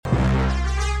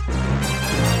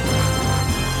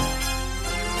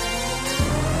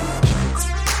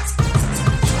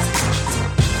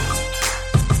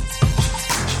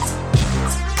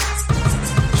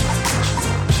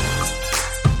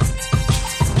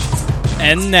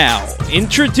And now,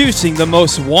 introducing the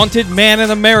most wanted man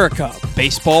in America.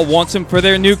 Baseball wants him for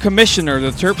their new commissioner. The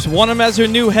Terps want him as their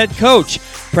new head coach.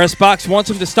 Pressbox wants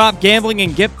him to stop gambling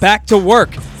and get back to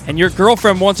work. And your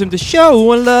girlfriend wants him to show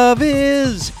what love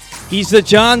is. He's the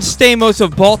John Stamos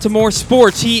of Baltimore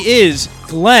sports. He is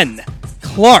Glenn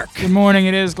Clark. Good morning.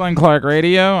 It is Glenn Clark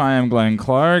Radio. I am Glenn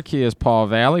Clark. He is Paul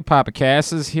Valley. Papa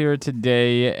Cass is here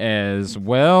today as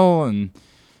well. And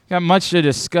got much to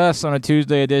discuss on a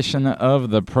Tuesday edition of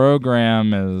the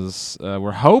program as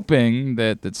we're hoping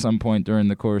that at some point during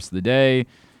the course of the day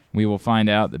we will find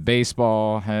out that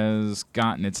baseball has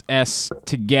gotten its S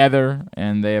together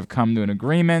and they have come to an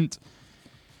agreement.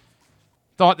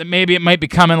 Thought that maybe it might be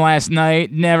coming last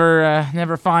night, never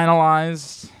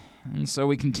finalized, and so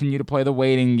we continue to play the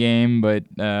waiting game, but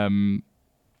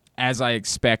as I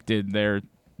expected, their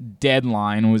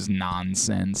deadline was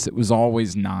nonsense. It was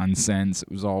always nonsense. It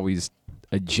was always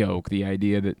a joke. The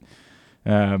idea that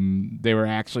they were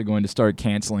actually going to start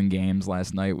canceling games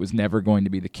last night was never going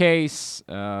to be the case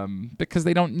because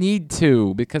they don't need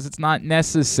to, because it's not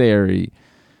necessary.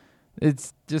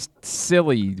 It's just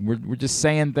silly. We're just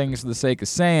saying things for the sake of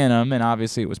saying them, and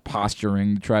obviously it was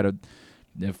posturing to try to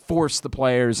force the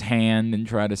player's hand and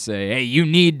try to say, hey, you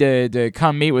need to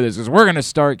come meet with us because we're going to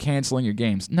start canceling your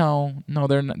games. No,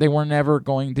 they were never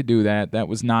going to do that. That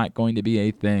was not going to be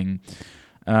a thing.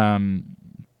 And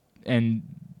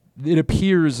it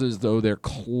appears as though they're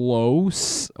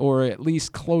close, or at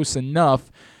least close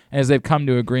enough, as they've come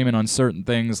to agreement on certain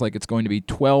things, like it's going to be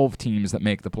 12 teams that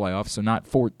make the playoffs, so not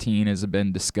 14 as have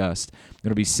been discussed.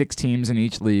 It'll be 6 teams in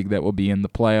each league that will be in the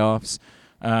playoffs,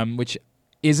 which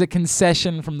is a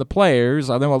concession from the players.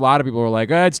 I know a lot of people are like,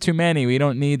 it's too many. We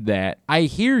don't need that. I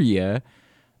hear you.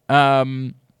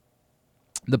 The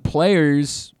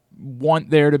players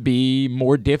want there to be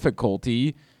more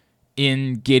difficulty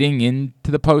in getting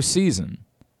into the postseason.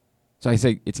 So I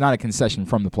say it's not a concession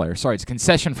from the players. Sorry, it's a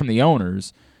concession from the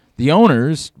owners. The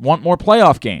owners want more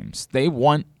playoff games. They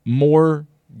want more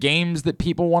games that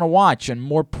people want to watch and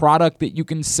more product that you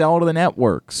can sell to the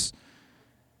networks.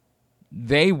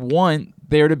 They want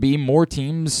there to be more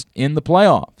teams in the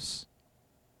playoffs.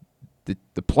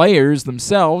 The players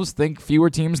themselves think fewer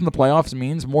teams in the playoffs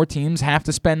means more teams have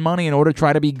to spend money in order to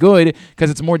try to be good because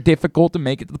it's more difficult to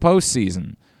make it to the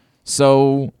postseason.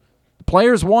 So the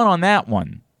players won on that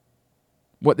one.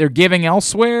 What they're giving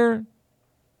elsewhere,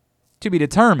 to be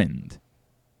determined.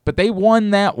 But they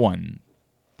won that one.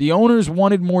 The owners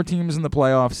wanted more teams in the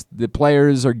playoffs. The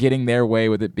players are getting their way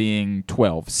with it being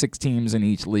 12, 6 teams in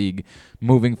each league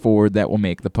moving forward that will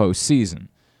make the postseason.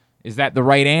 Is that the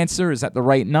right answer? Is that the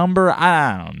right number?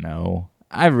 I don't know.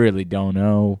 I really don't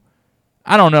know.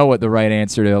 I don't know what the right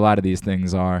answer to a lot of these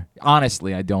things are.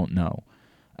 Honestly, I don't know.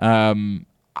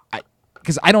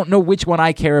 Because I don't know which one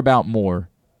I care about more.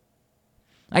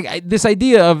 This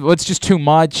idea of it's just too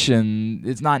much and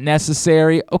it's not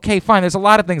necessary. Okay, fine. There's a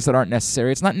lot of things that aren't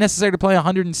necessary. It's not necessary to play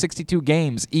 162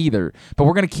 games either, but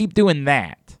we're going to keep doing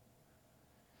that.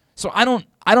 So I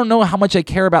don't know how much I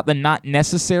care about the not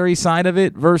necessary side of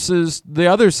it versus the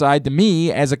other side to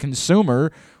me as a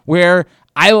consumer, where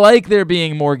I like there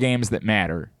being more games that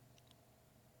matter.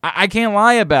 I can't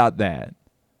lie about that.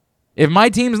 If my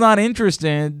team's not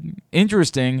interesting,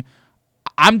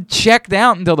 I'm checked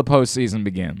out until the postseason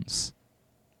begins.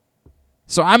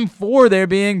 So I'm for there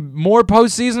being more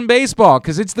postseason baseball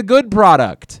because it's the good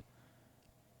product.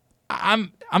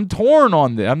 I'm torn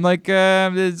on this. I'm like,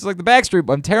 it's like the Backstreet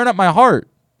Boys. I'm tearing up my heart.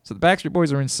 So the Backstreet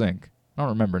Boys are in sync. I don't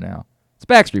remember now. It's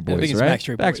Backstreet Boys, I think it's right?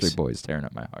 Backstreet Boys tearing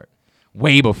up my heart.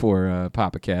 Way before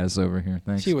Papa Kaz over here.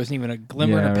 Thanks. She wasn't even a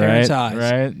glimmer in a parent's eyes.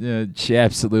 Right? Yeah, she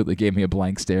absolutely gave me a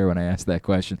blank stare when I asked that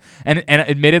question. And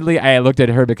admittedly, I looked at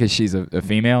her because she's a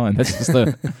female, and that's just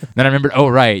then I remembered, oh,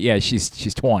 right, yeah, she's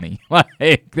 20.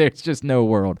 Like, there's just no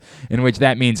world in which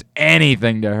that means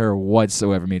anything to her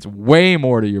whatsoever. It means way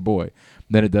more to your boy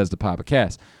than it does to Papa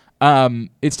Kaz.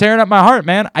 It's tearing up my heart,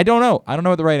 man. I don't know. I don't know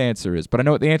what the right answer is, but I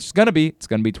know what the answer is going to be. It's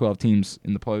going to be 12 teams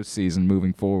in the postseason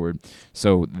moving forward.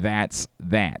 So that's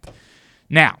that.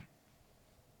 Now,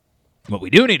 what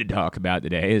we do need to talk about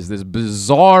today is this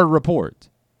bizarre report.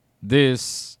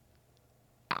 This,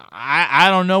 I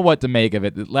don't know what to make of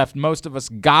it. That left most of us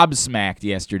gobsmacked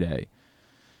yesterday.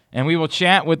 And we will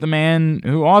chat with the man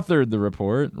who authored the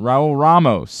report, Raul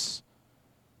Ramos.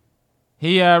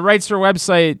 He writes for a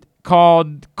website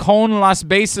called Con las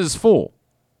Bases Full.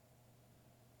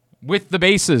 With the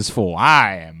bases full.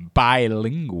 I am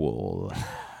bilingual.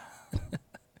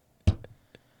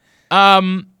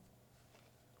 When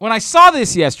I saw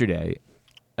this yesterday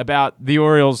about the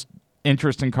Orioles'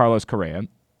 interest in Carlos Correa,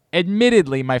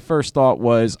 admittedly, my first thought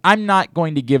was, I'm not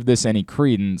going to give this any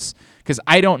credence because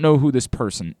I don't know who this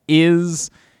person is.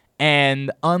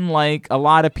 And unlike a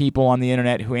lot of people on the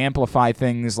internet who amplify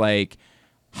things like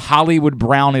Hollywood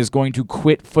Brown is going to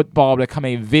quit football to become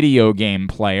a video game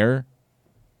player,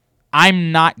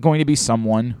 I'm not going to be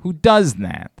someone who does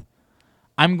that.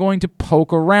 I'm going to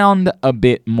poke around a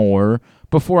bit more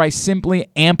before I simply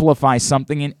amplify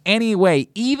something in any way,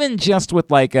 even just with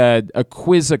like a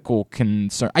quizzical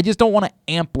concern. I just don't want to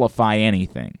amplify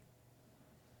anything.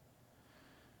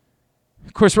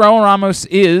 Of course, Raul Ramos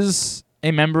is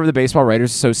a member of the Baseball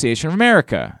Writers Association of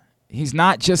America. He's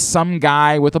not just some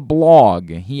guy with a blog.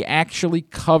 He actually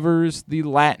covers the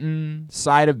Latin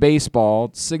side of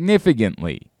baseball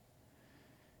significantly.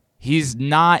 He's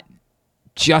not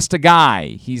just a guy.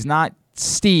 He's not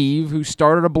Steve, who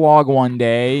started a blog one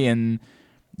day and,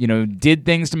 did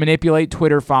things to manipulate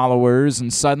Twitter followers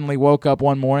and suddenly woke up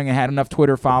one morning and had enough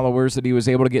Twitter followers that he was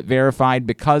able to get verified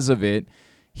because of it.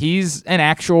 He's an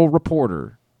actual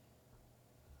reporter.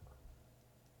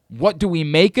 What do we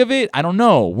make of it? I don't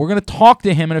know. We're going to talk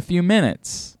to him in a few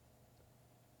minutes.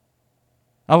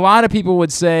 A lot of people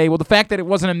would say, well, the fact that it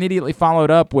wasn't immediately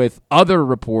followed up with other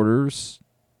reporters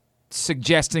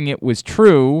suggesting it was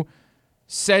true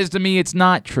says to me it's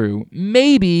not true.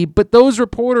 Maybe, but those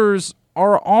reporters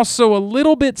are also a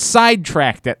little bit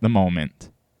sidetracked at the moment.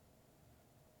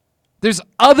 There's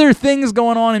other things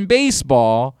going on in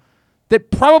baseball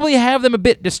that probably have them a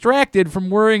bit distracted from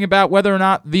worrying about whether or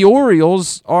not the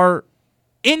Orioles are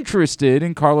interested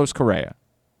in Carlos Correa.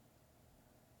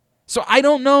 So I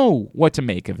don't know what to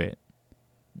make of it.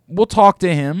 We'll talk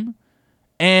to him,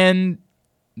 and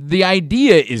the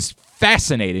idea is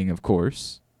fascinating, of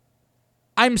course.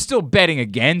 I'm still betting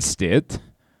against it.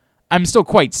 I'm still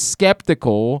quite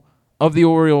skeptical of the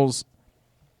Orioles,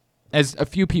 as a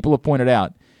few people have pointed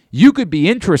out. You could be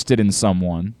interested in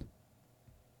someone,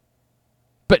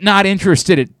 but not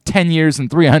interested at 10 years and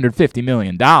 $350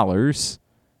 million.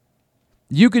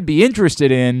 You could be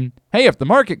interested in, hey, if the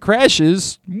market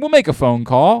crashes, we'll make a phone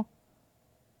call.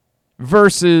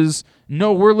 Versus,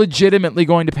 no, we're legitimately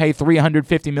going to pay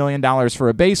 $350 million for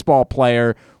a baseball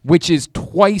player, which is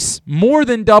twice more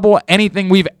than double anything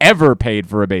we've ever paid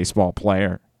for a baseball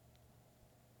player.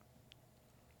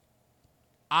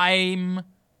 I'm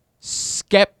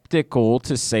skeptical,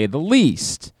 to say the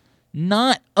least.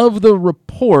 Not of the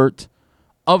report,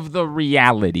 of the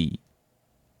reality.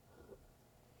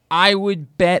 I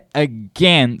would bet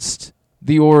against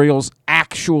the Orioles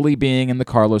actually being in the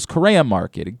Carlos Correa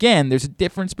market. Again, there's a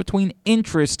difference between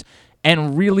interest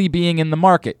and really being in the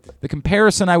market. The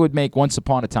comparison I would make once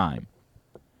upon a time.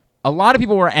 A lot of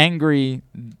people were angry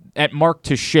at Mark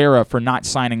Teixeira for not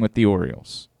signing with the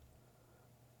Orioles.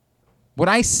 What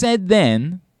I said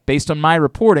then, based on my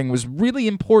reporting, was really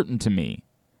important to me.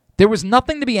 There was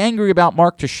nothing to be angry about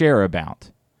Mark Teixeira about.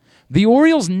 The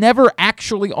Orioles never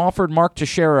actually offered Mark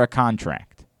Teixeira a contract.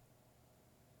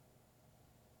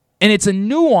 And it's a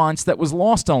nuance that was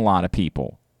lost on a lot of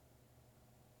people.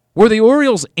 Were the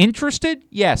Orioles interested?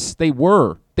 Yes, they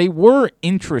were. They were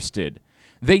interested.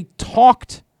 They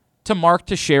talked to Mark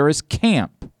Teixeira's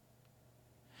camp.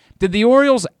 Did the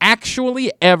Orioles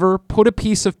actually ever put a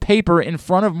piece of paper in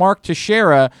front of Mark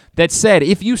Teixeira that said,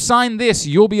 if you sign this,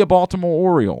 you'll be a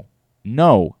Baltimore Oriole?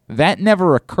 No, that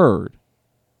never occurred.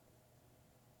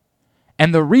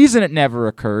 And the reason it never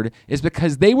occurred is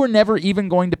because they were never even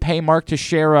going to pay Mark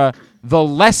Teixeira the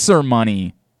lesser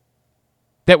money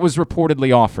that was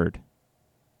reportedly offered.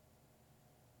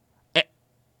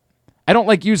 I don't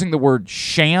like using the word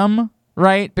sham,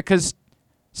 right? Because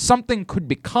something could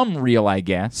become real, I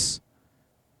guess.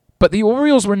 But the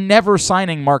Orioles were never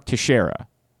signing Mark Teixeira.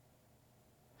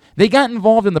 They got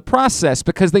involved in the process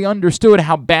because they understood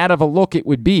how bad of a look it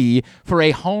would be for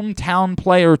a hometown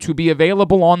player to be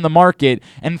available on the market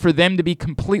and for them to be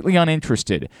completely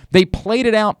uninterested. They played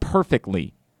it out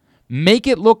perfectly. Make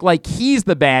it look like he's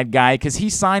the bad guy because he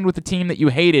signed with the team that you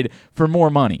hated for more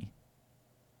money.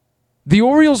 The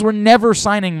Orioles were never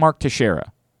signing Mark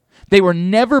Teixeira. They were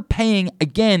never paying,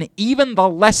 again, even the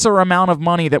lesser amount of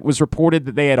money that was reported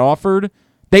that they had offered.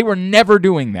 They were never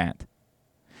doing that.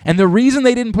 And the reason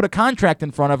they didn't put a contract in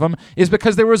front of him is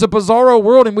because there was a bizarro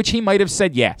world in which he might have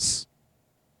said yes.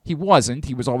 He wasn't.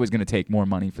 He was always going to take more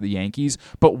money for the Yankees.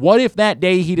 But what if that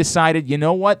day he decided, you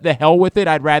know what, the hell with it,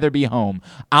 I'd rather be home.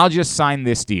 I'll just sign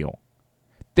this deal.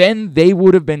 Then they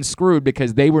would have been screwed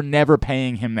because they were never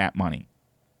paying him that money.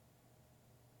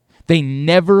 They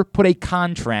never put a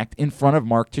contract in front of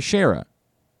Mark Teixeira.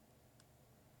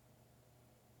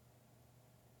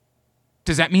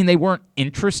 Does that mean they weren't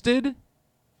interested?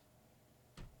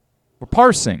 We're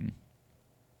parsing.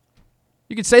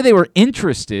 You could say they were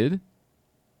interested.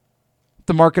 If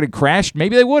the market had crashed,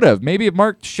 maybe they would have. Maybe if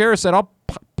Mark Teixeira said, I'll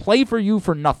play for you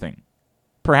for nothing,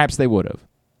 perhaps they would have.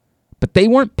 But they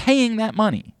weren't paying that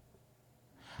money.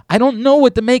 I don't know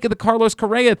what to make of the Carlos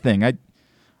Correa thing.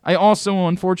 I also,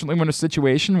 unfortunately, am in a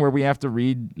situation where we have to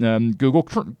read Google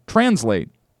Translate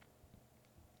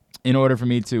in order for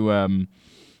me to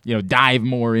dive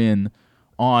more in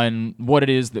on what it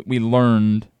is that we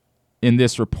learned in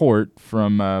this report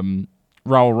from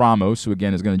Raul Ramos, who,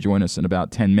 again, is going to join us in about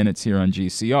 10 minutes here on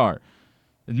GCR.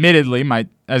 Admittedly,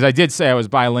 as I did say, I was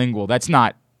bilingual. That's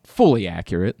not fully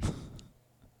accurate.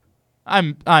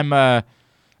 I'm not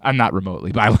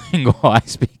remotely bilingual. I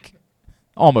speak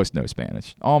almost no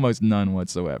Spanish, almost none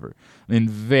whatsoever. I mean,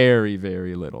 very,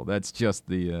 very little. That's just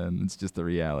the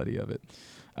reality of it.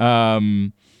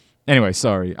 Anyway,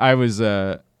 sorry. I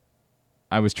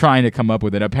was trying to come up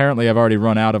with it. Apparently, I've already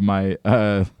run out of my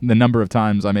the number of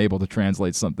times I'm able to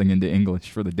translate something into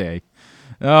English for the day.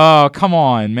 Oh, come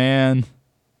on, man.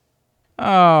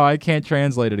 Oh, I can't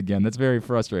translate it again. That's very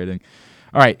frustrating.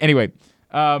 All right, anyway.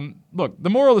 Look, the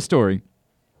moral of the story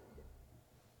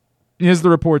is the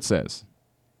report says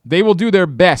they will do their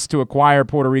best to acquire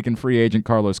Puerto Rican free agent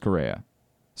Carlos Correa.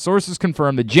 Sources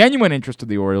confirm the genuine interest of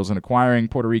the Orioles in acquiring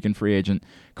Puerto Rican free agent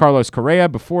Carlos Correa.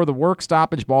 Before the work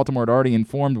stoppage, Baltimore had already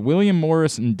informed William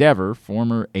Morris Endeavor,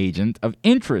 former agent, of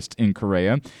interest in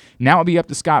Correa. Now it'll be up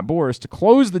to Scott Boras to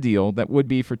close the deal that would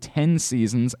be for 10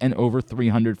 seasons and over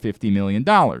 $350 million.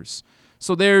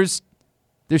 So there's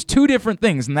two different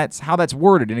things, and that's how that's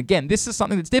worded. And again, this is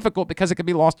something that's difficult because it could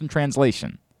be lost in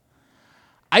translation.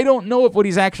 I don't know if what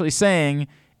he's actually saying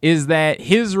is that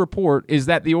his report is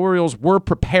that the Orioles were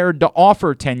prepared to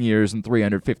offer 10 years and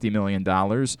 $350 million,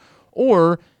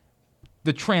 or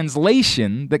the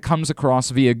translation that comes across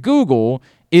via Google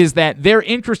is that they're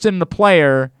interested in the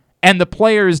player and the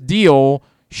player's deal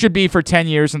should be for 10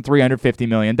 years and $350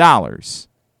 million.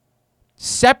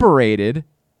 Separated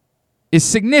is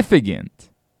significant.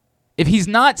 If he's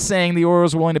not saying the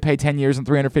Orioles are willing to pay 10 years and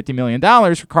 $350 million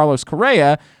for Carlos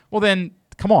Correa, well then,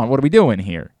 come on, what are we doing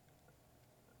here?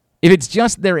 If it's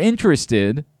just they're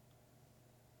interested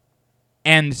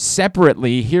and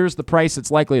separately, here's the price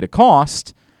it's likely to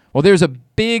cost, well, there's a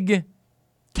big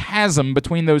chasm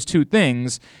between those two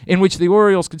things in which the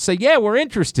Orioles could say, yeah, we're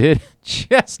interested,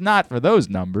 just not for those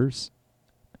numbers.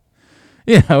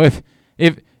 You know, if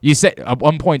you said at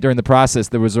one point during the process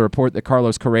there was a report that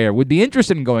Carlos Correa would be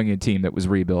interested in going to a team that was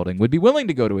rebuilding, would be willing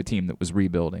to go to a team that was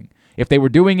rebuilding, if they were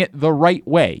doing it the right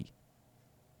way.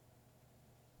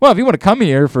 Well, if you want to come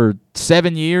here for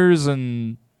 7 years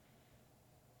and,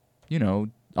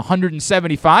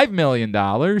 $175 million,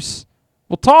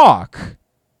 we'll talk.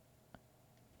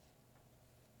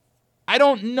 I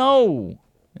don't know.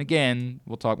 Again,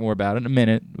 we'll talk more about it in a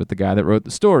minute with the guy that wrote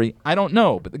the story. I don't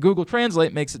know, but the Google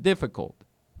Translate makes it difficult.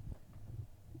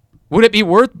 Would it be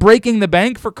worth breaking the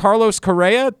bank for Carlos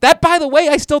Correa? That, by the way,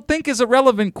 I still think is a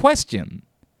relevant question.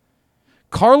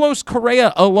 Carlos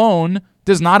Correa alone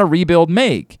does not a rebuild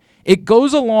make. It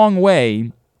goes a long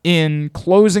way in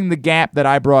closing the gap that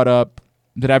I've brought up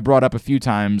a few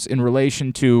times in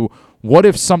relation to what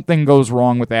if something goes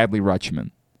wrong with Adley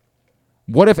Rutschman?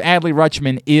 What if Adley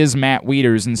Rutschman is Matt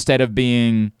Wieters instead of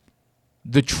being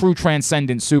the true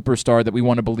transcendent superstar that we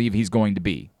want to believe he's going to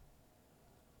be?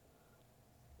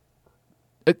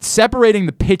 Separating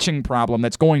the pitching problem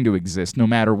that's going to exist no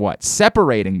matter what,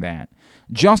 separating that,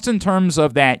 just in terms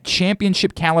of that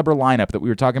championship caliber lineup that we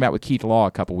were talking about with Keith Law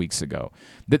a couple weeks ago,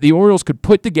 that the Orioles could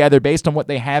put together based on what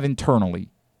they have internally,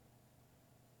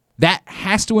 that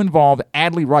has to involve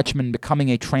Adley Rutschman becoming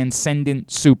a transcendent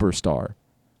superstar.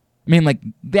 I mean, like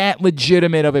that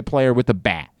legitimate of a player with a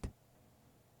bat.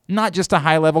 Not just a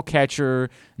high-level catcher,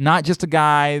 not just a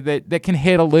guy that can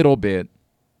hit a little bit.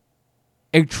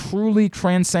 A truly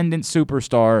transcendent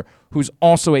superstar who's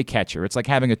also a catcher. It's like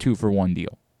having a 2-for-1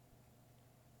 deal.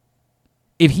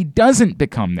 If he doesn't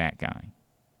become that guy,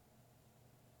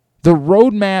 the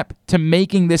roadmap to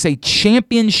making this a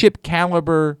championship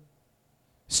caliber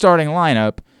starting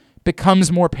lineup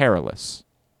becomes more perilous.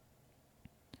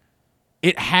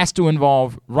 It has to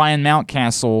involve Ryan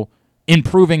Mountcastle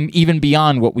improving even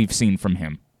beyond what we've seen from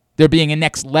him. There being a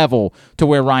next level to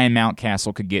where Ryan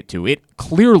Mountcastle could get to. It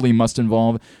clearly must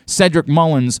involve Cedric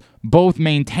Mullins both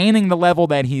maintaining the level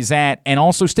that he's at and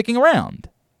also sticking around.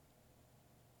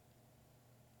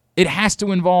 It has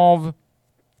to involve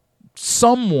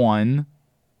someone,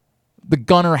 the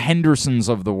Gunnar Hendersons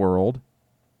of the world,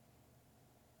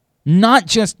 not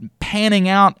just panning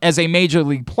out as a major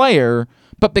league player,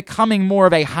 but becoming more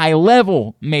of a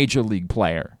high-level major league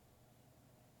player.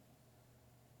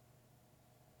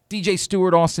 DJ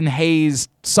Stewart, Austin Hayes,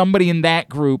 somebody in that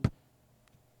group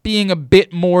being a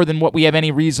bit more than what we have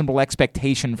any reasonable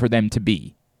expectation for them to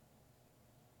be.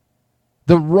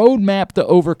 The roadmap to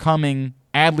overcoming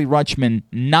Adley Rutschman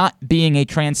not being a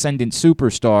transcendent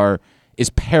superstar is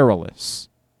perilous.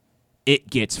 It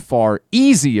gets far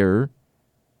easier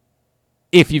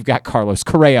if you've got Carlos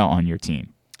Correa on your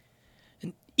team.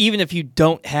 Even if you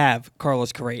don't have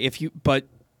Carlos Correa, but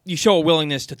you show a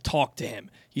willingness to talk to him.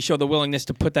 You show the willingness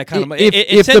to put that kind of money.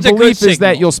 If the belief is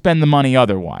that you'll spend the money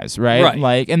otherwise, right? Right.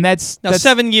 Like, and that's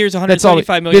 7 years,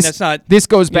 $175 million. That's not. This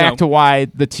goes back to why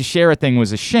the Teixeira thing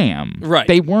was a sham. Right.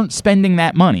 They weren't spending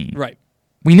that money. Right.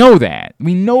 We know that.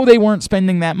 We know they weren't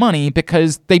spending that money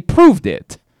because they proved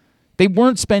it. They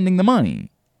weren't spending the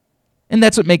money, and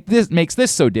that's what makes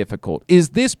this so difficult. Is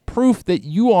this proof that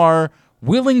you are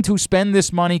willing to spend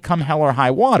this money come hell or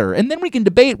high water? And then we can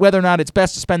debate whether or not it's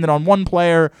best to spend it on one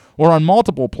player or on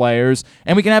multiple players,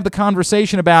 and we can have the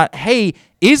conversation about, hey,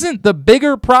 isn't the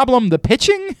bigger problem the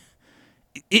pitching?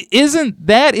 Isn't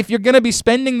that, if you're going to be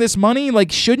spending this money,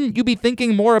 like, shouldn't you be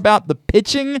thinking more about the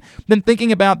pitching than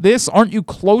thinking about this? Aren't you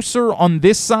closer on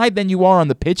this side than you are on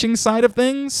the pitching side of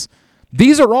things?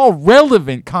 These are all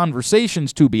relevant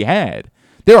conversations to be had.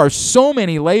 There are so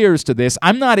many layers to this,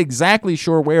 I'm not exactly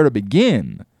sure where to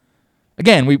begin.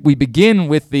 Again, we begin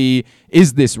with the,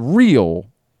 is this real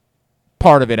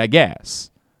part of it, I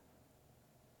guess.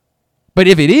 But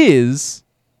if it is,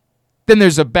 then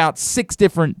there's about 6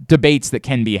 different debates that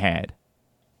can be had.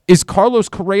 Is Carlos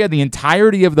Correa the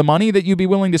entirety of the money that you'd be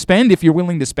willing to spend if you're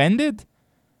willing to spend it?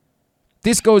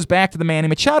 This goes back to the Manny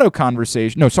Machado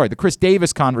conversation. No, sorry, the Chris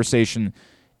Davis conversation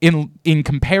in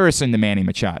comparison to Manny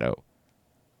Machado.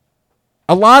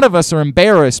 A lot of us are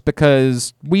embarrassed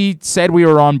because we said we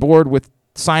were on board with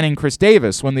signing Chris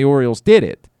Davis when the Orioles did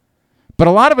it. But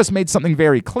a lot of us made something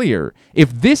very clear.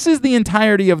 If this is the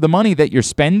entirety of the money that you're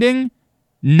spending,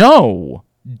 no,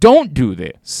 don't do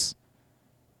this.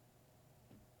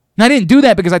 And I didn't do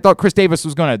that because I thought Chris Davis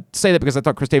was going to say that because I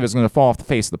thought Chris Davis was going to fall off the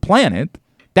face of the planet.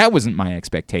 That wasn't my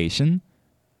expectation.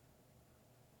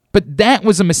 But that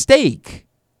was a mistake.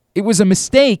 It was a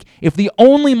mistake if the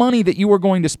only money that you were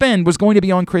going to spend was going to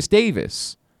be on Chris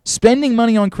Davis. Spending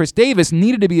money on Chris Davis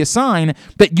needed to be a sign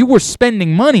that you were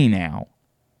spending money now.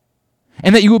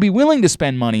 And that you will be willing to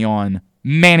spend money on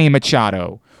Manny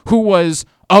Machado, who was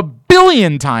 1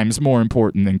 billion times more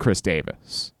important than Chris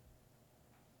Davis.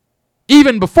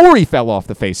 Even before he fell off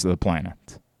the face of the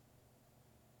planet.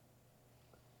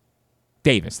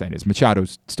 Davis, that is.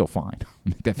 Machado's still fine.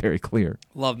 Make that very clear.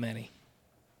 Love Manny.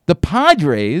 The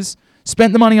Padres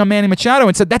spent the money on Manny Machado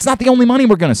and said, that's not the only money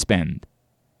we're going to spend.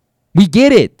 We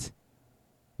get it.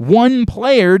 One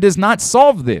player does not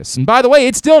solve this. And by the way,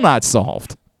 it's still not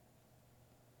solved.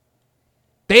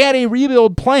 They had a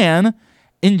rebuild plan,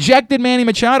 injected Manny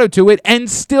Machado to it, and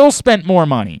still spent more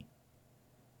money.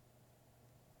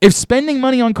 If spending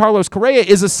money on Carlos Correa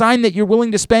is a sign that you're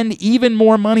willing to spend even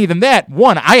more money than that,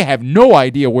 one, I have no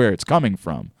idea where it's coming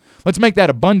from. Let's make that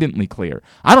abundantly clear.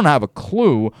 I don't have a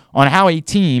clue on how a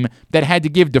team that had to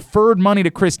give deferred money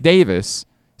to Chris Davis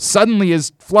suddenly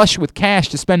is flush with cash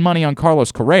to spend money on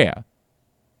Carlos Correa.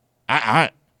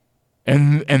 And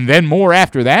then more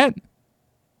after that?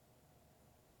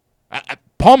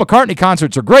 Paul McCartney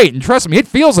concerts are great, and trust me, it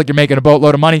feels like you're making a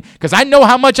boatload of money because I know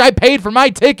how much I paid for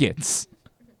my tickets.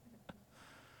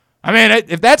 I mean,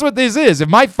 if that's what this is, if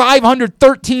my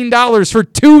 $513 for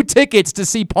 2 tickets to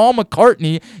see Paul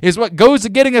McCartney is what goes to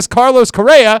getting us Carlos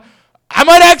Correa, I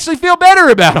might actually feel better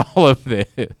about all of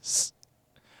this.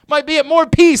 Might be at more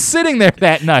peace sitting there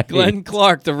that night. Glenn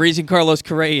Clark, the reason Carlos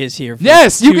Correa is here.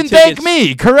 Yes, you can thank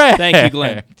me. Correct. Thank you,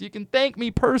 Glenn. You can thank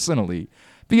me personally.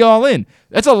 Be all in.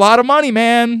 That's a lot of money,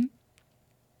 man.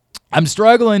 I'm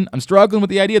struggling with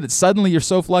the idea that suddenly you're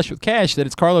so flush with cash that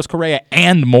it's Carlos Correa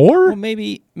and more. Well,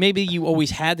 maybe you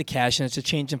always had the cash and it's a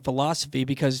change in philosophy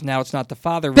because now it's not the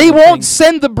father. They won't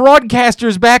send the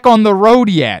broadcasters back on the road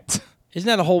yet. Isn't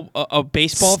that a whole a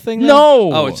baseball thing? Then?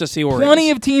 No. Oh, it's just the Orioles. Plenty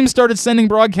of teams started sending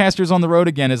broadcasters on the road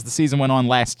again as the season went on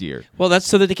last year. Well, that's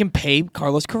so that they can pay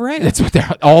Carlos Correa. That's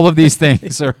what all of these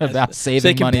things are about, saving so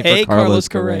they can money pay for Carlos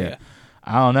Correa.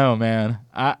 I don't know, man.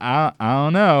 I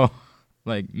don't know.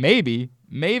 Like, maybe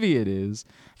it is.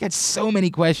 I got so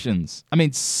many questions. I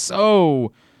mean,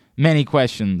 so many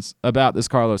questions about this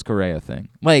Carlos Correa thing.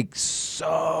 Like,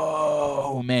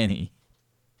 so many.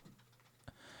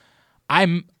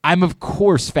 I'm of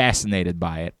course fascinated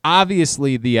by it.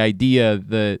 Obviously, the idea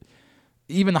that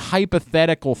even the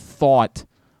hypothetical thought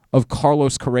of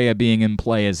Carlos Correa being in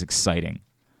play is exciting.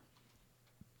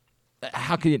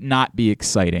 How could it not be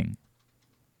exciting?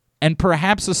 And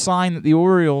perhaps a sign that the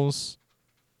Orioles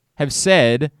have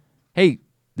said, hey,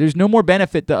 there's no more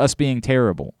benefit to us being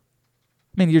terrible.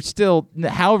 I mean, you're still,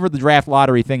 however the draft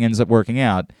lottery thing ends up working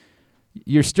out,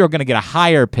 you're still going to get a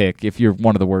higher pick if you're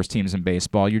one of the worst teams in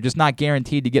baseball. You're just not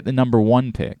guaranteed to get the number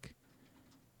 1 pick.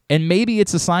 And maybe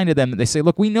it's a sign to them that they say,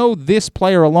 look, we know this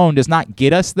player alone does not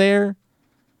get us there,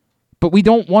 but we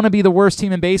don't want to be the worst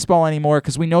team in baseball anymore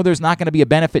because we know there's not going to be a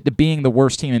benefit to being the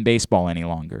worst team in baseball any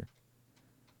longer.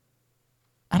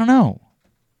 I don't know.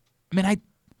 I mean,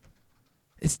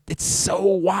 it's so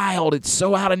wild. It's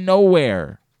so out of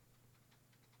nowhere.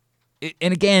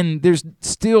 And again,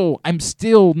 I'm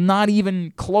still not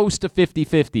even close to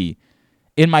 50-50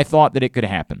 in my thought that it could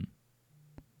happen.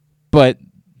 But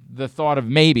the thought of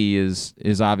maybe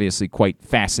is obviously quite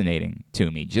fascinating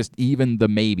to me. Just even the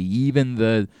maybe, even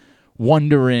the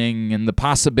wondering and the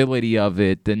possibility of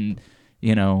it. And,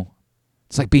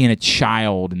 it's like being a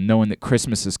child and knowing that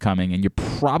Christmas is coming and you're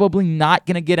probably not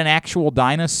going to get an actual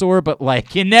dinosaur,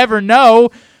 but, you never know.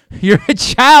 You're a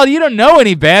child. You don't know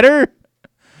any better.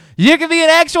 You could be an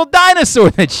actual dinosaur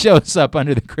that shows up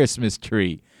under the Christmas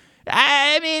tree.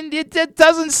 I mean, it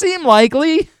doesn't seem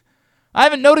likely. I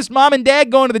haven't noticed Mom and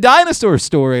Dad going to the dinosaur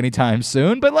store anytime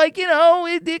soon, but,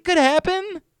 it could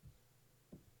happen.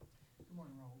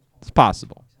 It's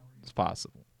possible. It's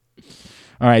possible.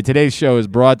 All right, today's show is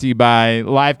brought to you by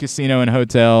Live Casino and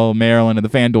Hotel Maryland and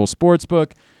the FanDuel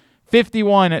Sportsbook.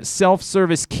 51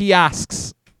 self-service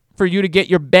kiosks for you to get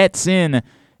your bets in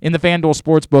the FanDuel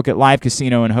Sportsbook at Live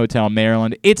Casino and Hotel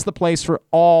Maryland. It's the place for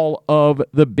all of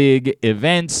the big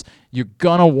events. You're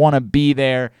going to want to be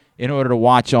there in order to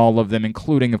watch all of them,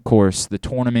 including, of course, the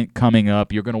tournament coming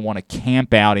up. You're going to want to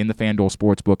camp out in the FanDuel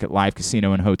Sportsbook at Live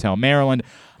Casino and Hotel Maryland.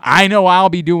 I know I'll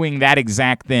be doing that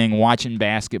exact thing, watching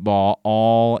basketball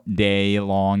all day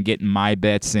long, getting my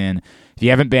bets in. If you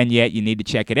haven't been yet, you need to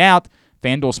check it out.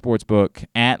 FanDuel Sportsbook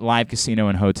at Live Casino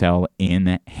and Hotel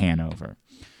in Hanover.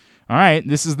 All right,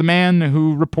 this is the man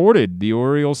who reported the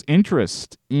Orioles'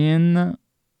 interest in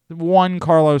one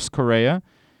Carlos Correa.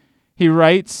 He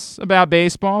writes about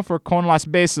baseball for Con Las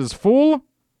Bases Full.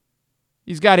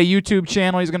 He's got a YouTube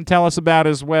channel he's going to tell us about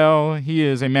as well. He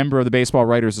is a member of the Baseball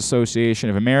Writers Association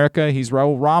of America. He's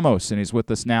Raul Ramos, and he's with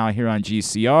us now here on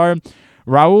GCR.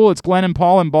 Raul, it's Glenn and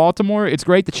Paul in Baltimore. It's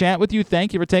great to chat with you.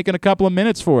 Thank you for taking a couple of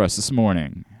minutes for us this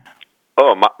morning.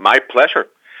 Oh, my pleasure.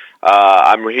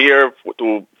 I'm here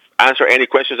to answer any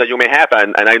questions that you may have,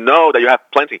 and I know that you have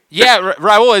plenty. Yeah,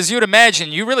 Raul, as you'd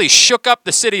imagine, you really shook up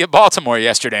the city of Baltimore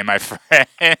yesterday, my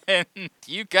friend.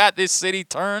 You got this city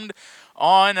turned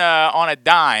on a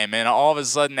dime, and all of a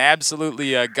sudden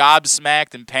absolutely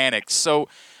gobsmacked and panicked. So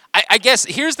I guess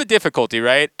here's the difficulty,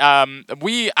 right?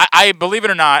 I believe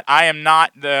it or not, I am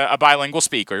not a bilingual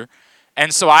speaker,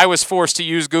 and so I was forced to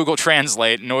use Google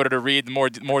Translate in order to read more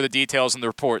of the details in the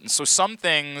report. And so some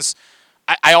things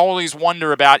I always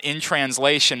wonder about in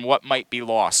translation what might be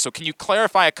lost. So can you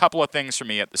clarify a couple of things for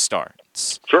me at the start?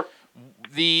 Sure.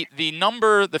 The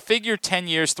figure 10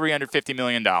 years, $350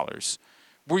 million.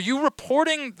 Were you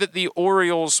reporting that the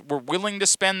Orioles were willing to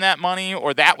spend that money,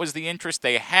 or that was the interest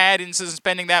they had in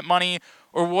spending that money,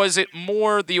 or was it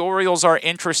more the Orioles are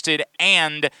interested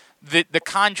and the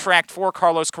contract for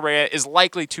Carlos Correa is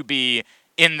likely to be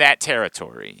in that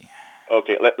territory?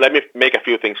 Okay, let me make a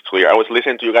few things clear. I was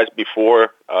listening to you guys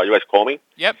before you guys called me.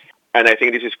 Yep. And I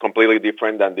think this is completely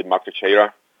different than the Mark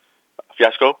Teixeira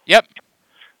fiasco. Yep.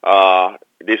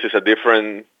 This is a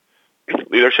different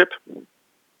leadership.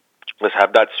 Let's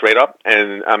have that straight up.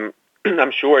 And I'm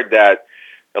sure that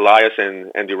Elias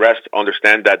and the rest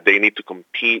understand that they need to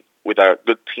compete with a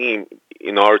good team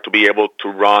in order to be able to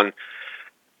run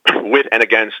with and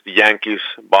against the Yankees,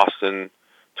 Boston,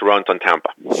 Toronto, and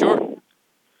Tampa. Sure.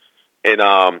 And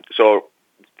so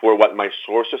for what my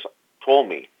sources told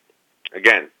me,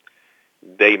 again,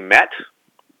 they met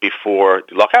before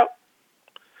the lockout.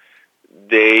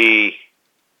 They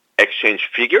exchanged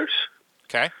figures.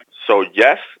 Okay. So,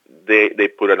 yes, they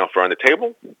put an offer on the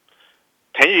table.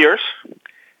 10 years,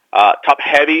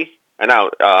 top-heavy. And now,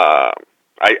 I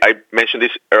mentioned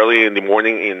this early in the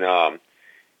morning in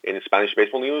Spanish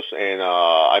baseball news, and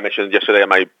I mentioned it yesterday on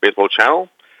my baseball channel.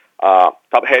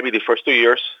 Top-heavy the first 2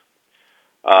 years,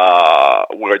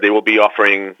 where they will be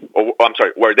offering,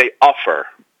 where they offer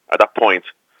at that point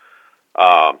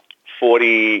around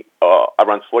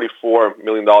 $44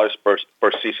 million per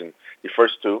season, the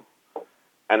first two,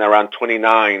 and around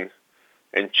 29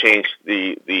 and change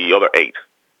the other 8.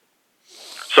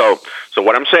 So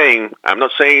what I'm saying, I'm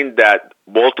not saying that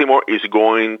Baltimore is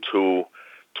going to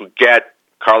get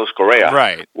Carlos Correa.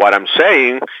 Right. What I'm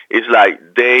saying is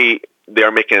they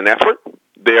are making an effort.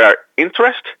 They are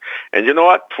interested. And you know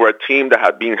what? For a team that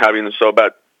had been having so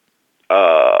bad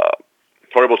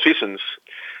horrible seasons,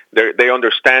 they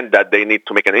understand that they need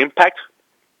to make an impact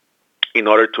in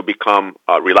order to become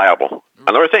reliable.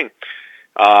 Another thing,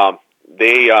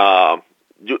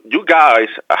 you guys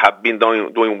have been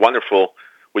doing wonderful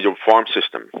with your farm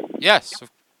system. Yes.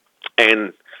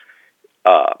 And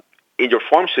in your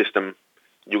farm system,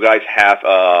 you guys have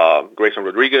Grayson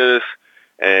Rodriguez,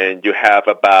 and you have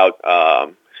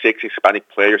about 6 Hispanic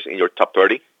players in your top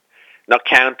 30, not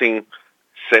counting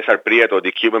Cesar Prieto,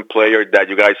 the Cuban player that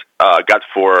you guys got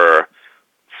for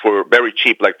very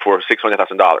cheap, like for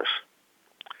 $600,000.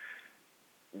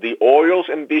 The Orioles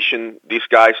envision these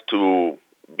guys to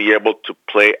be able to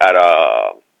play at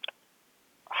a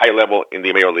high level in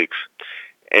the major leagues.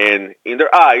 And in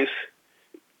their eyes,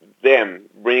 them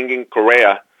bringing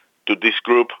Correa to this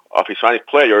group of Hispanic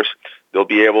players, they'll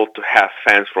be able to have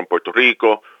fans from Puerto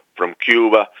Rico, from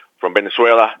Cuba, from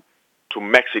Venezuela, to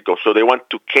Mexico. So they want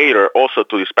to cater also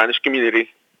to the Spanish community,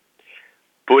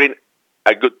 putting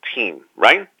a good team,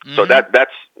 right? Mm-hmm. So that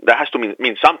has to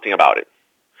mean something about it.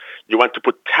 You want to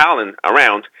put talent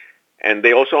around, and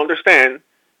they also understand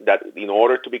that in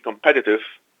order to be competitive,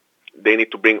 they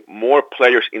need to bring more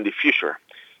players in the future.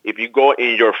 If you go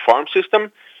in your farm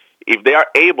system, if they are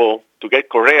able to get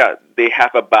Correa, they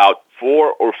have about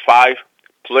 4 or 5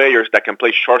 players that can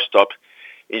play shortstop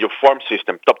in your farm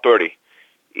system, top 30.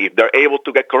 If they're able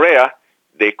to get Correa,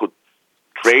 they could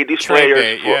trade these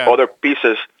players for other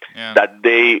pieces that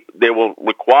they will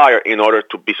require in order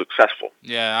to be successful.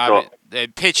 Yeah,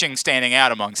 pitching standing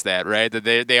out amongst that, right? That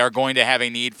they are going to have a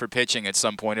need for pitching at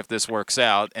some point if this works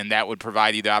out, and that would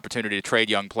provide you the opportunity to trade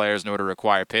young players in order to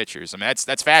acquire pitchers. I mean,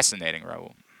 that's fascinating,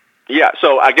 Raul. Yeah,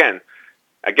 so again,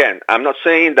 I'm not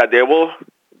saying that they will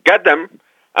get them.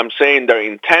 I'm saying their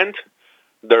intent,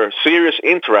 their serious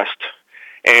interest,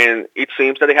 and it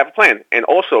seems that they have a plan. And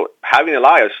also, having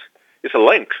Elias is a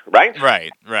link, right?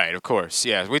 Right, of course.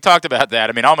 Yeah, we talked about that.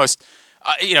 I mean, almost,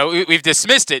 we've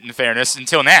dismissed it in fairness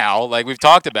until now. Like, we've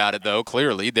talked about it, though,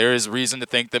 clearly. There is reason to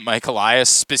think that Mike Elias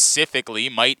specifically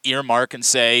might earmark and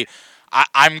say,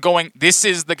 this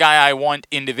is the guy I want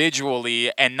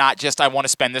individually, and not just I want to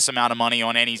spend this amount of money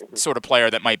on any sort of player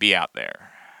that might be out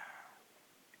there.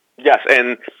 Yes,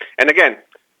 and again,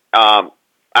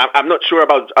 I'm not sure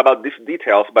about these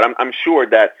details, but I'm sure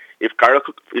that if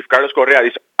Carlos Correa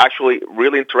is actually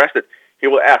really interested, he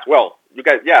will ask, well, you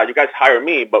guys hire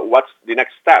me, but what's the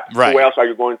next step? Right. Who else are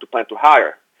you going to plan to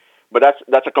hire? But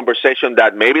that's a conversation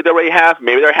that maybe they already have,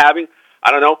 maybe they're having.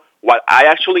 I don't know. What I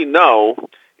actually know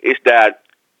is that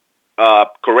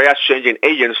Correa's changing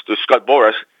agents to Scott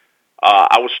Boras.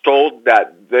 I was told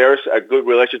that there's a good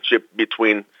relationship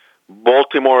between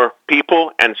Baltimore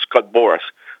people and Scott Boras,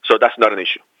 so that's not an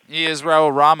issue. He is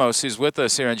Raul Ramos, who's with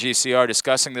us here on GCR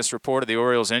discussing this report of the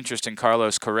Orioles' interest in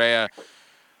Carlos Correa.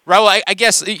 Raul, I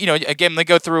guess, again, they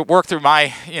work through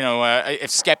my,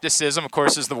 skepticism, of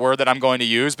course, is the word that I'm going to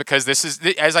use, because this is,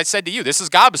 as I said to you, this is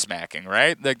gobsmacking,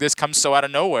 right? Like, this comes so out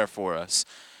of nowhere for us.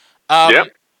 Yeah.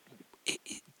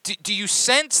 Do you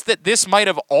sense that this might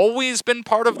have always been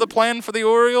part of the plan for the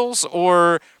Orioles,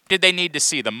 or did they need to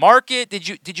see the market? Did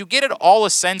you get at all a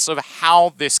sense of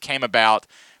how this came about,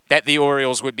 that the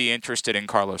Orioles would be interested in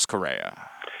Carlos Correa?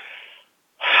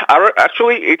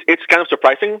 Actually, it's kind of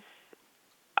surprising.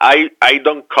 I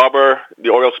don't cover the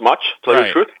Orioles much, to tell you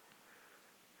the truth.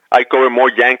 I cover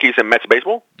more Yankees and Mets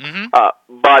baseball. Mm-hmm.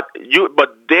 But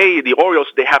the Orioles,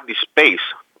 they have the space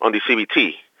on the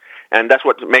CBT, and that's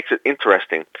what makes it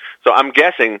interesting. So I'm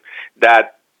guessing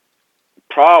that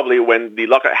probably when the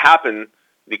lockout happened,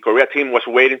 the Correa team was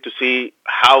waiting to see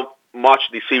how much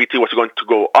the CBT was going to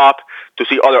go up, to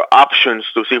see other options,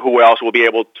 to see who else will be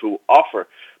able to offer.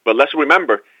 But let's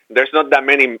remember, there's not that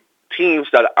many teams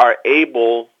that are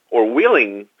able or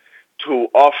willing to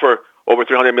offer over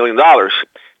 $300 million.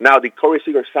 Now, the Corey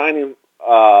Seager signing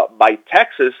by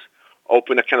Texas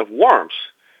opened a can of worms,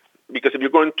 because if you're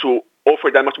going to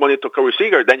offer that much money to Corey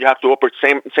Seager, then you have to offer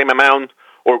same amount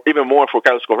or even more for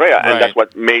Carlos Correa, and that's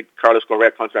what made Carlos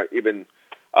Correa contract even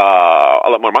a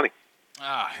lot more money.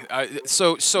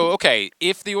 So okay,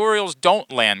 if the Orioles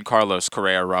don't land Carlos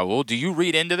Correa, Raul, do you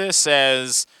read into this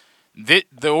as the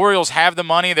Orioles have the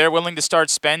money, they're willing to start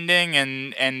spending,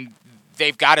 and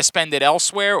they've got to spend it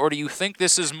elsewhere, or do you think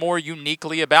this is more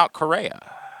uniquely about Correa?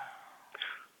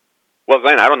 Well,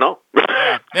 Glenn, I don't know.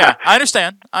 Yeah, I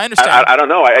understand. I don't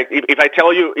know. If I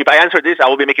tell you, if I answer this, I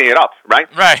will be making it up, right?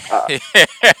 Right.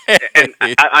 And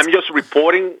I'm just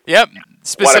reporting. Yep.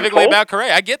 Specifically what I'm told. about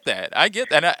Correa. I get that.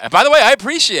 And by the way, I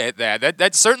appreciate that.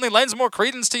 That certainly lends more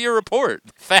credence to your report.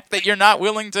 The fact that you're not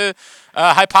willing to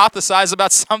hypothesize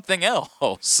about something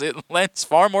else. It lends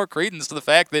far more credence to the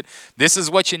fact that this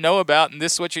is what you know about and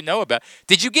this is what you know about.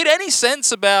 Did you get any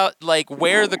sense about like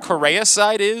where the Correa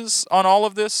side is on all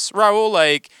of this, Raul?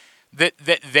 Like that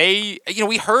they,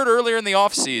 we heard earlier in the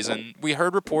offseason, we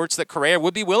heard reports that Correa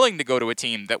would be willing to go to a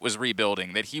team that was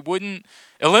rebuilding, that he wouldn't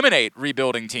eliminate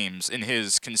rebuilding teams in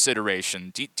his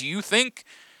consideration. Do you think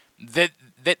that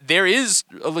there is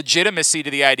a legitimacy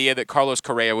to the idea that Carlos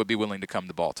Correa would be willing to come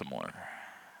to Baltimore?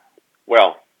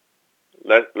 Well,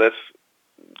 let's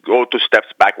go 2 steps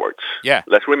backwards. Yeah.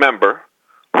 Let's remember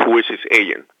who is his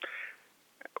agent.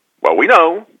 What we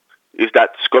know is that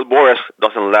Scott Boras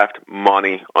doesn't left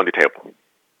money on the table.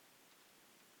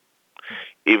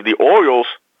 If the Orioles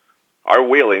are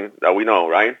willing, that we know,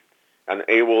 right, and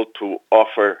able to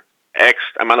offer X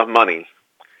amount of money,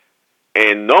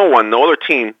 and no other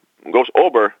team goes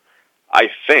over, I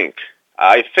think,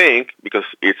 because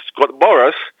it's Scott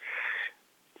Boras,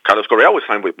 Carlos Correa will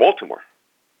sign with Baltimore.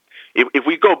 If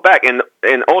we go back, and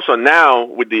also now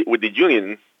with the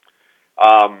union,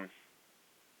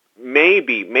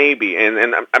 maybe,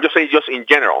 and I'm just saying, just in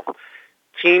general,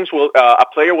 teams will a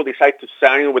player will decide to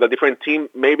sign with a different team.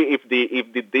 Maybe if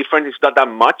the difference is not that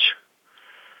much,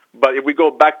 but if we go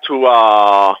back to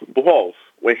Pujols,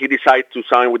 when he decided to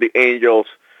sign with the Angels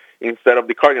instead of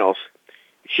the Cardinals,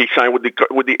 he signed with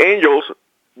the Angels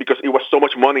because it was so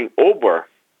much money over,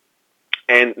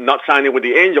 and not signing with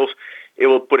the Angels, it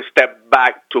will put a step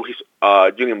back to his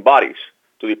union bodies,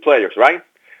 to the players, right?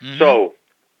 Mm-hmm. So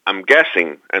I'm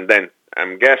guessing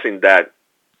that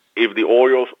if the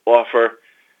Orioles offer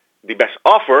the best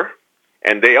offer,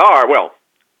 and they are, well,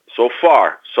 so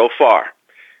far,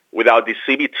 without the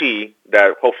CBT,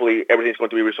 that hopefully everything's going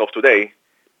to be resolved today,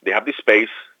 they have the space,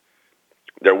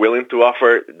 they're willing to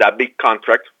offer that big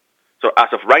contract. So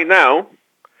as of right now,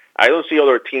 I don't see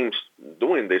other teams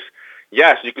doing this.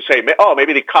 Yes, you could say, oh,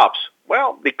 maybe the Cubs.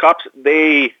 Well, the Cubs,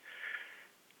 they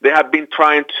have been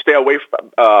trying to stay away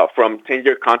from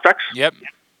 10-year contracts. Yep.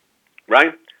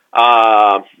 Right?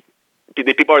 The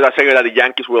people that say that the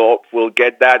Yankees will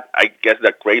get that, I guess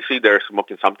they're crazy. They're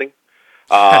smoking something.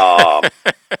 And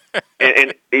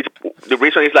the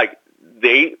reason is like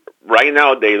right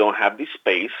now they don't have the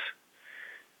space.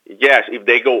 Yes, if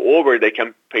they go over, they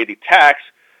can pay the tax.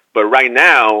 But right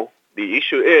now, the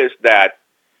issue is that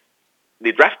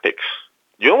the draft picks.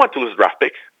 You don't want to lose draft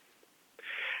picks.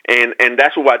 And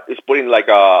that's what is putting like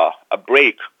a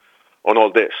break on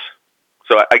all this.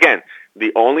 So again,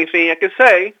 the only thing I can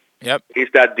say is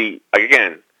that the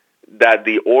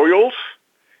Orioles,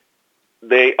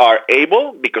 they are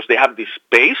able, because they have the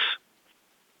space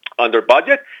under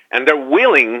budget, and they're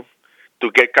willing to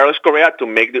get Carlos Correa to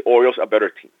make the Orioles a better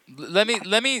team. Let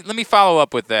me follow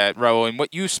up with that, Raul, and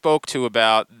what you spoke to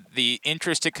about the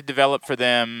interest it could develop for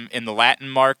them in the Latin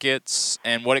markets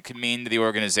and what it could mean to the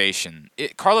organization.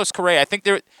 Carlos Correa, I think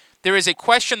there is a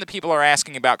question that people are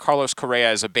asking about Carlos Correa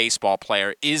as a baseball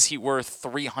player. Is he worth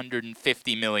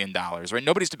 $350 million? Right?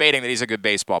 Nobody's debating that he's a good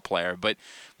baseball player, but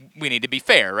we need to be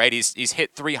fair, right? He's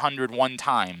hit 300 one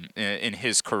time in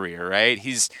his career, right?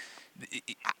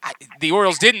 The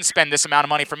Orioles didn't spend this amount of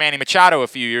money for Manny Machado a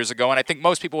few years ago, and I think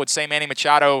most people would say Manny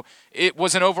Machado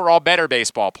was an overall better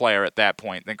baseball player at that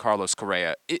point than Carlos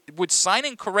Correa. Would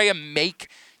signing Correa make,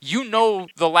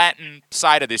 the Latin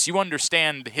side of this, you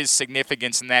understand his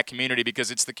significance in that community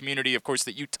because it's the community, of course,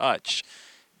 that you touch.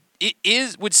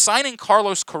 Would signing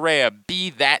Carlos Correa be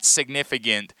that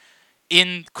significant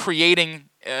in creating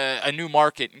a new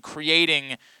market and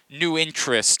creating new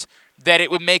interest, that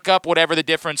it would make up whatever the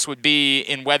difference would be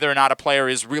in whether or not a player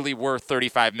is really worth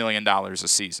 $35 million a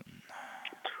season?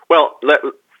 Well,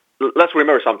 let's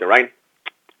remember something, right?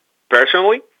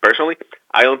 Personally,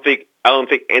 I don't think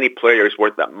any player is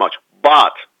worth that much.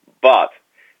 But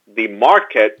the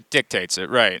market dictates it,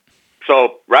 right?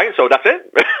 So that's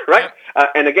it, right? Yeah.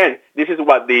 And again, this is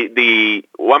what the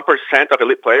 1% of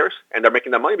elite players, and they're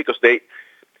making that money because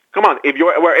come on, if you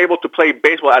were able to play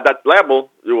baseball at that level,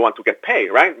 you want to get paid,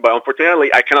 right? But unfortunately,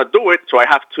 I cannot do it, so I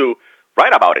have to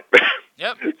write about it.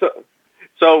 Yep.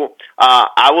 So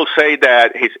I will say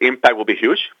that his impact will be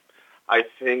huge. I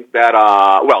think that,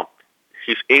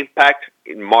 his impact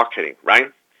in marketing,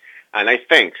 right? And I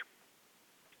think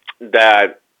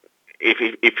that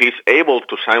if he's able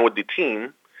to sign with the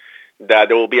team, that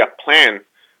there will be a plan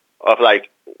of like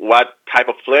what type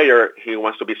of player he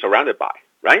wants to be surrounded by,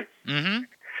 right? Mm-hmm.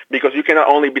 because you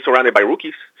cannot only be surrounded by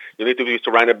rookies. You need to be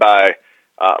surrounded by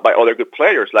other good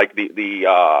players, like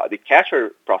the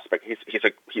catcher prospect.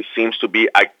 He seems to be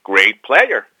a great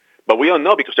player, but we don't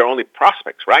know because they're only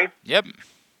prospects, right? Yep.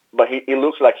 But he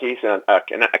looks like he's a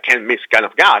can't miss kind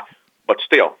of guy. But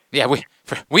still, yeah,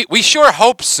 we sure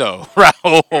hope so,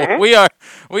 Raul.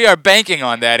 Mm-hmm. We are banking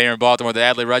on that here in Baltimore.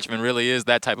 That Adley Rutschman really is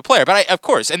that type of player. But of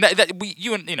course, and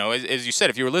as you said,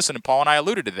 if you were listening, Paul and I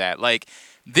alluded to that. Like,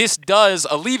 this does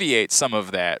alleviate some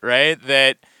of that, right?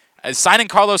 That signing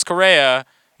Carlos Correa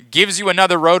gives you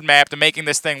another roadmap to making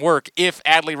this thing work. If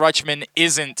Adley Rutschman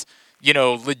isn't,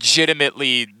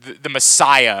 legitimately the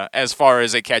messiah as far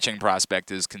as a catching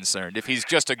prospect is concerned, if he's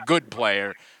just a good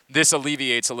player, this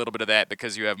alleviates a little bit of that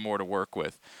because you have more to work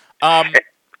with. And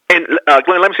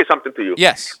Glenn, let me say something to you.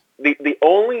 Yes. The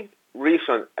only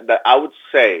reason that I would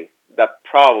say that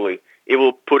probably it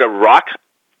will put a rock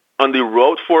on the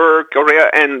road for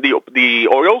Correa and the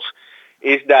Orioles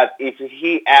is that if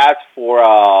he asks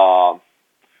for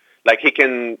he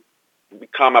can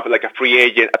become like a free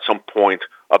agent at some point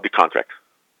of the contract.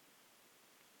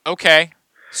 Okay.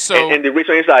 So and the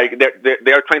reason is like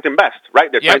they're trying to invest,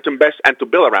 right? They're trying to invest and to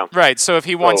build around. Right. So if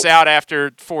he wants out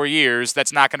after 4 years,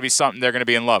 that's not going to be something they're going to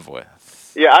be in love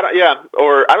with. Yeah.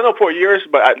 Or I don't know 4 years,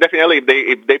 but definitely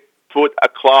if they put a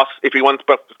clause, if he wants to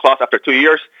put a clause after 2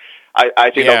 years,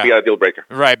 I think that'll be a deal breaker.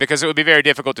 Right, because it would be very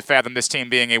difficult to fathom this team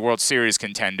being a World Series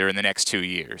contender in the next 2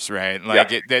 years, right?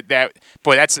 Like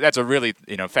that's a really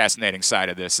fascinating side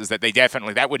of this is that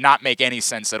that would not make any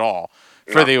sense at all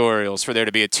for the Orioles for there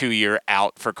to be a 2-year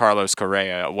out for Carlos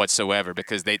Correa whatsoever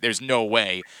because there's no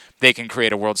way they can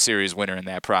create a World Series winner in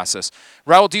that process.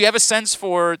 Raul, do you have a sense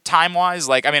for time-wise?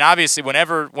 Like, I mean, obviously,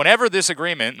 whenever this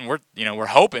agreement, and we're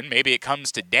hoping maybe it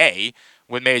comes today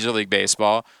with Major League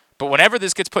Baseball. But whenever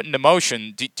this gets put into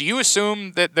motion, do you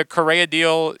assume that the Correa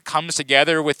deal comes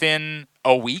together within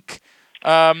a week,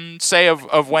 say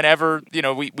of whenever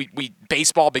we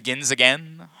baseball begins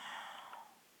again?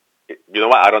 You know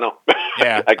what? I don't know.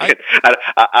 Yeah,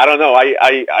 I don't know.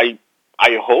 I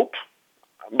hope,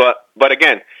 but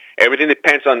again, everything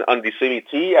depends on the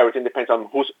CBT. Everything depends on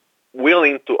who's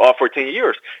willing to offer 10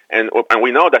 years, and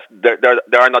we know that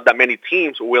there are not that many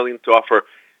teams willing to offer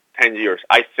 10 years.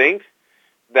 I think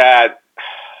that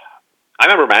I'm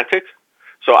a romantic,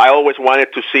 so I always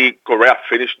wanted to see Correa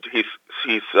finish his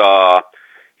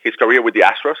career with the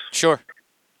Astros. Sure.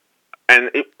 And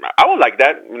I would like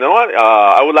that. You know what?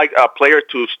 I would like a player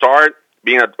to start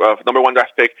being a number 1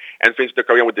 draft pick and finish their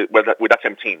career with that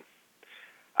same team.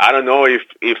 I don't know if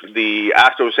the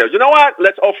Astros say, you know what?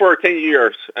 Let's offer 10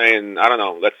 years and I don't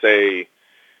know. Let's say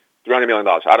 $300 million.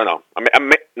 I don't know.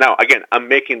 Now, again, I'm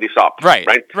making this up. Right.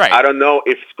 I don't know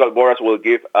if Scott Boras will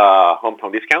give a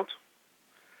hometown discount.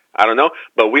 I don't know.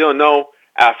 But we don't know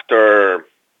after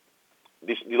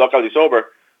the lockout is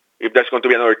over if there's going to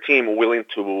be another team willing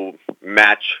to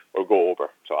match or go over.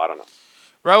 So I don't know.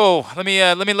 Raul, let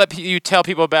me let you tell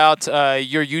people about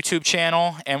your YouTube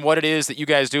channel and what it is that you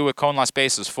guys do with Con Las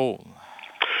Bases Full.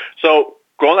 So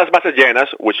Con Las Bases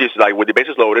Llenas, which is like with the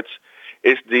bases loaded,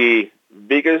 is the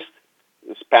biggest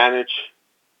Spanish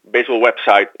baseball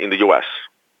website in the U.S.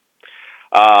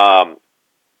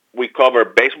 We cover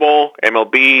baseball,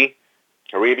 MLB,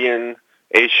 Caribbean,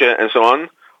 Asia, and so on.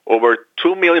 Over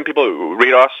 2 million people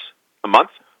read us a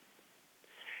month.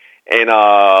 And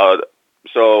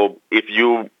so if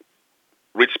you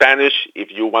read Spanish,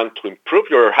 if you want to improve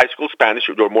your high school Spanish,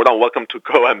 you're more than welcome to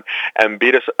go and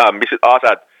visit us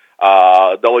at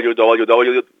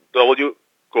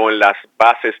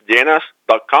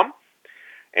www.conlasbasesllenas.com.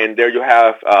 And there you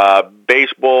have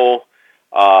baseball,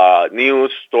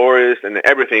 news, stories, and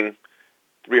everything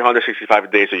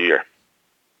 365 days a year.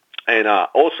 And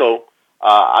also,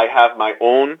 I have my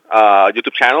own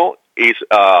YouTube channel. It's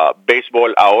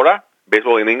Baseball Ahora,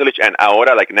 baseball in English, and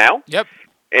Ahora, like now. Yep.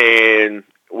 And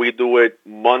we do it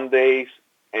Mondays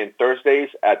and Thursdays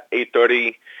at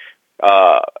 8:30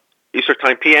 Eastern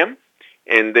Time p.m.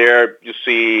 And there you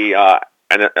see an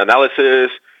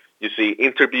analysis. You see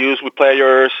interviews with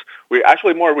players. We're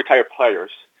actually more retired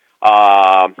players.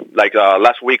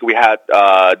 Last week we had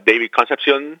David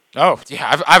Concepcion. Oh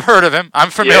yeah, I've heard of him.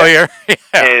 I'm familiar.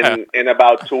 Yeah. And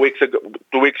about 2 weeks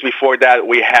before that,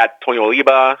 we had Tony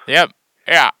Oliva. Yep.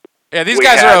 Yeah. These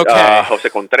guys are okay. Jose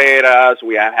Contreras.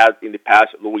 We have had in the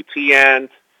past Louis Tiant.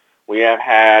 We have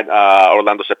had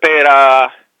Orlando Cepeda,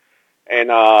 and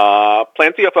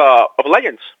plenty of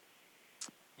legends.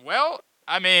 Well,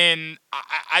 I mean,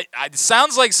 it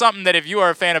sounds like something that if you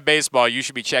are a fan of baseball, you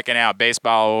should be checking out.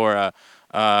 Baseball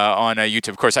on YouTube.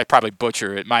 Of course, I probably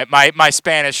butcher it. My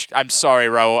Spanish, I'm sorry,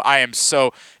 Raul.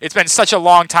 It's been such a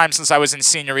long time since I was in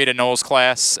Senorita Knowles'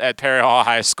 class at Perry Hall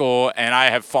High School, and I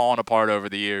have fallen apart over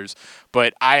the years.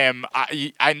 But I'm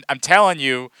telling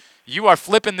you, you are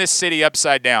flipping this city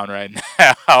upside down right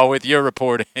now with your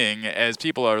reporting, as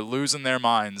people are losing their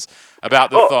minds about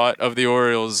the thought of the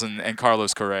Orioles and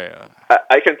Carlos Correa.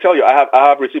 I can tell you, I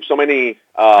have received so many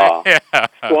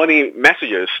funny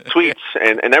messages, tweets,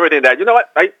 and everything that, you know what,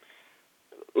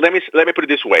 let me put it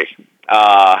this way.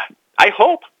 I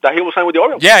hope that he will sign with the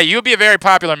Orioles. Yeah, you'll be a very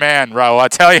popular man, Raul. I'll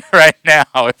tell you right now,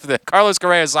 if the Carlos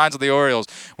Correa signs with the Orioles,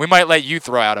 we might let you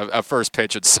throw out a first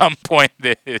pitch at some point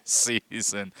this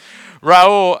season.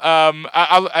 Raul,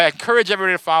 I encourage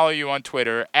everybody to follow you on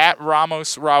Twitter. At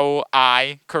Ramos Raul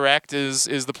I, correct, is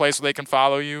the place where they can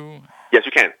follow you? Yes,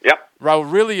 you can. Yep.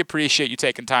 Raul, really appreciate you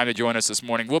taking time to join us this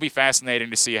morning. Will be fascinating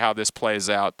to see how this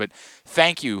plays out. But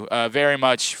thank you very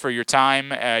much for your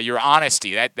time, your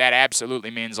honesty. That absolutely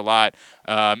means a lot.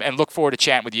 And look forward to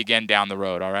chatting with you again down the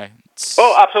road, all right?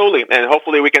 Oh, absolutely. And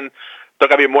hopefully we can talk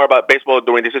a bit more about baseball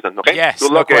during the season, okay? Yes,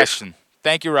 no question.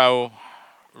 Thank you, Raul.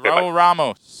 Raul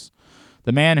Ramos,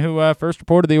 the man who first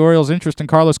reported the Orioles' interest in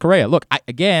Carlos Correa. Look,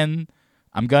 I'm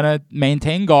going to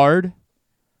maintain guard.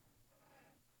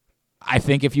 I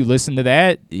think if you listen to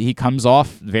that, he comes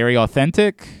off very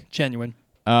authentic. Genuine.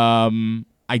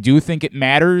 I do think it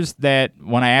matters that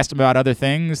when I asked him about other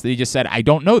things, that he just said, I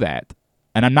don't know that.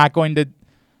 And I'm not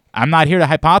here to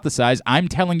hypothesize. I'm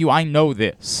telling you I know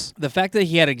this. The fact that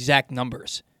he had exact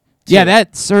numbers. Too. Yeah,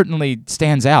 that certainly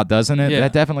stands out, doesn't it? Yeah.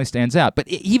 That definitely stands out. But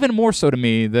even more so to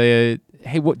me,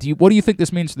 hey, what do you think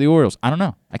this means to the Orioles? I don't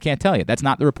know. I can't tell you. That's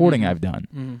not the reporting I've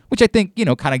done, which I think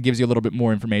kind of gives you a little bit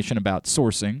more information about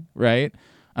sourcing, right?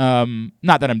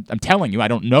 Not that I'm telling you I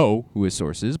don't know who his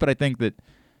source is, but I think that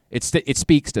it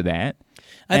speaks to that.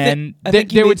 I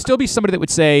think there would still be somebody that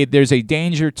would say there's a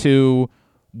danger to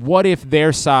what if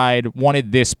their side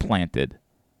wanted this planted,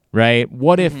 right?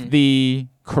 What if the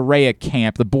Correa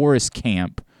camp, the Boris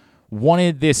camp,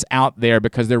 wanted this out there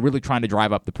because they're really trying to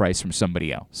drive up the price from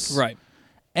somebody else, right?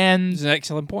 And it's an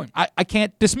excellent point. I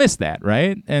can't dismiss that,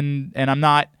 right? And I'm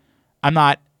not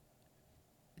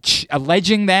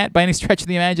alleging that by any stretch of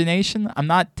the imagination. I'm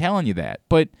not telling you that,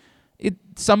 but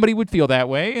somebody would feel that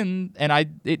way, and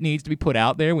it needs to be put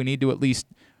out there. We need to at least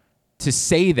to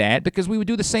say that, because we would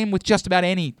do the same with just about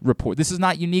any report. This is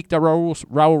not unique to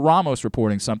Raul Ramos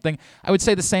reporting something. I would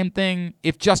say the same thing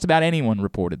if just about anyone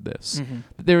reported this.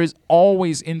 There is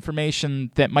always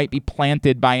information that might be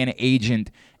planted by an agent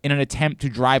in an attempt to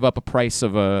drive up a price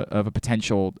of a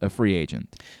potential free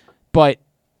agent. But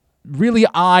really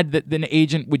odd that an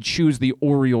agent would choose the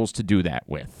Orioles to do that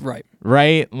with. Right.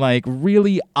 Right? Like,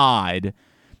 really odd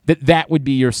that would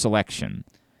be your selection.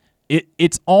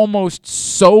 It's almost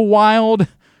so wild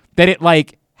that it,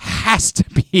 has to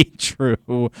be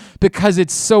true, because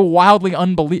it's so wildly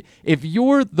unbelievable. If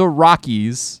you're the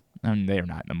Rockies, they're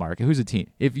not in the market. Who's the team?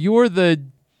 If you're the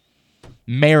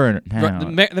Mariners,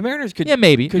 the Mariners could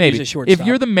maybe use a shortstop. If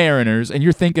you're the Mariners and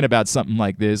you're thinking about something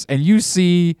like this, and you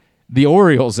see the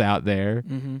Orioles out there,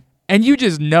 and you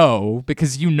just know,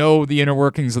 because you know the inner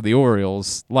workings of the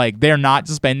Orioles, they're not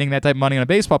spending that type of money on a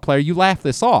baseball player, you laugh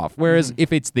this off. Whereas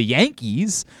if it's the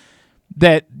Yankees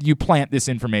that you plant this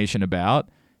information about,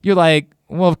 you're like,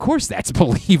 well, of course that's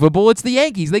believable. It's the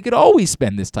Yankees. They could always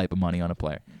spend this type of money on a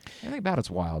player. Everything about it's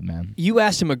wild, man. You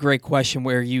asked him a great question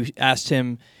where you asked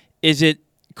him, is it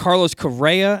Carlos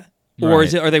Correa, or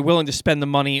are they willing to spend the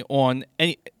money on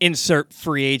any insert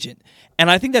free agent? And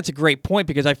I think that's a great point,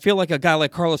 because I feel like a guy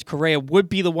like Carlos Correa would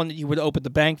be the one that you would open the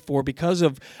bank for because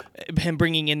of him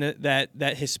bringing in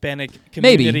that Hispanic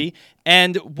community. Maybe.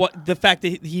 And the fact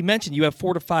that he mentioned you have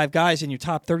 4 to 5 guys in your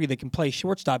top 30 that can play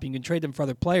shortstop. You can trade them for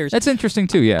other players. That's interesting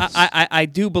too, yes. I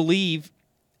do believe,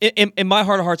 in my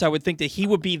heart of hearts, I would think that he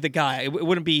would be the guy. It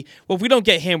wouldn't be, well, if we don't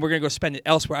get him, we're going to go spend it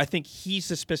elsewhere. I think he's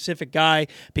the specific guy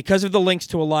because of the links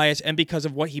to Elias and because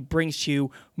of what he brings to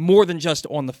you more than just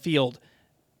on the field.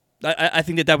 I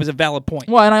think that was a valid point.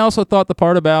 Well, and I also thought the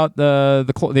part about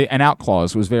the an out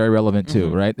clause was very relevant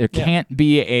too, right? There can't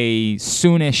be a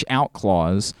soonish out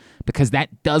clause, because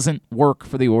that doesn't work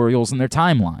for the Orioles and their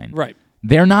timeline. Right.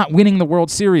 They're not winning the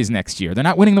World Series next year. They're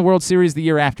not winning the World Series the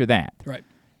year after that. Right.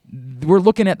 We're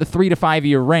looking at the 3 to 5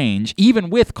 year range,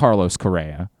 even with Carlos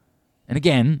Correa. And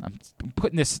again, I'm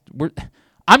putting this.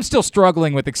 I'm still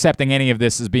struggling with accepting any of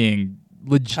this as being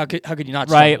legit. How could you not?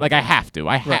 Right, I have to.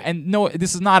 And no,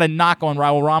 this is not a knock on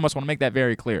Raul Ramos. I want to make that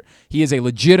very clear. He is a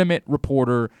legitimate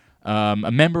reporter,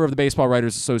 a member of the Baseball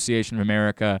Writers Association of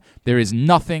America. There is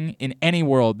nothing in any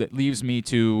world that leaves me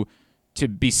to to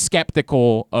be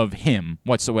skeptical of him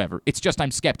whatsoever. It's just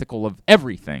I'm skeptical of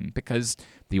everything because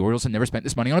the Orioles have never spent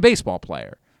this money on a baseball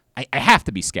player. I have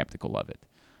to be skeptical of it.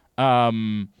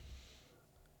 I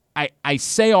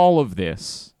say all of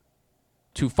this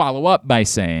to follow up by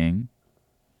saying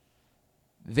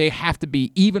they have to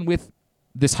be, even with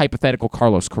this hypothetical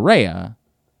Carlos Correa,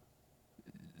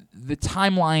 the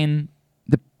timeline,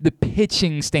 the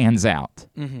pitching stands out.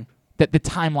 Mm-hmm. That the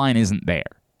timeline isn't there.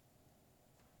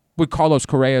 Would Carlos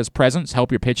Correa's presence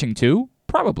help your pitching too?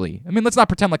 Probably. I mean, let's not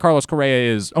pretend like Carlos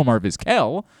Correa is Omar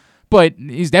Vizquel, but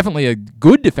he's definitely a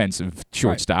good defensive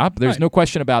shortstop. Right. There's no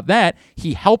question about that.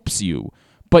 He helps you.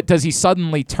 But does he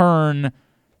suddenly turn,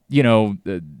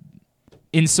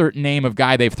 insert name of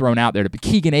guy they've thrown out there, to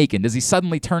Keegan Aiken? Does he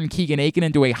suddenly turn Keegan Aiken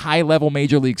into a high-level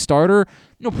major league starter?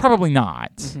 No, probably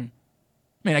not. Mm-hmm.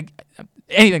 I mean,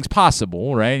 anything's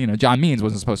possible, right? John Means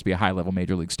wasn't supposed to be a high-level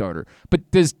major league starter. But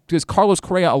does Carlos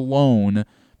Correa alone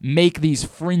make these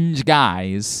fringe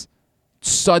guys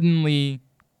suddenly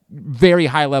very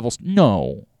high levels?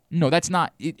 No, that's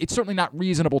not. It's certainly not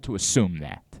reasonable to assume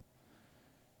that.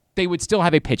 They would still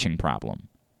have a pitching problem.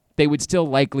 They would still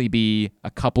likely be a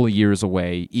couple of years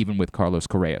away, even with Carlos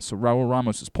Correa. So Raul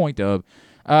Ramos' point of,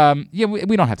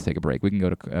 we don't have to take a break. We can go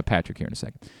to Patrick here in a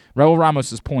second. Raul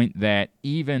Ramos' point that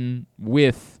even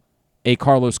with a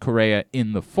Carlos Correa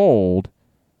in the fold,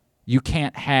 you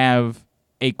can't have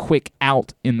a quick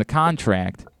out in the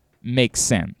contract makes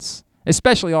sense.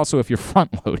 Especially also if you're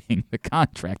front-loading the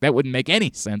contract. That wouldn't make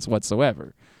any sense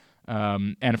whatsoever.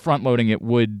 And front-loading it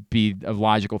would be a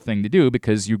logical thing to do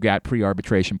because you've got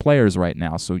pre-arbitration players right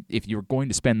now. So if you're going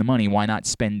to spend the money, why not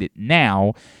spend it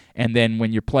now? And then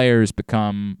when your players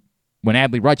when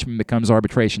Adley Rutschman becomes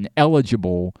arbitration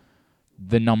eligible,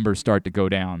 the numbers start to go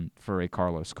down for a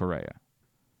Carlos Correa.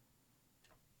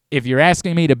 If you're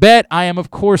asking me to bet, I am,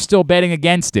 of course, still betting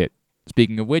against it.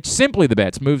 Speaking of which, Simply the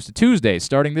Bets moves to Tuesday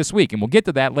starting this week, and we'll get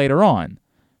to that later on.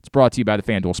 It's brought to you by the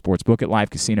FanDuel Sportsbook at Live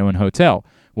Casino and Hotel.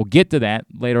 We'll get to that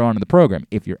later on in the program.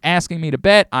 If you're asking me to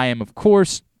bet, I am, of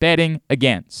course, betting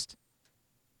against.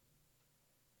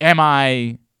 Am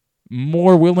I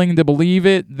more willing to believe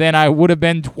it than I would have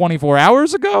been 24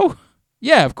 hours ago?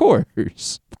 Yeah, of course.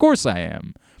 Of course I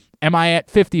am. Am I at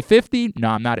 50-50? No,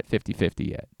 I'm not at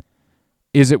 50-50 yet.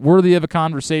 Is it worthy of a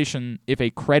conversation if a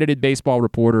credited baseball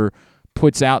reporter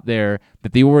puts out there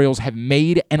that the Orioles have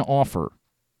made an offer?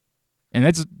 And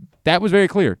that was very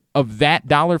clear. Of that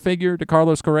dollar figure to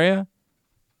Carlos Correa,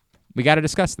 we got to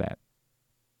discuss that.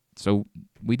 So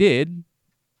we did.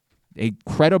 A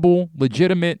credible,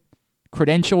 legitimate,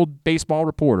 credentialed baseball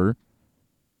reporter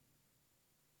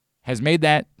has made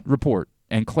that report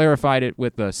and clarified it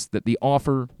with us that the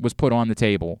offer was put on the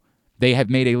table. They have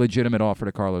made a legitimate offer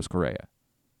to Carlos Correa.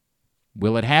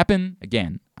 Will it happen?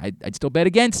 Again, I'd still bet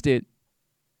against it,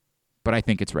 but I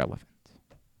think it's relevant.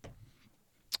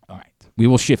 All right. We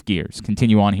will shift gears.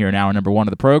 Continue on here in hour number 1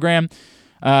 of the program.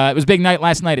 It was a big night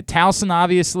last night at Towson,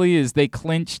 obviously, as they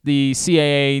clinched the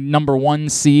CAA number 1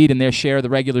 seed in their share of the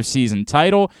regular season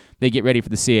title. They get ready for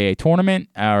the CAA tournament.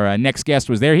 Our next guest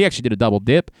was there. He actually did a double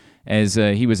dip as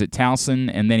he was at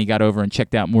Towson, and then he got over and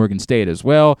checked out Morgan State as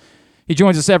well. He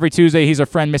joins us every Tuesday. He's our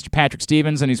friend, Mr. Patrick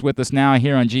Stevens, and he's with us now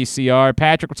here on GCR.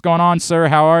 Patrick, what's going on, sir?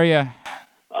 How are you?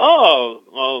 Oh,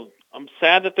 well, I'm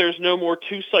sad that there's no more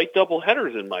 2-site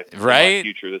doubleheaders in my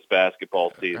future this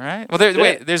basketball season. Right. Well,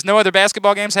 there's no other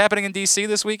basketball games happening in D.C.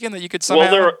 this weekend that you could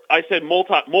somehow... Well, I said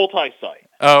multi-site.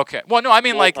 Oh, okay. Well, no, I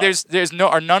mean,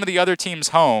 are none of the other teams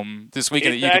home this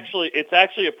weekend? It's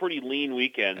actually a pretty lean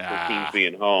weekend for teams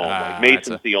being home.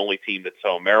 Mason's the only team that's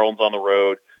home. Maryland's on the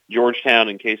road. Georgetown,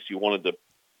 in case you wanted to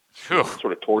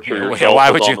sort of torture yourself,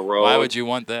 on the road. Why would you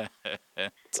want that?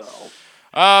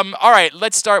 All right,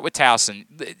 let's start with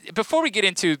Towson. Before we get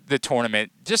into the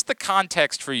tournament, just the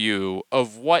context for you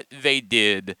of what they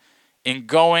did in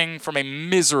going from a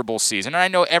miserable season. And I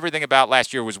know everything about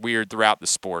last year was weird throughout the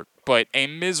sport, but a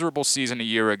miserable season a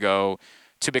year ago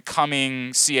to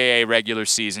becoming CAA regular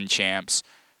season champs.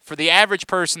 For the average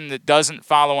person that doesn't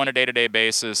follow on a day-to-day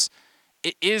basis,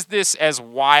 is this as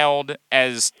wild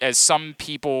as some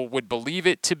people would believe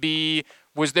it to be?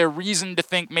 Was there reason to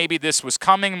think maybe this was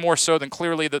coming more so than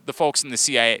clearly the folks in the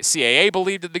CAA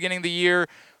believed at the beginning of the year?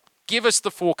 Give us the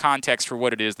full context for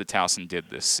what it is that Towson did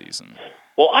this season.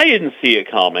 Well, I didn't see it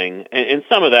coming, and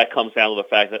some of that comes down to the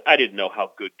fact that I didn't know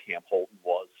how good Cam Holton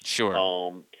was. Sure.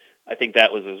 I think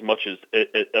that was as much as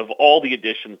of all the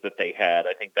additions that they had,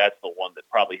 I think that's the one that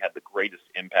probably had the greatest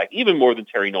impact, even more than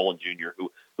Terry Nolan Jr.,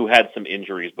 who had some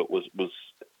injuries but was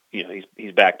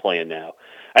he's back playing now.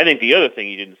 I think the other thing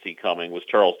he didn't see coming was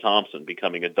Charles Thompson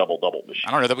becoming a double-double machine.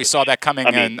 I don't know that we saw that coming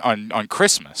on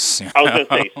Christmas. I was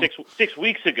going to say 6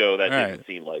 weeks ago that didn't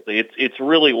seem likely. It's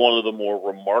really one of the more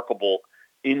remarkable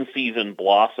in-season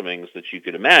blossomings that you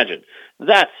could imagine.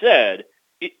 That said,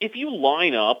 if you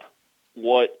line up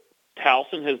what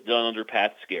Towson has done under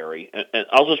Pat Skerry, and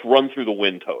I'll just run through the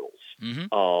win totals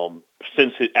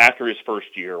since after his first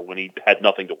year when he had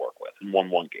nothing to work with and won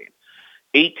one game.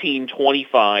 18,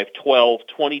 25, 12,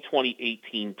 20, 20,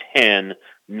 18, 10,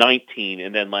 19,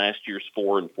 and then last year's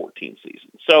 4 and 14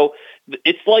 season. So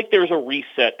it's like there's a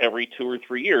reset every 2 or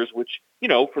 3 years, which,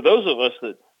 for those of us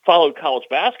that followed college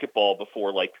basketball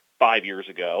before like 5 years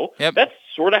ago, that's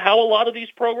sort of how a lot of these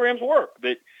programs work,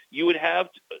 that you would have,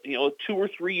 a 2 or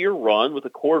 3 year run with a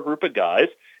core group of guys,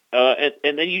 and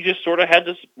then you just sort of had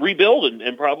to rebuild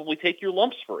and probably take your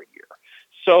lumps for a year.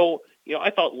 So, I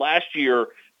thought last year,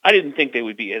 I didn't think they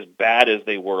would be as bad as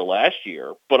they were last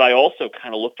year, but I also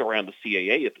kind of looked around the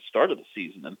CAA at the start of the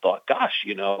season and thought, gosh,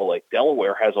 like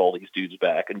Delaware has all these dudes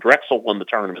back, and Drexel won the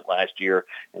tournament last year,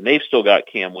 and they've still got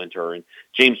Cam Winter, and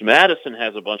James Madison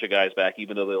has a bunch of guys back,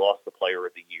 even though they lost the player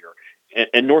of the year.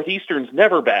 And Northeastern's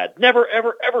never bad, never,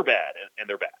 ever, ever bad, and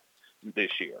they're bad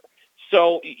this year.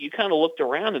 So you kind of looked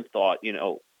around and thought,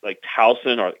 like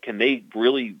Towson, or can they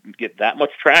really get that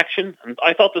much traction? And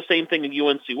I thought the same thing in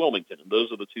UNC Wilmington, and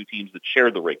those are the two teams that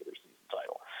shared the regular season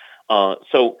title.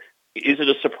 So is it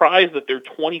a surprise that they're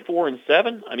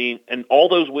 24-7? I mean, and all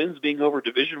those wins being over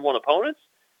Division I opponents?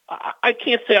 I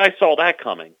can't say I saw that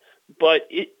coming, but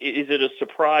is it a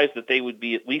surprise that they would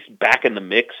be at least back in the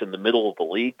mix in the middle of the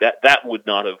league? That would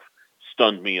not have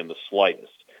stunned me in the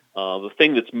slightest. The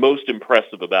thing that's most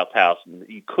impressive about Towson that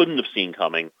you couldn't have seen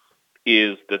coming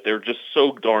is that they're just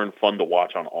so darn fun to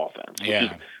watch on offense, which has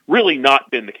really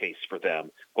not been the case for them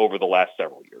over the last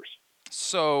several years.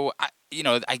 So,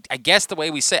 I guess the way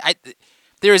we say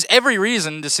there is every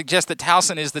reason to suggest that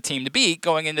Towson is the team to beat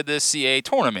going into the CAA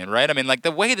tournament, right? I mean, like the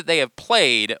way that they have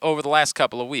played over the last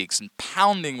couple of weeks and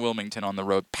pounding Wilmington on the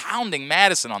road, pounding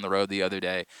Madison on the road the other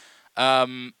day,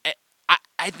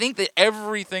 I think that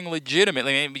everything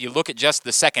legitimately, maybe you look at just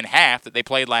the second half that they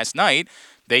played last night,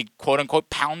 they quote-unquote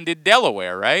pounded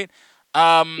Delaware, right?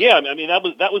 I mean, that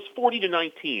was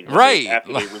 40-19 right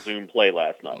after they resumed play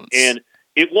last night. And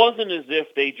it wasn't as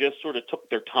if they just sort of took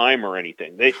their time or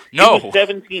anything. It was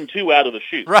 17-2 out of the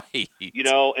chute. Right.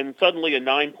 And suddenly a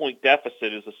 9-point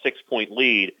deficit is a 6-point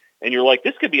lead, and you're like,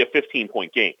 this could be a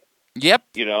 15-point game. Yep.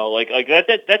 Like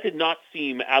that did not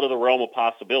seem out of the realm of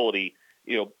possibility.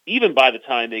 Even by the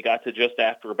time they got to just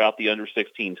after about the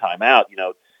under-16 timeout,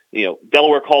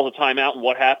 Delaware calls a timeout, and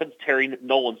what happens? Terry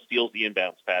Nolan steals the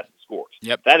inbounds pass and scores.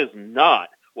 Yep. That is not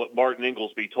what Martin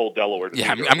Inglesby told Delaware to do.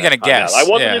 I'm going to guess. I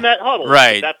wasn't in that huddle.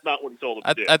 Right. But that's not what he told him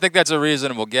to do. I think that's a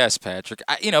reasonable guess, Patrick.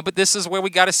 But this is where we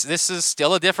got to. This is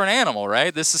still a different animal,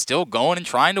 right? This is still going and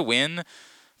trying to win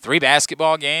 3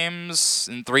 basketball games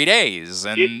in 3 days,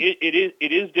 and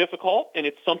it is difficult, and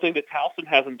it's something that Towson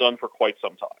hasn't done for quite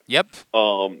some time. Yep.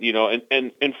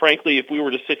 And frankly, if we were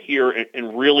to sit here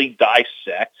and really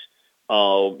dissect,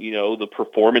 the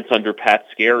performance under Pat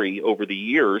Skerry over the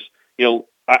years,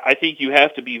 I think you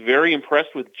have to be very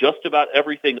impressed with just about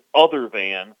everything other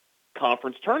than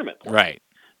conference tournament play. Right.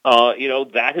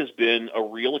 That has been a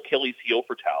real Achilles heel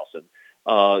for Towson.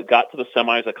 Got to the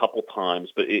semis a couple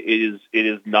times, but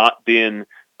it has not been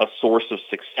a source of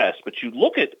success. But you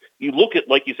look at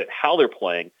like you said, how they're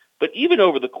playing. But even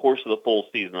over the course of the full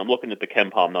season, I'm looking at the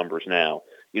KenPom numbers now.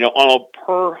 On a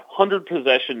per 100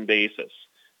 possession basis,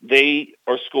 they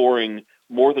are scoring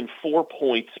more than 4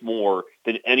 points more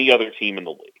than any other team in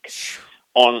the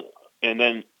league. And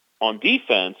then on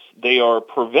defense, they are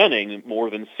preventing more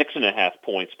than 6.5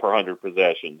 points per 100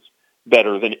 possessions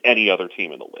better than any other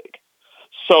team in the league.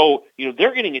 So,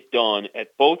 they're getting it done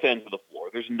at both ends of the floor.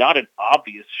 There's not an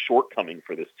obvious shortcoming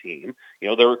for this team.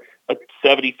 They're a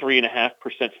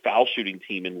 73.5% foul shooting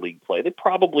team in league play. They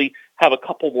probably have a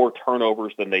couple more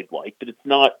turnovers than they'd like, but it's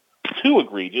not too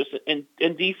egregious. And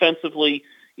defensively,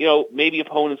 maybe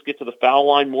opponents get to the foul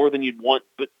line more than you'd want,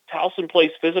 but Towson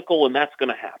plays physical, and that's going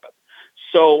to happen.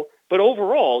 So, but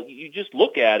overall, you just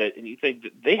look at it and you think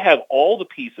that they have all the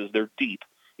pieces. They're deep.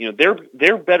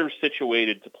 They're better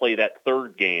situated to play that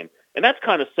third game. And that's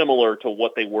kind of similar to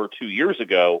what they were 2 years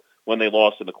ago when they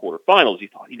lost in the quarterfinals. You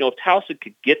thought, if Towson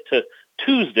could get to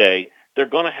Tuesday, they're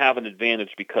going to have an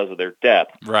advantage because of their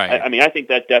depth. Right. I think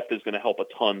that depth is going to help a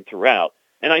ton throughout.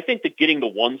 And I think that getting the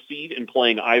 1 seed and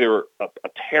playing either a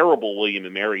terrible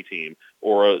William & Mary team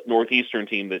or a Northeastern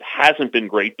team that hasn't been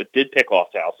great but did pick off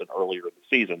Towson earlier in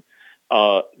the season,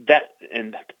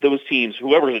 those teams,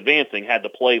 whoever's advancing, had to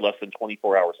play less than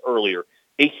 24 hours earlier.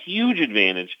 A huge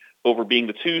advantage over being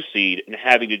the 2 seed and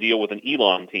having to deal with an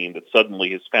Elon team that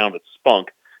suddenly has found its spunk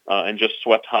and just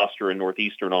swept Hofstra and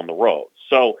Northeastern on the road.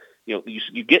 So,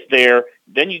 you get there,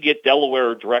 then you get Delaware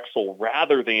or Drexel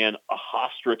rather than a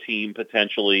Hofstra team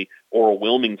potentially or a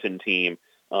Wilmington team.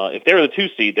 If they're the 2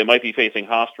 seed, they might be facing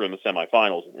Hofstra in the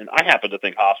semifinals. And I happen to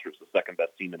think Hofstra is the second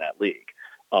best team in that league.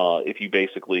 If you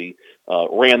basically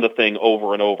ran the thing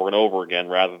over and over and over again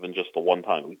rather than just the one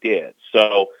time we did.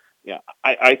 So,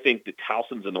 I think that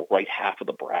Towson's in the right half of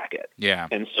the bracket. Yeah.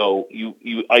 And so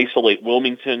you isolate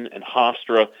Wilmington and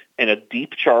Hofstra and a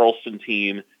deep Charleston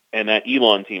team and that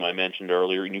Elon team I mentioned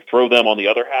earlier, and you throw them on the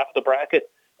other half of the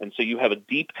bracket. And so you have a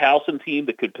deep Towson team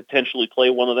that could potentially play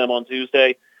one of them on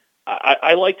Tuesday.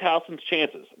 I like Towson's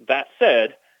chances. That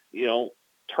said,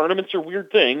 tournaments are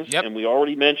weird things, yep. And we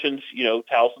already mentioned,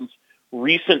 Towson's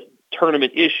recent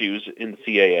tournament issues in the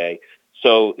CAA.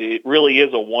 So it really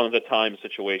is a one-at-a-time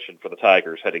situation for the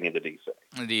Tigers heading into D.C.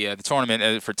 The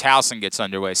tournament for Towson gets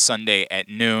underway Sunday at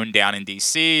noon down in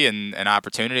D.C., and an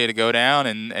opportunity to go down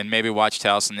and maybe watch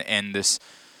Towson end this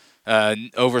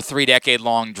over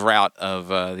 3-decade-long drought of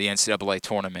the NCAA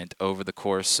tournament over the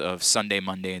course of Sunday,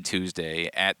 Monday, and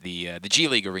Tuesday at the G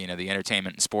League Arena, the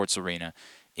Entertainment and Sports Arena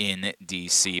in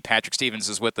D.C. Patrick Stevens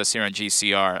is with us here on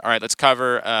GCR. All right, let's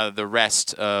cover the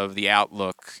rest of the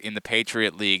outlook in the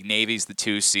Patriot League. Navy's the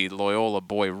 2 seed. Loyola,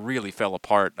 boy, really fell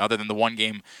apart, other than the one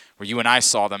game where you and I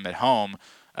saw them at home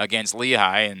against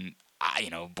Lehigh. And,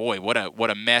 boy, what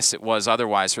a mess it was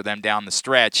otherwise for them down the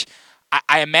stretch.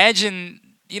 I imagine,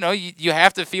 you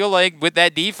have to feel like with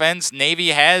that defense, Navy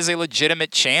has a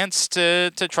legitimate chance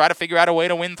to try to figure out a way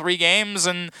to win 3 games,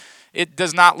 and it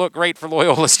does not look great for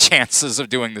Loyola's chances of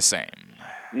doing the same.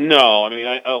 No, I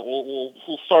mean,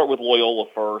 we'll start with Loyola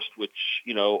first, which,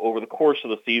 over the course of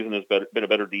the season has been a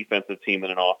better defensive team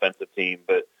than an offensive team.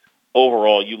 But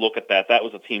overall, you look at that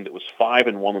was a team that was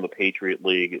 5-1 in the Patriot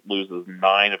League. It loses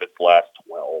 9 of its last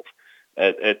 12.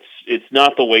 It's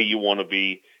not the way you want to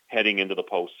be heading into the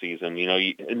postseason,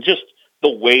 and just the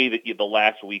way that the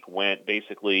last week went,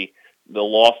 basically the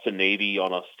loss to Navy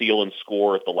on a steal and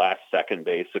score at the last second,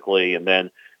 basically, and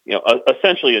then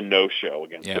essentially a no-show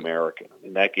against American. I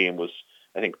mean, that game was,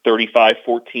 I think,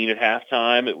 35-14 at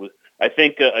halftime. It was, I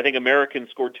think American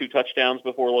scored 2 touchdowns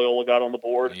before Loyola got on the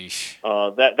board.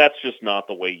 That's just not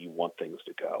the way you want things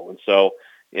to go. And so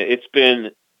it's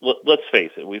been. Let's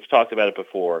face it. We've talked about it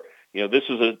before. This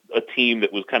was a team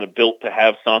that was kind of built to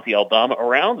have Santi Aldama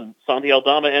around, and Santi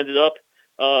Aldama ended up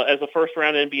as a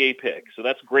first-round NBA pick. So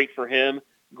that's great for him,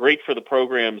 great for the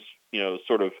program's,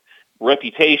 sort of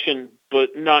reputation, but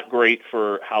not great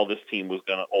for how this team was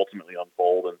going to ultimately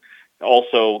unfold. And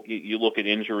also, you look at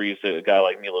injuries, a guy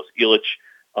like Milos Ilic,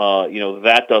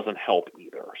 that doesn't help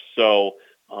either. So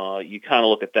you kind of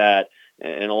look at that,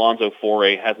 and Alonzo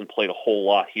Foray hasn't played a whole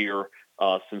lot here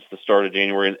since the start of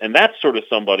January. And that's sort of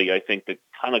somebody I think that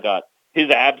kind of got his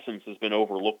absence has been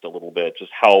overlooked a little bit,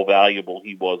 just how valuable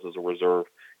he was as a reserve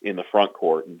in the front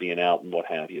court and being out and what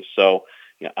have you. So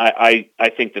I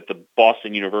think that the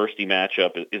Boston University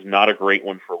matchup is not a great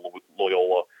one for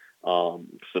Loyola.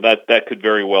 So that could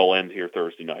very well end here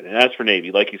Thursday night. And as for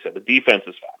Navy, like you said, the defense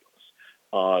is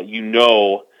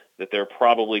fabulous. That they're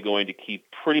probably going to keep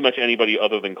pretty much anybody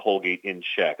other than Colgate in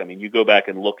check. I mean, you go back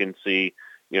and look and see,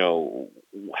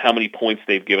 how many points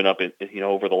they've given up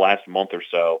over the last month or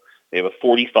so. They have a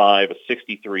 45, a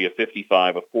 63, a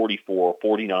 55, a 44, a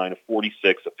 49, a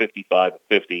 46, a 55, a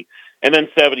 50, and then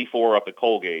 74 up at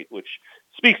Colgate, which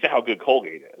speaks to how good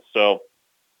Colgate is. So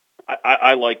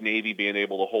I like Navy being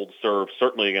able to hold serve,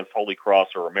 certainly against Holy Cross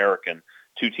or American,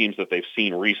 2 teams that they've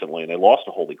seen recently, and they lost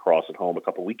to Holy Cross at home a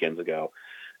couple weekends ago.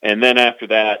 And then after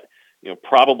that,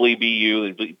 probably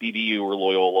BBU or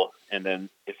Loyola, and then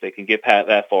if they can get past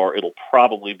that far, it'll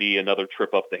probably be another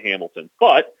trip up to Hamilton.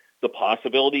 But the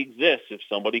possibility exists if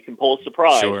somebody can pull a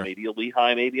surprise, maybe a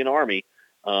Lehigh, maybe an Army,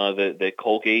 that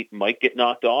Colgate might get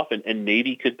knocked off, and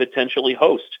Navy could potentially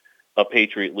host a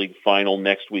Patriot League final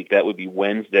next week. That would be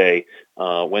Wednesday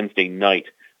night.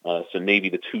 So Navy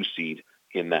the 2 seed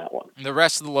in that one. The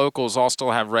rest of the locals all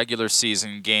still have regular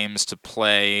season games to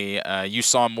play. You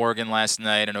saw Morgan last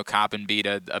night. I know Coppin beat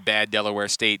a bad Delaware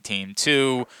State team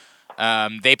too.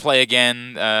 They play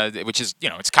again, which is,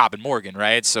 it's Coppin Morgan,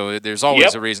 right? So there's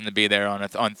always a reason to be there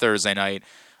on Thursday night.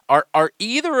 Are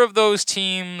either of those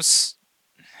teams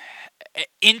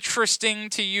interesting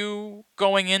to you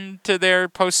going into their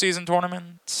postseason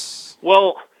tournaments?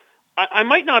 Well, I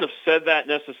might not have said that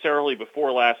necessarily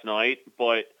before last night,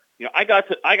 but I got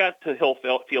to Hill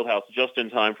Fieldhouse just in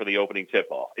time for the opening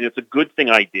tip-off, and it's a good thing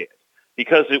I did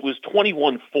because it was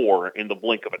 21-4 in the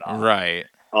blink of an eye. Right.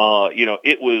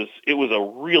 It was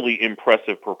a really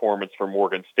impressive performance for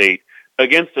Morgan State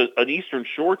against an Eastern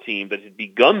Shore team that had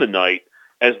begun the night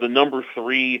as the number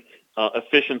 3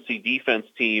 efficiency defense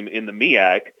team in the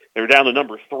MEAC. They're down to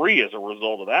number 3 as a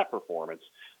result of that performance.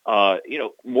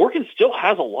 Morgan still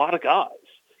has a lot of guys.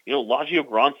 Lagio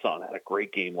Granson had a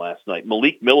great game last night.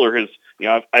 Malik Miller has,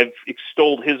 I've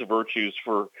extolled his virtues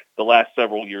for the last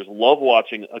several years. Love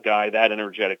watching a guy that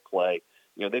energetic play.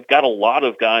 They've got a lot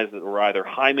of guys that were either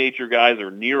high major guys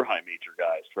or near high major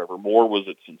guys. Trevor Moore was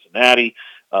at Cincinnati.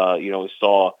 We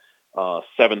saw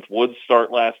Seventh Woods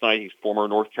start last night. He's former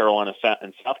North Carolina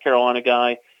and South Carolina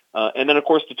guy. And then, of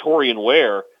course, Torian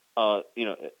Ware, a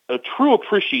true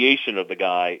appreciation of the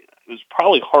guy. It was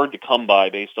probably hard to come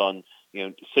by based on,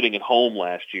 sitting at home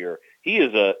last year. He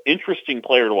is an interesting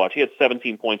player to watch. He had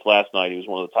 17 points last night. He was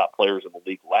one of the top players in the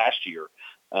league last year.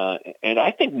 And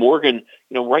I think Morgan,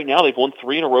 right now they've won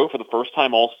 3 in a row for the first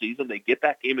time all season. They get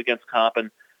that game against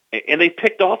Coppin, and they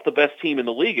picked off the best team in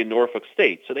the league in Norfolk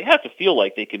State. So they have to feel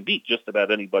like they can beat just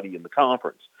about anybody in the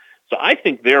conference. So I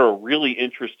think they're a really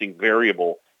interesting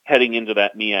variable heading into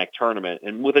that MEAC tournament.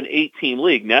 And with an 8-team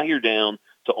league, now you're down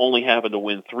to only having to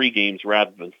win 3 games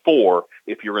rather than 4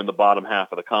 if you're in the bottom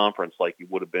half of the conference, like you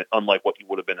would have been, unlike what you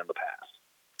would have been in the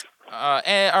past.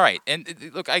 All right.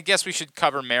 And look, I guess we should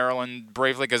cover Maryland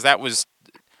briefly because that was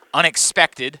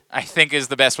unexpected, I think is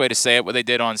the best way to say it, what they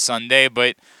did on Sunday.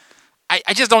 But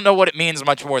I just don't know what it means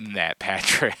much more than that,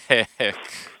 Patrick.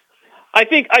 I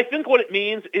think what it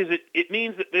means is it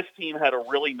means that this team had a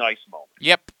really nice moment.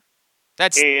 Yep.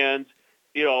 And,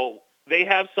 they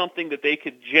have something that they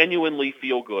could genuinely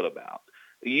feel good about.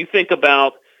 You think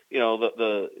about,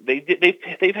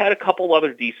 they've had a couple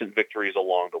other decent victories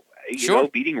along the way. Sure.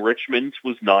 Beating Richmond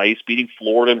was nice. Beating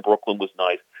Florida and Brooklyn was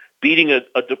nice. Beating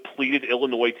a depleted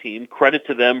Illinois team, credit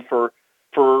to them for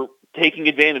taking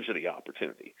advantage of the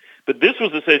opportunity. But this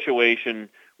was a situation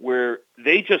where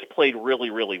they just played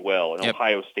really, really well, and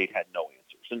Ohio State had no answers.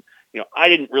 And, I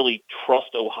didn't really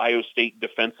trust Ohio State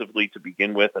defensively to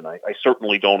begin with, and I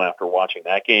certainly don't after watching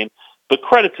that game. But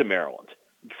credit to Maryland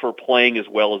for playing as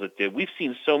well as it did. We've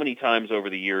seen so many times over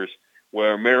the years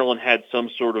where Maryland had some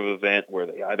sort of event where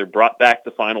they either brought back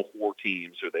the Final Four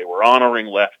teams, or they were honoring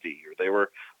Lefty, or they were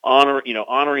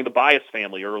honoring the Bias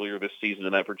family earlier this season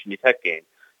in that Virginia Tech game.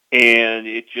 And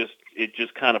it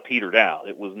just kind of petered out.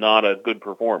 It was not a good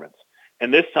performance.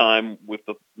 And this time, with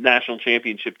the national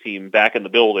championship team back in the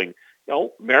building,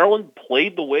 Maryland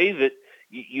played the way that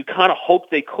you kind of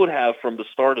hoped they could have from the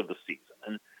start of the season.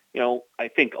 And, I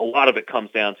think a lot of it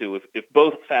comes down to if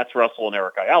both Fats Russell and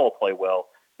Eric Ayala play well,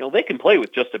 they can play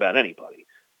with just about anybody.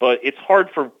 But it's hard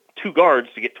for 2 guards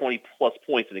to get 20-plus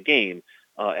points in a game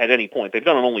at any point. They've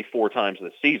done it only 4 times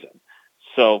this season.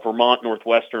 So Vermont,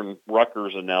 Northwestern,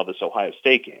 Rutgers, and now this Ohio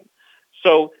State game.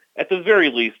 So at the very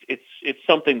least, it's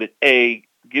something that, A,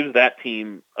 gives that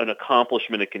team an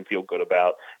accomplishment it can feel good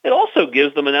about. It also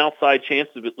gives them an outside chance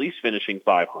of at least finishing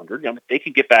 500. They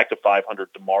can get back to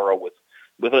 500 tomorrow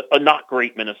with a not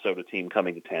great Minnesota team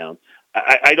coming to town.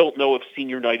 I don't know if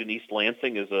senior night in East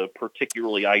Lansing is a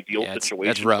particularly ideal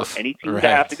situation for any team to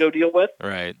have to go deal with.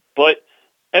 Right. But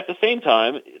at the same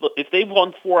time, if they've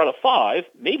won 4 out of 5,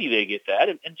 maybe they get that.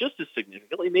 And just as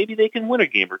significantly, maybe they can win a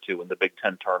game or 2 in the Big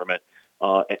Ten tournament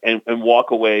and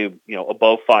walk away,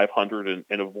 above 500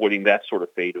 and avoiding that sort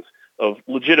of fate of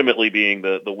legitimately being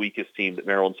the weakest team that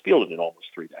Maryland's fielded in almost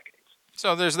 3 decades.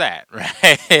 So there's that,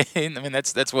 right? I mean,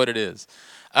 that's what it is.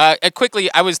 Quickly,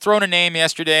 I was thrown a name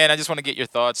yesterday, and I just want to get your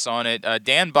thoughts on it.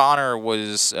 Dan Bonner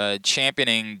was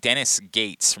championing Dennis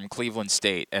Gates from Cleveland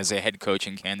State as a head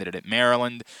coaching candidate at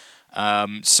Maryland.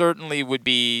 Certainly would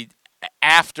be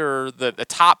after the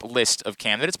top list of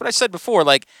candidates. But I said before,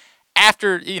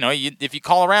 after, if you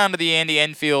call around to the Andy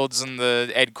Enfields and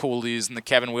the Ed Coolies and the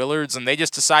Kevin Willards, and they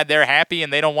just decide they're happy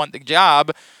and they don't want the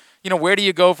job, where do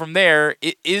you go from there?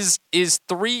 Is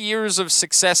 3 years of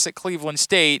success at Cleveland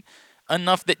State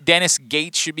enough that Dennis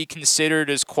Gates should be considered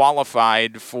as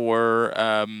qualified for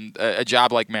a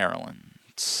job like Maryland?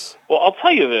 Well, I'll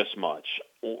tell you this much.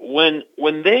 When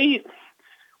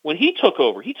he took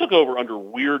over under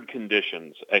weird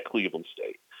conditions at Cleveland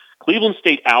State. Cleveland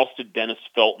State ousted Dennis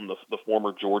Felton, the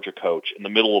former Georgia coach, in the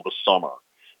middle of the summer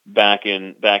back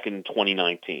in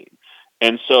 2019.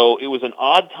 And so it was an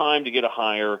odd time to get a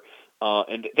hire,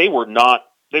 and they were not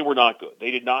good.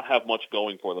 They did not have much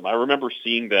going for them. I remember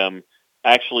seeing them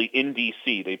actually in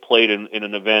D.C. They played in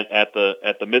an event at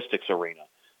the Mystics Arena,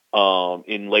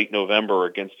 in late November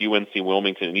against UNC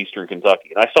Wilmington in Eastern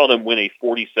Kentucky. And I saw them win a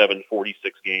 47-46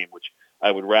 game, which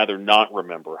I would rather not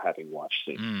remember having watched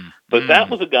scenes. But that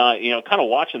was a guy, kind of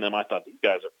watching them, I thought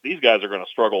these guys are going to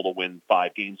struggle to win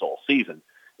 5 games all season.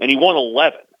 And he won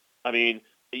 11. I mean,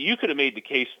 you could have made the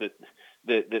case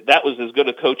that was as good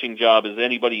a coaching job as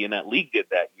anybody in that league did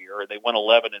that year, and they went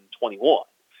 11-21.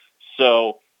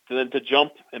 So then to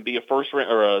jump and be a first round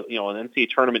or an NCAA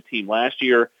tournament team last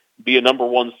year, be a number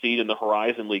 1 seed in the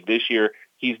Horizon League this year,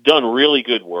 he's done really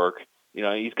good work.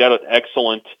 He's got an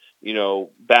excellent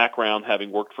background,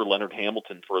 having worked for Leonard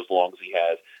Hamilton for as long as he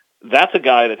has. That's a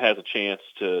guy that has a chance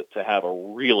to have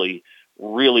a really,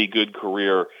 really good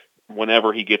career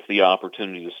whenever he gets the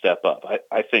opportunity to step up.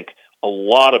 I think a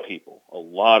lot of people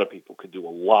could do a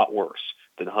lot worse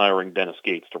than hiring Dennis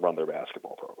Gates to run their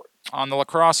basketball program. On the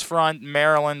lacrosse front,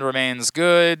 Maryland remains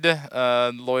good.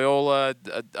 Loyola,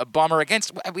 a bummer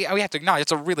against. We have to acknowledge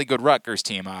it's a really good Rutgers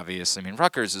team. Obviously, I mean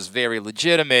Rutgers is very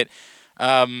legitimate.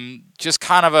 Just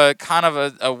kind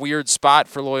of a weird spot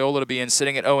for Loyola to be in,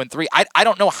 sitting at 0-3. I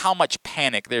don't know how much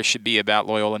panic there should be about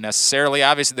Loyola necessarily.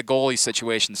 Obviously, the goalie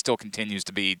situation still continues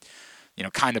to be,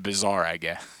 kind of bizarre, I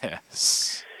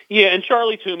guess. Yeah, and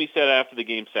Charlie Toomey said after the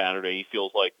game Saturday he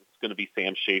feels like it's going to be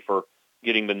Sam Schaefer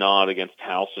getting the nod against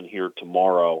Towson here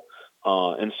tomorrow.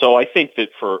 And so I think that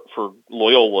for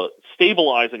Loyola,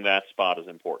 stabilizing that spot is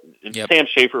important. And Sam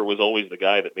Schaefer was always the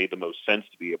guy that made the most sense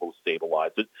to be able to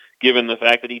stabilize it, given the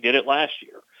fact that he did it last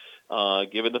year,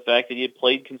 given the fact that he had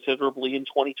played considerably in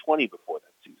 2020 before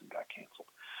that season got canceled.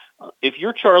 If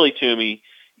you're Charlie Toomey,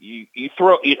 you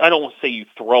throw. I don't want to say you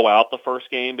throw out the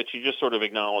first game, but you just sort of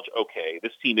acknowledge, okay,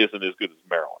 this team isn't as good as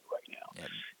Maryland right now.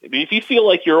 I mean, if you feel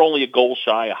like you're only a goal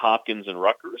shy of Hopkins and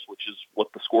Rutgers, which is what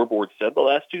the scoreboard said the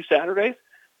last 2 Saturdays,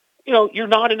 you're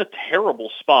not in a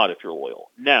terrible spot if you're Loyal.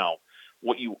 Now,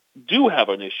 what you do have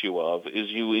an issue of is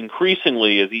you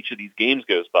increasingly, as each of these games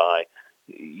goes by,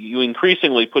 you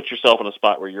increasingly put yourself in a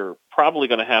spot where you're probably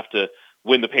going to have to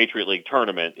win the Patriot League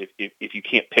tournament if you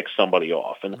can't pick somebody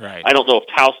off. And right. I don't know if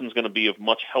Towson's going to be of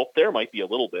much help there. Might be a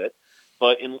little bit.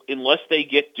 But unless they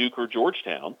get Duke or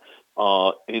Georgetown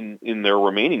in their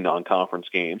remaining non-conference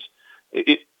games,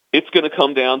 it's going to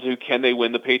come down to can they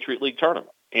win the Patriot League tournament.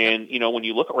 And, when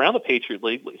you look around the Patriot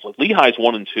League, like Lehigh's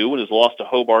 1-2 and has lost to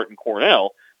Hobart and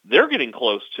Cornell, they're getting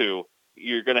close to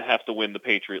you're going to have to win the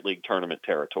Patriot League tournament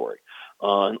territory.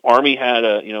 And Army had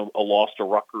a loss to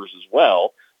Rutgers as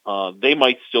well. They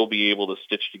might still be able to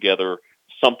stitch together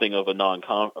something of a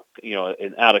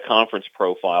an out-of-conference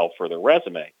profile for their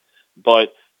resume.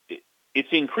 But it's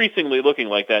increasingly looking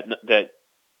like that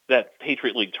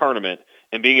Patriot League tournament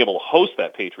and being able to host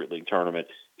that Patriot League tournament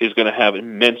is going to have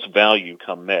immense value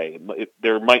come May.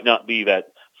 There might not be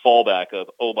that fallback of,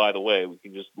 oh, by the way, we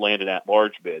can just land an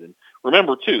at-large bid. And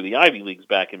remember, too, the Ivy League's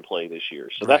back in play this year.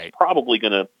 So right. That's probably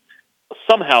going to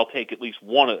somehow take at least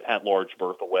one at-large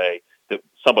berth away that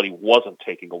somebody wasn't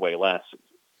taking away last season.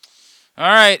 All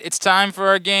right, it's time for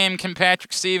our game. Can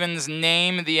Patrick Stevens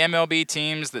name the MLB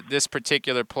teams that this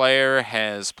particular player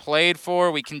has played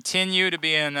for? We continue to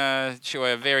be in a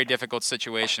very difficult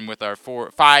situation with our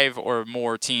 5 or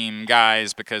more team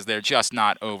guys because they're just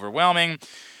not overwhelming.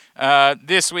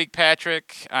 This week,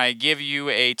 Patrick, I give you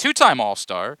a 2-time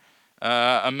All-Star,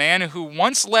 a man who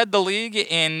once led the league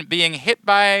in being hit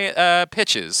by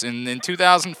pitches. In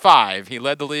 2005, he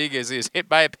led the league as he was hit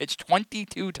by a pitch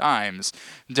 22 times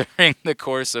during the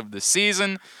course of the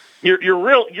season. You're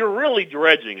really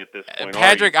dredging at this point,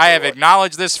 Patrick. I have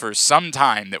acknowledged this for some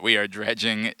time that we are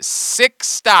dredging. 6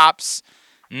 stops,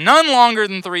 none longer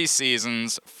than 3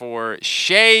 seasons for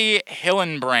Shea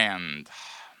Hillenbrand.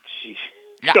 Jeez.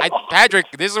 Yeah, Patrick,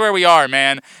 this is where we are,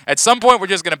 man. At some point, we're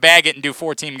just going to bag it and do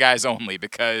 4-team guys only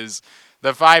because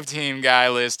the 5-team guy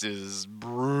list is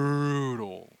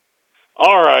brutal.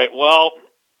 All right, well,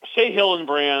 Shea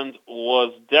Hillenbrand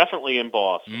was definitely in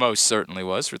Boston. Most certainly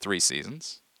was for 3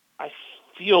 seasons. I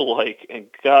feel like, and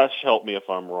gosh help me if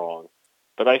I'm wrong,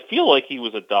 but I feel like he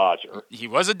was a Dodger. He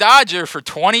was a Dodger for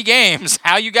 20 games.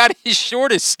 How you got his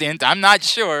shortest stint, I'm not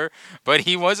sure, but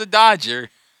he was a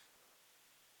Dodger.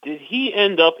 Did he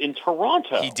end up in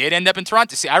Toronto? He did end up in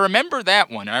Toronto. See, I remember that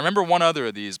one, and I remember one other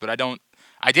of these, but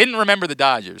I didn't remember the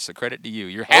Dodgers, so credit to you.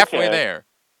 You're halfway there.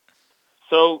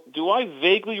 So, do I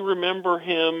vaguely remember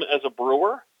him as a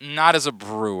Brewer? Not as a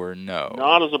Brewer, no.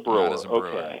 Not as a Brewer,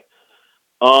 okay.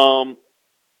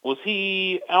 Was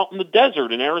he out in the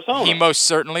desert in Arizona? He most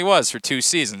certainly was for 2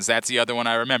 seasons. That's the other one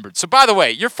I remembered. So, by the way,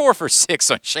 you're 4 for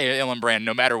 6 on Shea Hillenbrand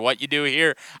no matter what you do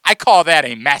here. I call that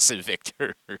a massive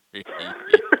victory.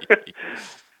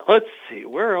 Let's see.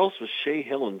 Where else was Shea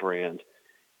Hillenbrand?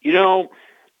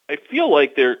 I feel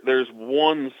like there's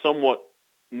one somewhat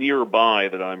nearby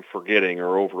that I'm forgetting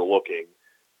or overlooking,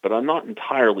 but I'm not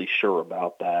entirely sure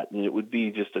about that, and it would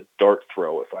be just a dart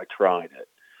throw if I tried it.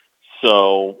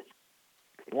 So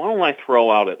why don't I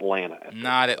throw out Atlanta?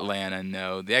 Not Atlanta,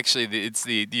 no.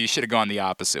 You should have gone the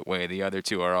opposite way. The other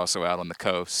two are also out on the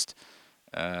coast.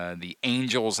 The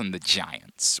Angels and the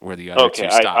Giants were the other two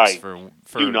stops. I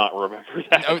do not remember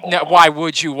that. No, why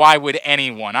would you? Why would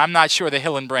anyone? I'm not sure the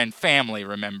Hillenbrand family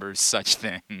remembers such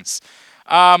things.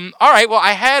 All right. Well,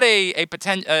 I had a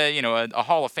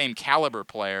Hall of Fame caliber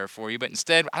player for you, but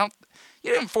instead,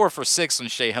 You didn't 4 for 6 on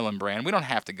Shea Hillenbrand. We don't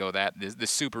have to go the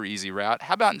super easy route.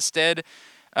 How about instead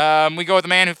we go with a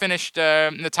man who finished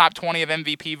in the top 20 of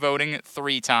MVP voting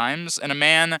 3 times, and a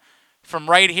man from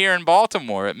right here in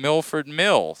Baltimore at Milford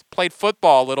Mill. Played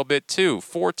football a little bit too.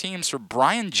 4 teams for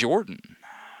Brian Jordan.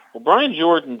 Well, Brian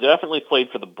Jordan definitely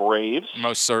played for the Braves.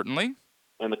 Most certainly.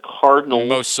 And the Cardinals.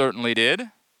 Most certainly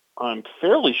did. I'm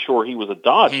fairly sure he was a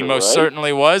Dodger, He most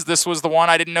certainly was. This was the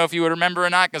one I didn't know if you would remember or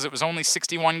not because it was only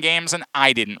 61 games and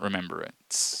I didn't remember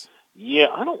it. Yeah,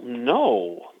 I don't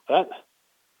know. That.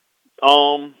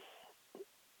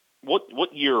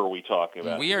 What year are we talking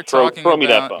about? We are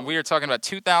talking about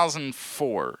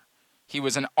 2004. He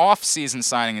was an off-season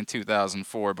signing in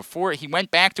 2004. Before he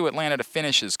went back to Atlanta to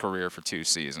finish his career for 2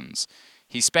 seasons.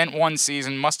 He spent 1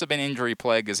 season, must have been injury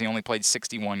plagued because he only played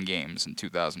 61 games in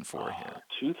 2004 here.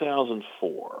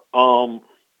 2004.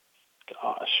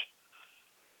 Gosh.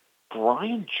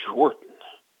 Brian Jordan.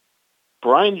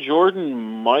 Brian Jordan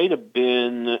might have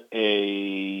been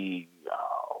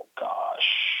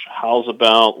how's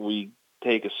about we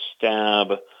take a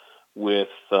stab with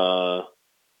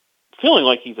feeling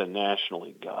like he's a National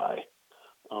League guy.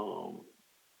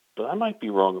 But I might be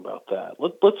wrong about that.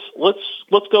 Let's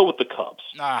go with the Cubs.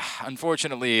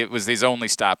 Unfortunately, it was his only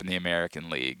stop in the American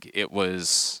League. It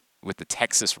was with the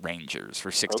Texas Rangers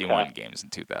for 61 games in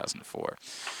 2004.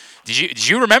 Did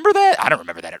you remember that? I don't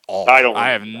remember that at all. I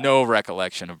have no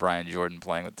recollection of Brian Jordan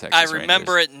playing with the Texas Rangers. I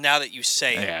remember it now that you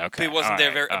say it. Yeah, okay. But it wasn't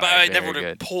but I never would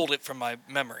have pulled it from my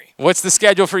memory. What's the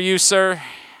schedule for you, sir?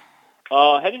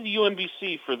 Heading to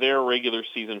UMBC for their regular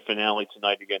season finale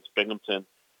tonight against Binghamton.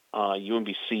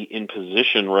 UMBC in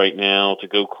position right now to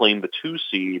go claim the 2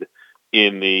 seed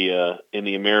in the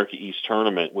America East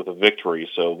tournament with a victory.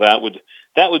 So that would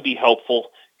be helpful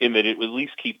in that it would at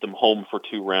least keep them home for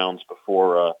 2 rounds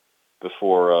before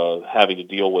having to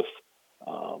deal with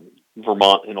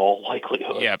Vermont in all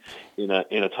likelihood in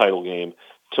a title game.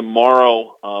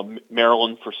 Tomorrow,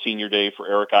 Maryland for Senior Day for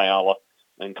Eric Ayala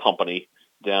and company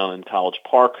down in College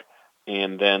Park,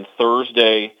 and then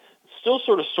Thursday. Still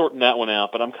sort of sorting that one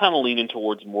out, but I'm kind of leaning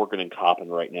towards Morgan and Coppin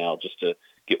right now just to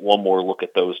get one more look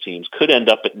at those teams. Could end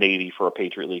up at Navy for a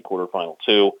Patriot League quarterfinal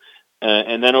too.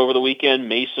 And then over the weekend,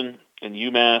 Mason and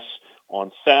UMass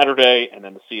on Saturday, and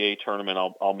then the CAA tournament.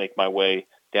 I'll make my way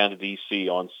down to D.C.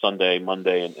 on Sunday,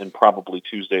 Monday, and probably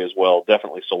Tuesday as well,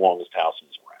 definitely so long as Towson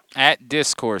is around. At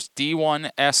Discourse,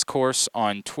 D1S Course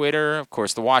on Twitter. Of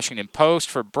course, the Washington Post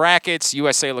for brackets,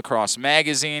 USA Lacrosse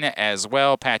Magazine as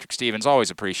well. Patrick Stevens, always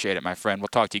appreciate it, my friend. We'll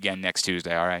talk to you again next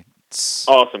Tuesday, all right?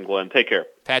 Awesome, Glenn. Take care.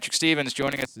 Patrick Stevens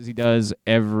joining us as he does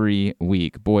every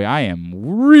week. Boy, I am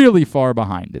really far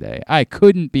behind today. I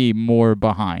couldn't be more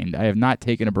behind. I have not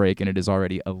taken a break, and it is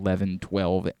already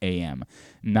 11:12 a.m.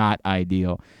 Not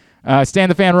ideal. Stan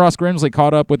the Fan Ross Grimsley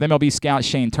caught up with MLB scout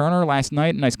Shane Turner last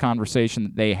night. Nice conversation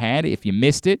that they had. If you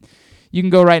missed it, you can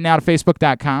go right now to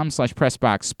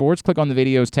Facebook.com/PressBoxSports. Click on the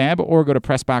Videos tab or go to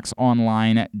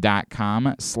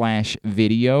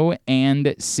PressBoxOnline.com/video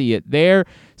and see it there.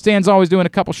 Stan's always doing a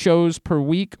couple shows per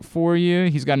week for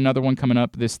you. He's got another one coming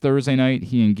up this Thursday night.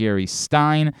 He and Gary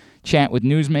Stein chat with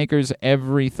newsmakers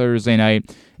every Thursday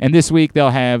night. And this week they'll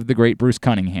have the great Bruce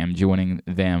Cunningham joining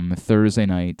them Thursday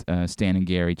night. Stan and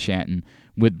Gary chatting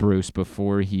with Bruce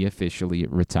before he officially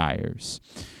retires.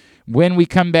 When we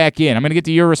come back in, I'm going to get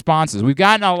to your responses. We've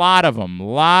gotten a lot of them. A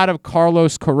lot of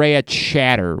Carlos Correa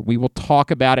chatter. We will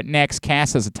talk about it next.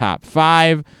 Cass has a top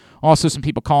 5. Also, some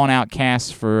people calling out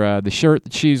Cass for the shirt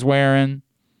that she's wearing.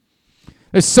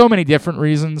 There's so many different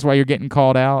reasons why you're getting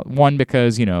called out. One,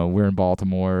 because, we're in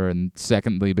Baltimore. And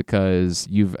secondly, because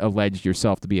you've alleged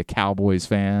yourself to be a Cowboys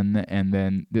fan. And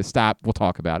then, stop, we'll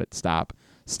talk about it. Stop,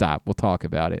 we'll talk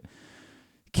about it.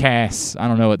 Cass, I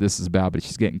don't know what this is about, but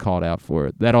she's getting called out for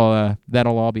it. That'll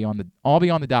all be on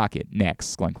the docket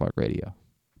next. Glenn Clark Radio.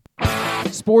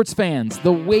 Sports fans,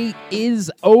 the wait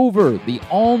is over. The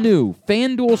all-new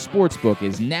FanDuel Sportsbook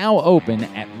is now open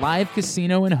at Live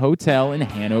Casino and Hotel in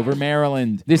Hanover,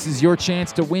 Maryland. This is your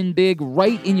chance to win big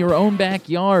right in your own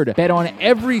backyard. Bet on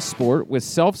every sport with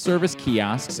self-service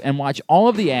kiosks and watch all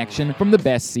of the action from the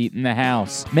best seat in the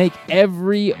house. Make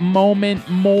every moment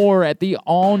more at the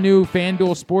all-new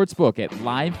FanDuel Sportsbook at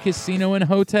Live Casino and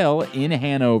Hotel in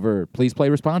Hanover. Please play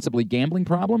responsibly. Gambling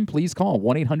problem? Please call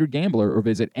 1-800-GAMBLER or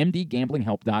visit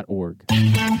mdgamblinghelp.org.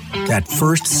 That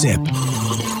first sip.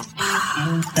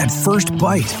 That first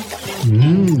bite.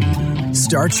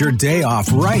 Start your day off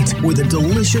right with a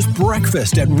delicious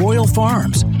breakfast at Royal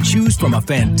Farms. Choose from a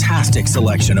fantastic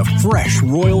selection of fresh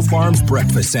Royal Farms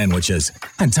breakfast sandwiches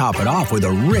and top it off with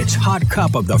a rich hot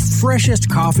cup of the freshest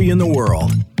coffee in the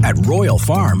world. At Royal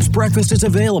Farms, breakfast is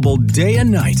available day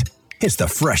and night. It's the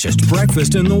freshest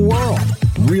breakfast in the world.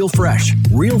 Real fresh,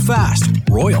 real fast.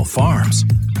 Royal Farms.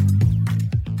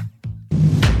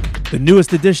 The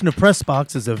newest edition of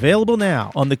PressBox is available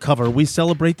now. On the cover, we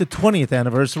celebrate the 20th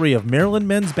anniversary of Maryland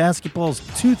men's basketball's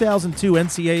 2002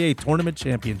 NCAA Tournament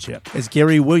Championship, as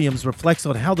Gary Williams reflects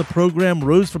on how the program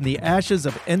rose from the ashes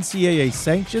of NCAA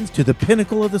sanctions to the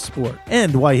pinnacle of the sport,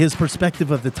 and why his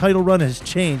perspective of the title run has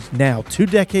changed now 2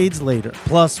 decades later.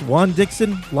 Plus, Juan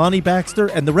Dixon, Lonnie Baxter,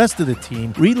 and the rest of the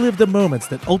team relive the moments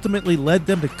that ultimately led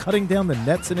them to cutting down the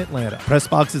nets in Atlanta.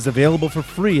 PressBox is available for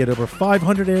free at over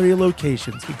 500 area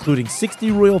locations, including 60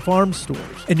 Royal Farms stores.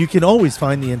 And you can always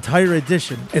find the entire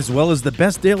edition, as well as the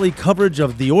best daily coverage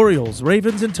of the Orioles,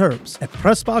 Ravens, and Terps at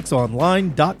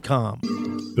PressBoxOnline.com.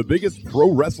 The biggest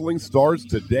pro wrestling stars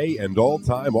today and all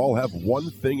time all have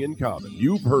one thing in common.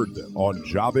 You've heard them on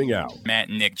Jobbing Out. Matt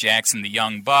and Nick Jackson, the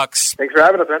Young Bucks. Thanks for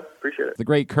having us, man. Appreciate it. The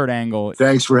great Kurt Angle.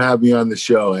 Thanks for having me on the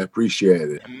show. I appreciate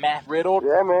it. Matt Riddle.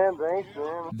 Yeah, man. Thanks,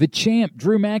 man. The champ,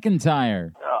 Drew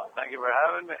McIntyre. Oh, thank you for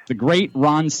having me. The great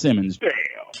Ron Simmons. Damn.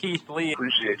 Keith Lee.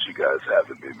 Appreciate you guys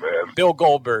having me, man. Bill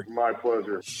Goldberg. My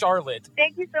pleasure. Charlotte.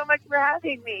 Thank you so much for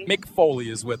having me. Mick Foley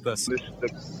is with us. This is the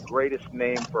greatest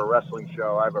name for a wrestling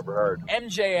show I've ever heard.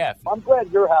 MJF. I'm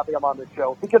glad you're happy I'm on this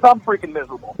show because I'm freaking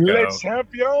miserable. Le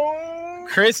champion!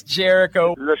 Chris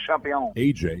Jericho. Le champion.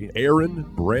 AJ, Aaron,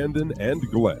 Brandon, and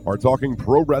Glenn are talking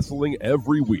pro wrestling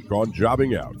every week on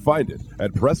Jobbing Out. Find it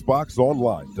at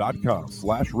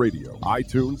PressBoxOnline.com/radio,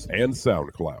 iTunes, and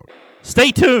SoundCloud.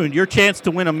 Stay tuned. Your chance to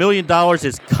win $1 million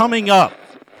is coming up.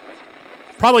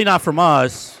 Probably not from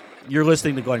us. You're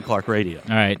listening to Glenn Clark Radio.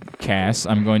 All right, Cass,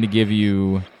 I'm going to give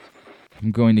you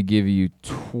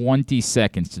 20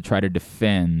 seconds to try to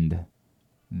defend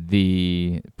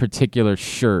the particular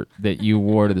shirt that you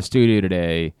wore to the studio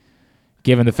today,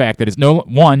 given the fact that it's no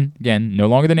longer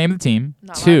the name of the team.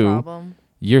 Not 2, my problem.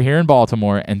 You're here in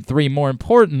Baltimore, and 3, more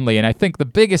importantly, and I think the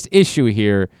biggest issue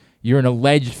here, you're an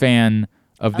alleged fan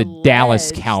of the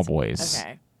Dallas Cowboys.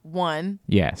 Okay. 1.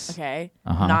 Yes. Okay.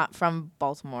 Uh-huh. Not from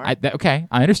Baltimore. Okay,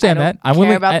 I understand that. I don't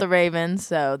care about the Ravens,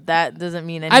 so that doesn't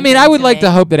mean anything. I mean, I would like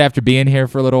to hope that after being here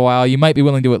for a little while, you might be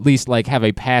willing to at least have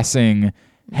a passing.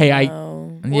 Hey,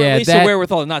 no. Or at least the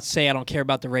wherewithal to not say I don't care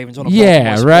about the Ravens on a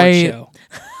Baltimore sports show.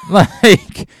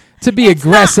 To be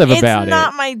aggressive about it. It's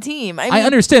not my team. I mean, I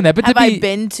understand that, but have I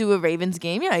been to a Ravens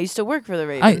game? Yeah, I used to work for the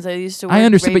Ravens. I used to work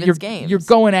understand, Ravens but games. you're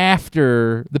going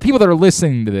after the people that are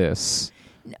listening to this.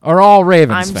 Are all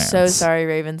Ravens fans. I'm so sorry,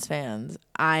 Ravens fans.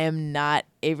 I am not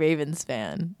a Ravens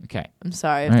fan. Okay. I'm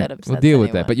sorry if all that right. upsets We'll deal with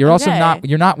anyone. that. But you're also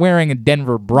not wearing a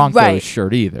Denver Broncos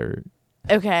shirt either.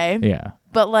 Okay. Yeah.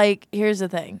 But here's the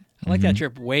thing. I like that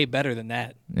trip way better than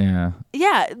that. Yeah.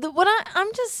 Yeah,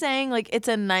 I'm just saying, it's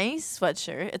a nice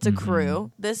sweatshirt. It's a crew.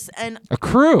 A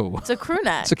crew. It's a crew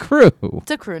neck. It's a crew.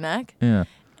 It's a crew neck. Yeah.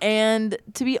 And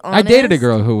to be honest, I dated a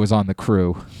girl who was on the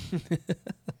crew.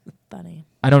 Funny.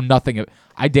 I know nothing.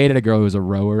 I dated a girl who was a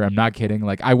rower. I'm not kidding.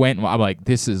 I'm like,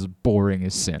 this is boring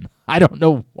as sin. I don't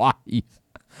know why.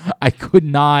 I could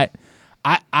not.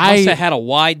 Must have had a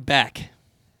wide back.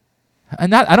 I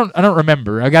don't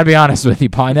remember. I gotta be honest with you,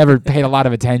 Paul. I never paid a lot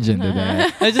of attention to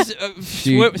that.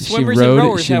 Swimmers and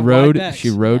rowers have wide backs. She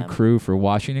rowed crew for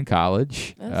Washington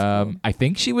College. Cool. I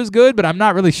think she was good, but I'm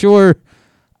not really sure.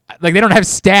 They don't have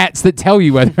stats that tell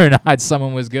you whether or not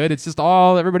someone was good. It's just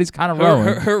everybody's kind of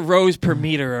rowing. Her rows per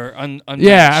meter are unmatched.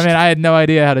 Yeah, I mean, I had no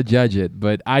idea how to judge it,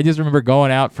 but I just remember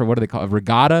going out for, what do they call it?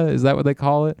 Regatta? Is that what they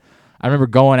call it? I remember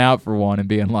going out for one and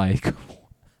being like,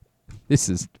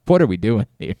 what are we doing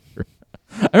here?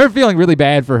 I remember feeling really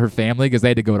bad for her family because they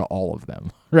had to go to all of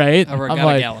them, right? A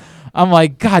regatta gala. I'm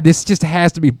like, God, this just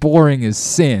has to be boring as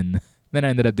sin. Then I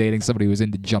ended up dating somebody who was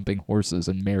into jumping horses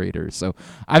and married her. So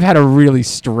I've had a really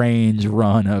strange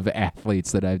run of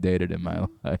athletes that I've dated in my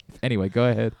life. Anyway, go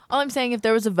ahead. All I'm saying, if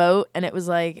there was a vote and it was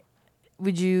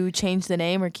would you change the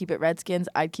name or keep it Redskins?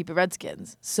 I'd keep it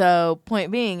Redskins. So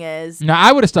point being is, No,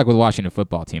 I would have stuck with Washington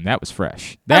Football Team. That was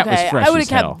fresh. That was fresh. I would as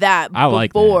have hell. kept that I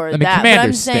like before that. I mean, that. But I'm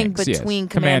Commanders saying stinks, yes. between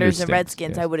Commanders and stinks,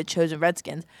 Redskins, yes. I would have chosen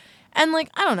Redskins. And like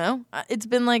I don't know, it's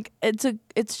been like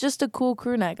it's just a cool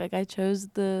crew neck. Like I chose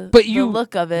the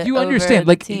look of it. You over understand? the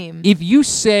Like team. if you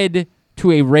said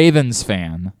to a Ravens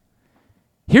fan,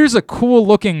 "Here's a cool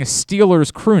looking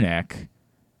Steelers crew neck,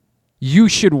 you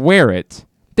should wear it,"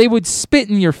 they would spit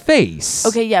in your face.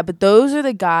 Okay, yeah, but those are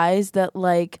the guys that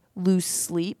like lose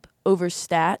sleep over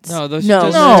stats. No, those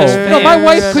No, those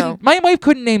my wife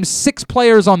couldn't name 6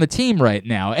 players on the team right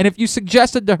now. And if you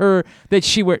suggested to her that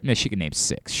she could name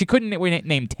 6. She couldn't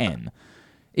name 10.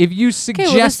 If you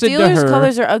suggested well, the Steelers to her,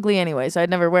 colors are ugly anyway, so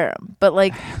I'd never wear them. But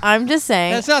like, I'm just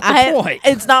saying, That's not the point.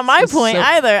 It's not my point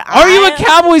either. Are you a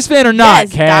Cowboys fan or not,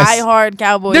 yes, Cass? Die-hard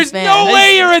Cowboys There's fan. no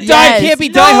way you're a You die. can't be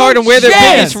diehard and wear their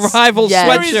chance. biggest rival Yes.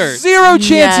 sweatshirt. There's zero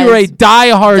chance you're a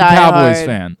die-hard Cowboys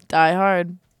fan.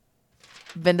 Die-hard.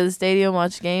 Been to the stadium,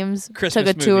 watched games, Christmas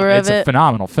took a movie. tour It's of a it.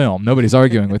 phenomenal film. Nobody's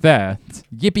arguing with that.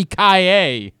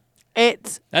 Yippee-ki-yay.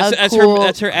 It's That's cool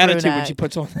her attitude when crew she neck.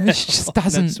 puts on It that, just on that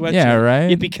doesn't. sweatshirt. Yeah,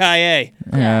 right. Yippee-ki-yay.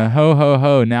 Yeah, ho ho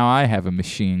ho! Now I have a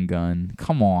machine gun.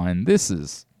 Come on, this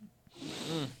is.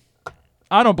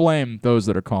 I don't blame those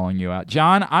that are calling you out,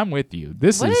 John. I'm with you. What did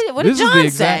this John is the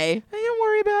exact, say? Hey, don't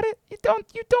worry about it. You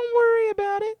don't worry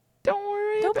about it. Don't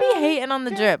worry. Don't about be hating on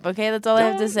the drip, okay? That's all I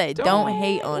have to say. Don't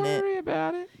hate on it. Worry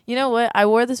about it. You know what? I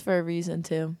wore this for a reason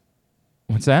too.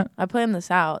 What's that? I planned this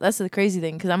out. That's the crazy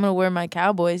thing because I'm gonna wear my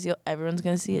Cowboys. Everyone's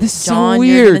gonna see it. This is John, so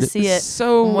you're weird. gonna see This it. is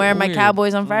so I'm wearing my weird.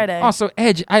 Cowboys on Friday. Also,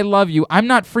 Edge, I love you. I'm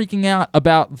not freaking out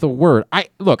about the word. I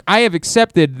have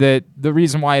accepted that the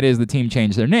reason why it is the team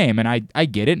changed their name, and I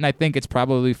get it, and I think it's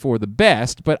probably for the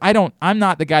best. But I'm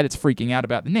not the guy that's freaking out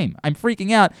about the name. I'm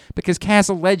freaking out because Cass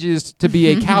alleges to be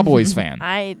a Cowboys fan.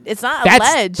 It's not That's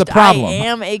alleged. the problem. I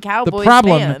am a Cowboys The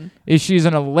problem fan. is she's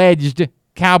an alleged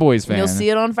Cowboys fan. You'll see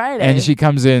it on Friday. And she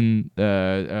comes in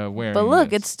wearing. But look,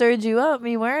 this. it stirred you up.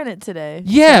 Me wearing it today.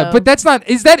 Yeah, so. but that's not.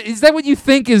 Is that what you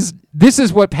think is? This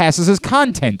is what passes as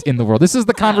content in the world. This is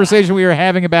the conversation we were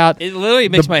having about. It literally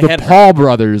makes my the head hurt. Paul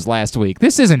brothers last week.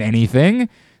 This isn't anything.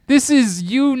 This is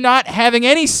you not having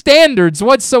any standards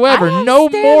whatsoever. I have No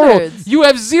moral. standards. You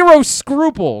have zero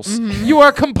scruples. Mm-hmm. You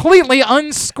are completely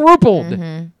unscrupled.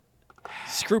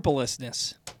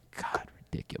 Scrupulousness. God,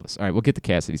 ridiculous. All right, we'll get to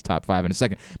Cassidy's top 5 in a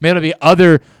second. Maybe it'll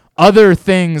be other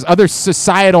things, other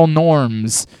societal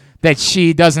norms that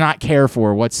she does not care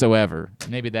for whatsoever.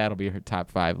 Maybe that'll be her top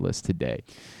 5 list today.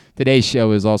 Today's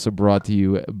show is also brought to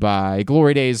you by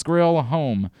Glory Days Grill,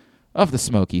 home of the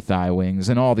smoky thigh wings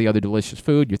and all the other delicious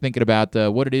food. You're thinking about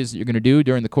what it is that you're going to do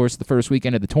during the course of the first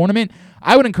weekend of the tournament.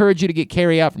 I would encourage you to get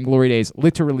carry out from Glory Days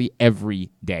literally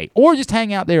every day, or just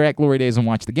hang out there at Glory Days and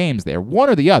watch the games there. One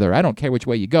or the other. I don't care which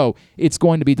way you go. It's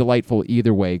going to be delightful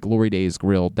either way.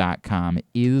 GloryDaysGrill.com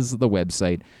is the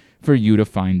website for you to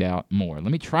find out more.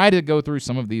 Let me try to go through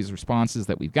some of these responses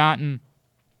that we've gotten.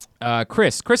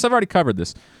 Chris, I've already covered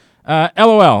this.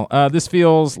 LOL, this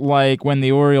feels like when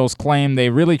the Orioles claim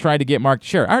they really tried to get Mark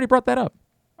Teixeira. I already brought that up.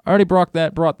 Brought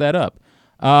that up.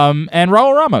 And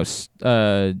Raul Ramos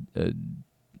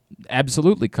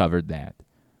absolutely covered that.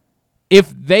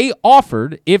 If they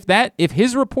offered, if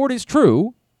his report is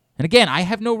true, and again, I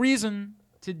have no reason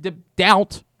to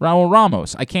doubt Raul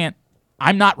Ramos.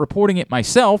 I'm not reporting it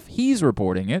myself. He's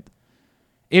reporting it.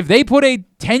 If they put a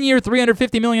 10-year,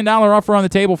 $350 million offer on the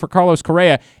table for Carlos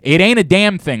Correa, it ain't a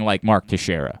damn thing like Mark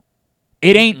Teixeira.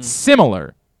 It ain't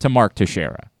similar to Mark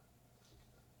Teixeira.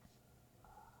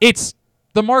 It's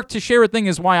the Mark Teixeira thing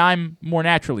is why I'm more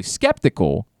naturally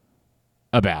skeptical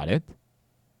about it.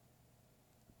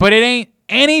 But it ain't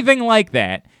anything like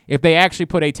that if they actually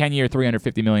put a 10-year,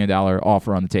 $350 million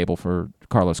offer on the table for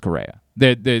Carlos Correa.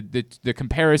 The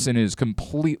comparison is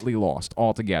completely lost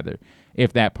altogether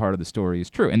if that part of the story is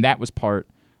true. And that was part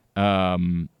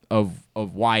of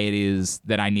why it is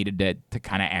that I needed to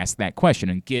kind of ask that question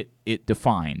and get it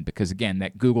defined. Because, again,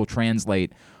 that Google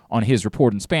Translate on his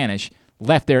report in Spanish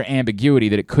left there ambiguity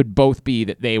that it could both be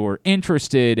that they were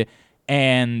interested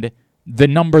and the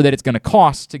number that it's going to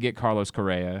cost to get Carlos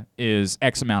Correa is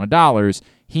X amount of dollars.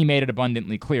 He made it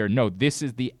abundantly clear, no, this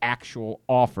is the actual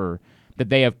offer that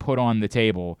they have put on the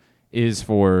table is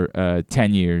for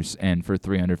 10 years and for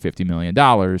 $350 million.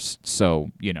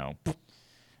 So,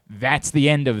 that's the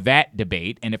end of that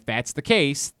debate. And if that's the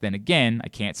case, then again, I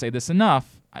can't say this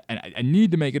enough. I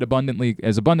need to make it abundantly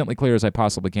clear as I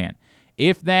possibly can.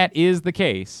 If that is the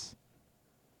case,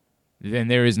 then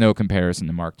there is no comparison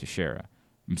to Mark Teixeira.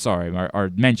 I'm sorry, our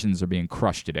mentions are being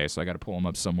crushed today, so I got to pull them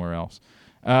up somewhere else.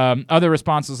 Other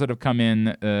responses that have come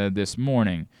in this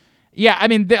morning. Yeah, I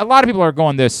mean, a lot of people are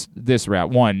going this route.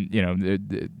 One,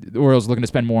 the Orioles looking to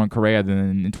spend more on Correa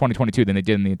than in 2022 than they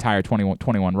did in the entire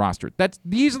 21 roster.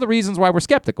 These are the reasons why we're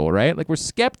skeptical, right? Like, we're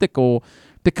skeptical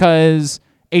because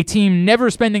a team never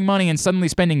spending money and suddenly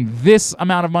spending this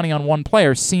amount of money on one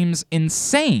player seems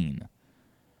insane.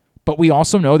 But we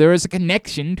also know there is a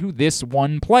connection to this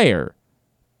one player.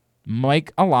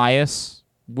 Mike Elias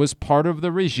was part of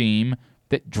the regime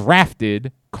that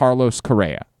drafted Carlos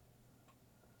Correa.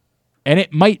 And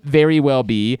it might very well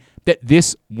be that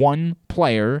this one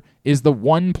player is the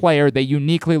one player they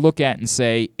uniquely look at and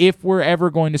say, if we're ever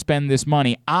going to spend this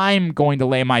money, I'm going to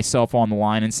lay myself on the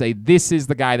line and say, this is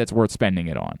the guy that's worth spending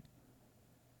it on.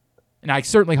 And I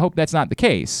certainly hope that's not the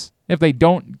case. If they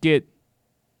don't get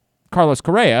Carlos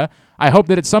Correa, I hope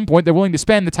that at some point they're willing to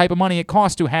spend the type of money it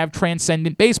costs to have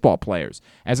transcendent baseball players.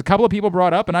 As a couple of people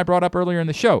brought up, and I brought up earlier in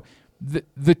the show,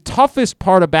 the toughest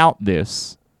part about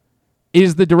this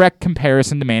is the direct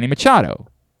comparison to Manny Machado.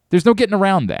 There's no getting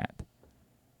around that.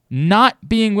 Not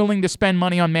being willing to spend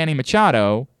money on Manny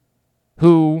Machado,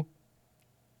 who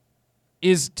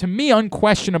is, to me,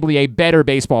 unquestionably a better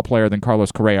baseball player than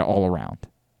Carlos Correa all around.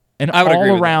 And I would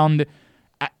agree with around,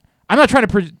 I'm not trying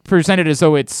to present it as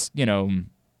though it's,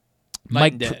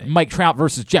 Mike Trout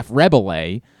versus Jeff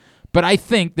Rabelais, but I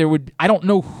think I don't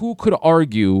know who could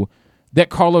argue that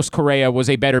Carlos Correa was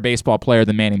a better baseball player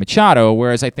than Manny Machado,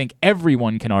 whereas I think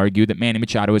everyone can argue that Manny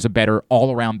Machado is a better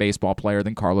all-around baseball player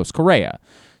than Carlos Correa.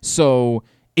 So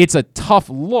it's a tough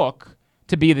look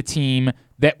to be the team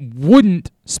that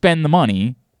wouldn't spend the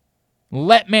money,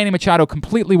 let Manny Machado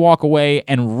completely walk away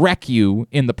and wreck you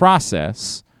in the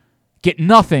process, get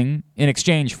nothing in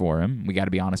exchange for him. We got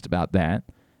to be honest about that.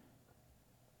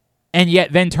 And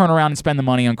yet then turn around and spend the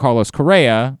money on Carlos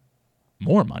Correa.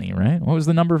 More money, right? What was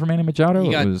the number for Manny Machado? He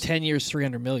got 10 years,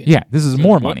 $300 million. Yeah, this is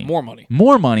more money. More money.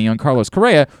 More money on Carlos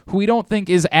Correa, who we don't think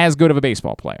is as good of a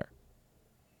baseball player.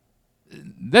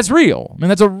 That's real. I mean,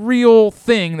 that's a real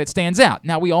thing that stands out.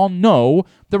 Now, we all know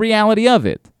the reality of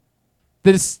it.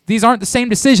 These aren't the same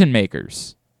decision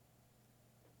makers.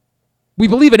 We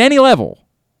believe at any level.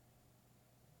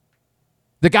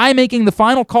 The guy making the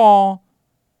final call,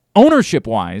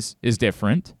 ownership-wise, is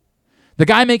different. The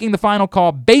guy making the final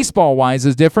call baseball-wise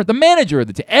is different. The manager of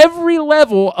the team. Every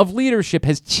level of leadership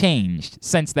has changed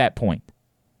since that point.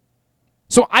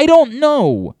 So I don't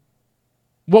know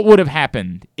what would have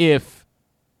happened if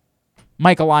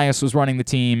Mike Elias was running the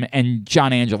team and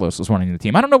John Angelos was running the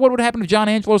team. I don't know what would happen if John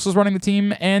Angelos was running the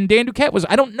team and Dan Duquette was.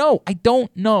 I don't know.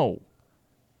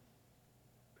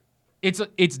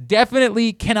 It's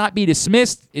definitely cannot be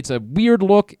dismissed. It's a weird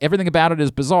look. Everything about it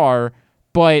is bizarre,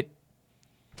 but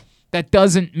that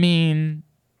doesn't mean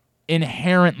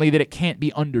inherently that it can't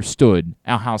be understood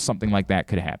how something like that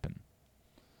could happen.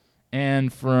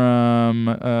 And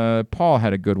from Paul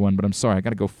had a good one, but I'm sorry, I got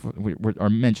to go. Our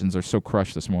mentions are so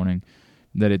crushed this morning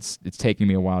that it's taking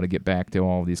me a while to get back to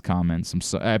all of these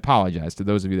comments. I apologize to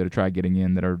those of you that have tried getting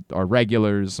in that are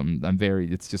regulars.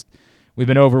 It's just we've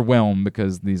been overwhelmed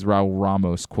because these Raul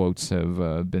Ramos quotes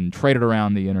have been traded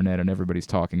around the internet and everybody's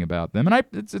talking about them. And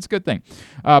it's a good thing.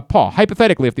 Paul,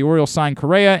 hypothetically, if the Orioles sign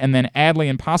Correa and then Adley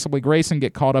and possibly Grayson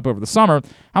get called up over the summer,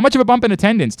 how much of a bump in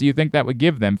attendance do you think that would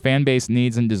give them? Fan base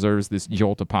needs and deserves this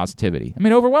jolt of positivity. I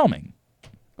mean, overwhelming.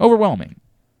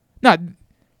 Now,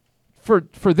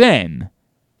 for then,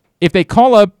 if they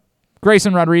call up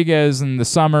Grayson Rodriguez in the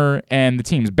summer and the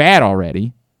team's bad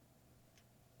already,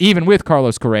 even with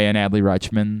Carlos Correa and Adley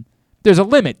Rutschman, there's a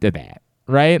limit to that,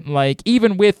 right? Like,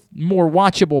 even with more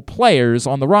watchable players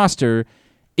on the roster,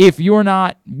 if you're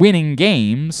not winning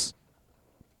games,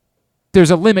 there's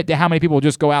a limit to how many people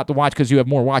just go out to watch because you have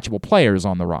more watchable players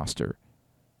on the roster.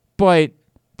 But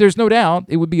there's no doubt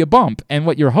it would be a bump. And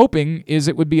what you're hoping is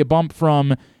it would be a bump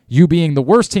from you being the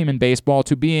worst team in baseball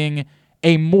to being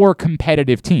a more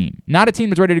competitive team. Not a team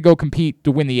that's ready to go compete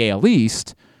to win the AL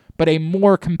East, but a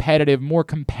more competitive, more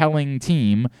compelling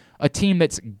team, a team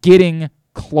that's getting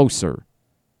closer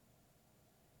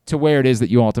to where it is that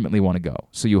you ultimately want to go.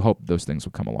 So you hope those things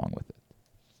will come along with it.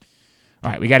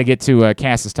 All right, we got to get to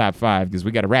Cass's Top 5 because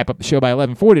we got to wrap up the show by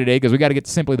 11:40 today because we got to get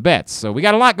to Simply the Bets. So we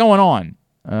got a lot going on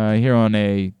here on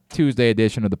a Tuesday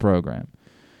edition of the program.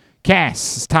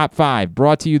 Cass's Top 5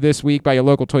 brought to you this week by your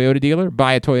local Toyota dealer,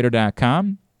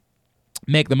 buyatoyota.com.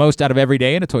 Make the most out of every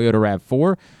day in a Toyota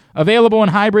RAV4. Available in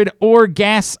hybrid or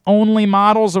gas-only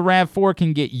models, a RAV4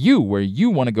 can get you where you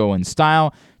want to go in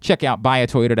style. Check out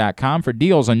buyatoyota.com for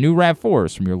deals on new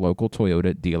RAV4s from your local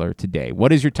Toyota dealer today.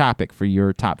 What is your topic for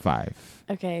your Top 5?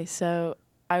 Okay, so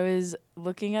I was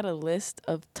looking at a list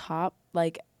of top,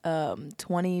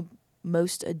 20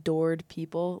 most adored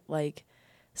people, like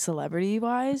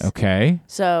celebrity-wise. Okay.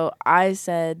 So I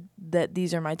said that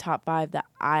these are my top 5 that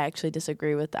I actually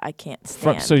disagree with, that I can't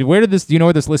stand. So where did this? Do you know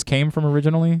where this list came from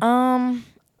originally? I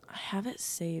have it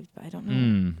saved, but I don't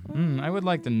know. I would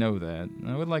like to know that.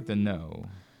 I would like to know.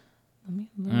 Let me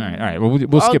all right. Well,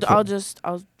 we'll skip. I'll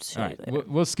show you later.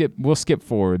 We'll skip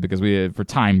forward because for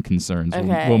time concerns.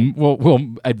 Okay.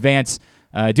 We'll advance.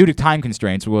 Due to time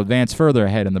constraints, we'll advance further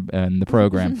ahead in the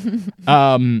program.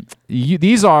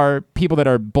 These are people that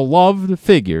are beloved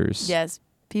figures. Yes,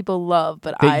 people love,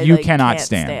 but that you cannot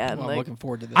stand. Well, I'm looking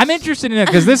forward to this. I'm interested in it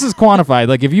because this is quantified.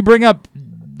 Like if you bring up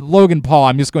Logan Paul,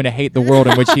 I'm just going to hate the world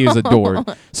in which he is adored.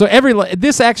 So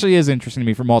this actually is interesting to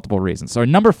me for multiple reasons. So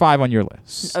number 5 on your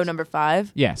list. Oh, number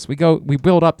 5? Yes, we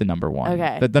build up to number 1.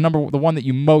 Okay. The one that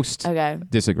you most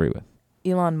disagree with.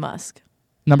 Elon Musk.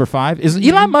 Number 5 is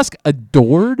Elon Musk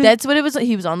adored? That's what it was.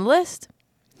 He was on the list.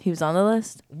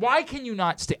 Why can you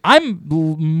not stay? I'm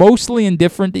mostly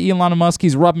indifferent to Elon Musk.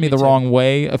 He's rubbed me the wrong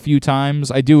way a few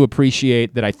times. I do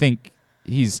appreciate that. I think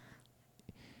he's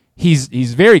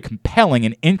very compelling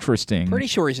and interesting. Pretty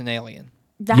sure he's an alien.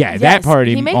 That part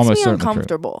he makes almost me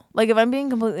uncomfortable. Like if I'm being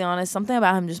completely honest, something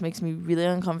about him just makes me really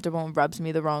uncomfortable and rubs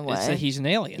me the wrong way. It's that he's an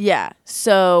alien. Yeah.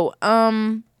 So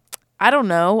I don't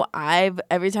know.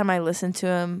 Every time I listen to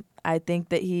him, I think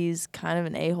that he's kind of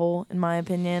an a-hole in my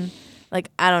opinion. Like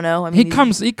I don't know. I mean,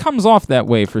 he comes off that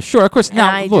way for sure. Of course.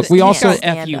 Now look, we also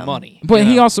F you money. But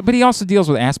he also deals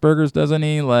with Asperger's, doesn't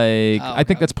he? Like I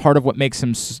think that's part of what makes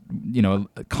him,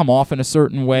 come off in a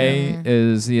certain way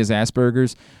is he has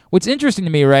Asperger's. What's interesting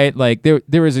to me, right? Like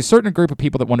there is a certain group of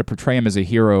people that want to portray him as a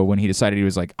hero when he decided he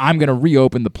was like, I'm going to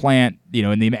reopen the plant,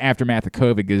 in the aftermath of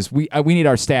COVID because we need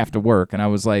our staff to work. And I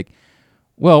was like,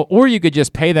 well, or you could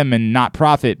just pay them and not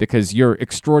profit because you're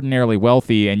extraordinarily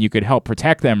wealthy and you could help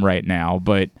protect them right now.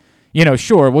 But,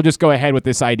 sure, we'll just go ahead with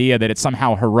this idea that it's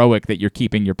somehow heroic that you're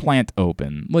keeping your plant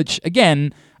open, which,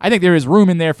 again, I think there is room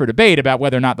in there for debate about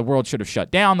whether or not the world should have shut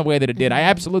down the way that it did. I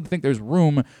absolutely think there's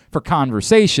room for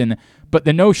conversation. But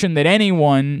the notion that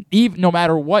anyone, even no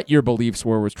matter what your beliefs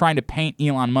were, was trying to paint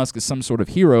Elon Musk as some sort of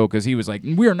hero because he was like,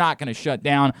 we're not going to shut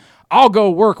down. I'll go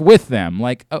work with them.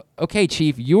 Like, okay,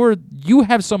 Chief, you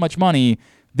have so much money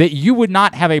that you would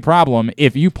not have a problem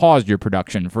if you paused your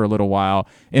production for a little while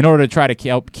in order to try to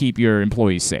help keep your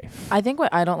employees safe. I think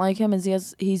what I don't like him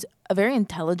is he's a very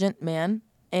intelligent man.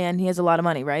 And he has a lot of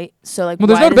money, right? So like,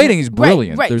 there's no debating he's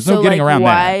brilliant. Right. There's no getting around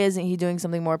that. Why isn't he doing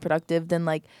something more productive than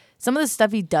like some of the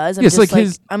stuff he does?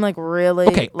 I'm like, really?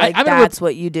 Okay, that's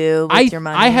what you do with your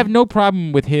money? I have no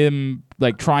problem with him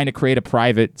like trying to create a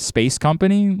private space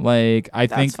company. Like I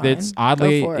think that's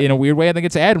oddly, in a weird way, I think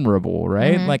it's admirable,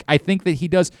 right? Mm-hmm. Like I think that he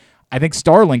does. I think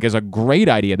Starlink is a great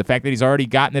idea. The fact that he's already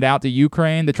gotten it out to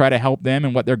Ukraine to try to help them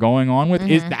and what they're going on with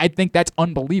I think that's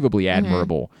unbelievably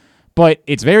admirable. But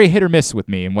it's very hit or miss with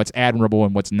me and what's admirable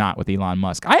and what's not with Elon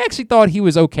Musk. I actually thought he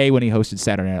was okay when he hosted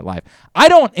Saturday Night Live. I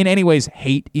don't in any ways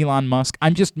hate Elon Musk.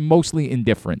 I'm just mostly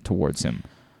indifferent towards him.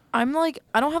 I'm like,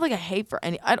 I don't have like a hate for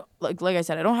any. I don't like I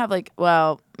said, I don't have like.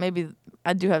 Well, maybe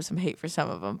I do have some hate for some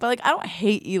of them, but like I don't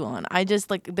hate Elon. I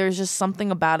just like there's just something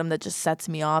about him that just sets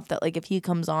me off. That like if he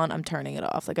comes on, I'm turning it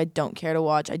off. Like I don't care to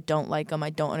watch. I don't like him. I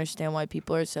don't understand why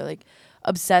people are so like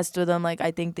obsessed with him. Like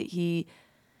I think that he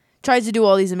tries to do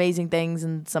all these amazing things,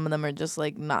 and some of them are just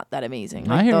like not that amazing.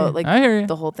 Like, I hear you.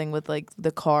 The whole thing with like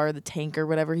the car, the tanker,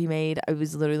 whatever he made. I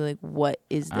was literally like, "What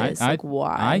is this?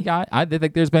 Why?" I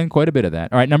think there's been quite a bit of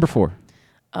that. All right, number 4.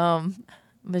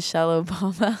 Michelle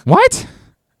Obama. What?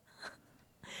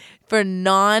 For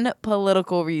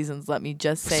non-political reasons, let me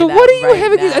just say. So that what are you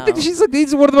having? now. I think she's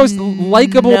one of the most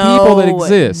likable people that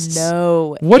exists.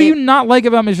 No. What do you not like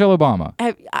about Michelle Obama?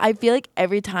 I feel like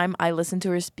every time I listen to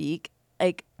her speak,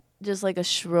 like just like a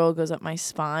shrill goes up my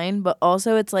spine. But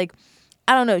also it's like,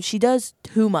 I don't know, she does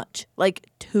too much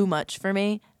for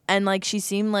me. And like she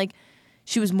seemed like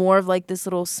she was more of like this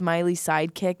little smiley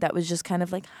sidekick that was just kind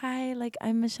of like, hi, like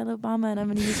I'm Michelle Obama and I'm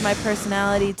going to use my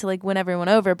personality to like win everyone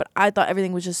over. But I thought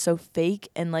everything was just so fake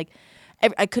and like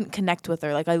I couldn't connect with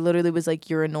her. Like I literally was like,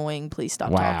 you're annoying. Please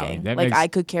stop talking. Like I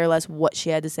could care less what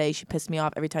she had to say. She pissed me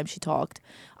off every time she talked.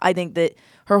 I think that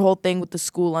her whole thing with the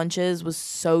school lunches was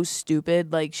so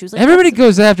stupid. Like she was like, everybody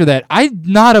goes after that. I'm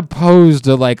not opposed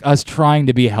to like us trying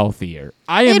to be healthier.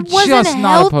 I am just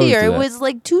not opposed to that. It was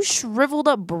like 2 shriveled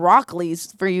up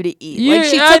broccolis for you to eat. Like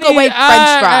she took away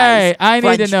French fries.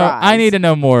 I need to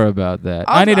know more about that.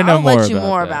 I'll let you about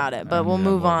more that. about it, but we'll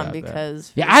move on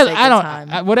because I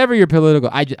don't. Whatever your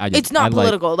political, it's not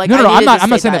political. Like no, I'm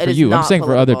not saying that for you. I'm saying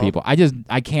political. for other people.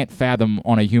 I can't fathom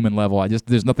on a human level.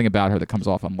 There's nothing about her that comes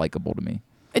off unlikable to me.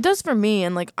 It does for me,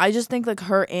 and like I just think like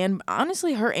her and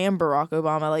Barack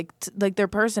Obama, like their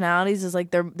personalities is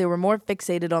like they were more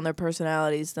fixated on their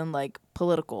personalities than like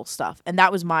political stuff, and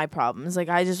that was my problem. It's like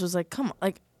I just was like, come on,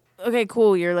 like okay,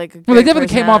 cool, you're like. Well, they definitely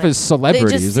came off as celebrities.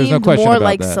 They just There's no seemed question more about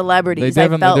like that. celebrities. They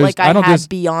I felt like I had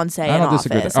Beyonce in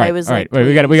disagree with office. that. All right, I was all like, right, wait,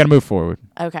 we got to move forward.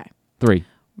 Okay. 3.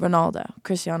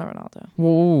 Cristiano Ronaldo.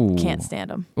 Whoa. Can't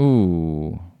stand him.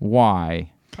 Ooh,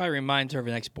 why? Probably reminds her of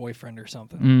an ex-boyfriend or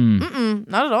something.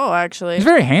 Not at all, actually. He's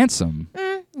very handsome.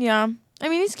 Yeah. I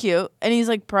mean, he's cute, and he's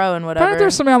like pro and whatever. But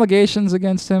there's some allegations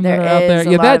against him There that are out there. is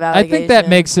a Yeah, lot of I think that allegations.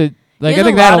 makes it. Like, He I has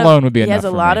think a that lot of- alone would be enough. He has a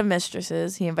for lot me. of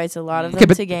mistresses. He invites a lot of them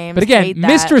Okay, to games. but again, Hate that.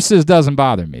 mistresses doesn't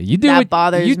bother me. You do That what,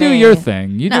 bothers you do me. your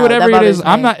thing. You do No, whatever that it is. bothers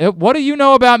I'm me. not. What do you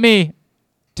know about me?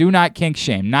 Do not kink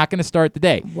shame. Not going to start the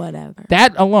day. Whatever.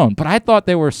 That alone. But I thought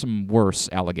there were some worse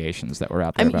allegations that were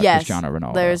out there I mean, about yes, Cristiano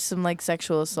Ronaldo. there's some like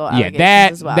sexual assault Yeah, allegations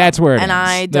that- as well. that's where it and ends.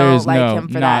 I There's don't like no- him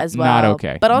for not- that as well. not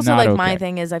okay. But also, Not like my okay.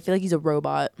 thing is, I feel like he's a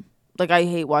robot. Like I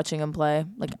hate watching him play.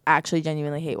 Like actually,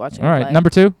 genuinely hate watching All him right, play. number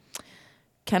 2.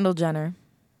 Kendall Jenner.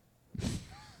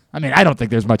 I mean, I don't think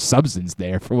there's much substance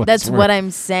there for what. That's it's worth. what I'm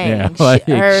saying. Yeah,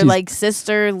 Her she's like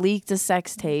sister leaked a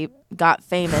sex tape, got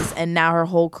famous, and now her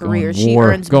whole career she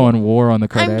war, earns. going war on the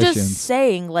Kardashians. I'm just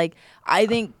saying, like I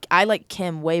think I like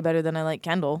Kim way better than I like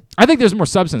Kendall. I think there's more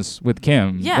substance with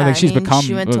Kim. Yeah, I think she's mean, become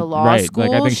she went to law right. school.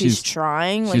 Like, I think she's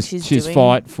trying. Like she's doing.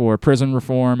 fought for prison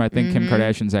reform. I think Kim Mhm.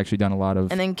 Kardashian's actually done a lot of.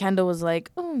 And then Kendall was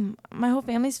like, "Oh, my whole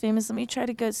family's famous. Let me try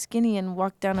to go skinny and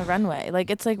walk down a runway." Like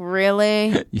it's like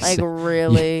really, like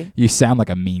really. You sound like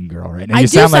a mean girl right now. I You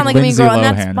do sound sound like a mean Lindsay girl, and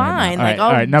that's Lohan right now. fine. All Like,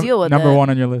 all I'll deal with number it. 1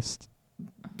 on your list.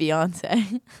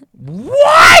 Beyonce.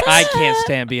 What? I can't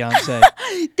stand Beyonce.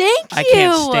 Thank you. I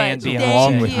can't stand Beyonce.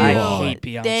 wrong with you I all? hate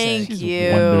Beyonce. Thank you.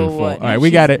 Wonderful. All No, right, we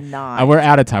she's got it. not. We're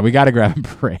out of time. We got to grab a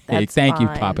break. That's Thank you,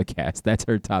 fine. Papa Cast. That's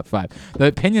her top 5. The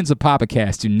opinions of Papa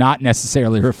Cast do not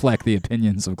necessarily reflect the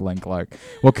opinions of Glenn Clark.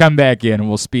 We'll come back in and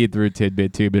we'll speed through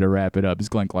Tidbit 2 to wrap it up. It's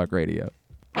Glenn Clark Radio.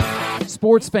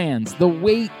 Sports fans, the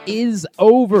wait is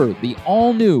over. The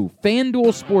all-new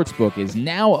FanDuel Sportsbook is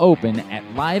now open at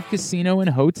Live Casino and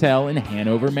Hotel in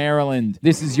Hanover, Maryland.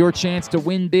 This is your chance to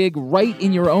win big right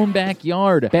in your own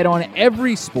backyard. Bet on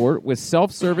every sport with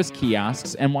self-service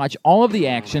kiosks and watch all of the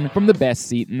action from the best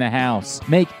seat in the house.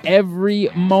 Make every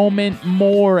moment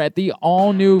more at the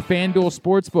all-new FanDuel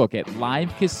Sportsbook at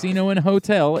Live Casino and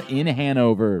Hotel in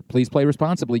Hanover. Please play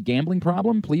responsibly. Gambling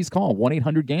problem? Please call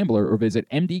 1-800-GAMBLER or visit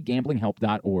mdgamblinghelp.org.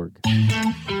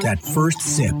 That first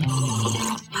sip.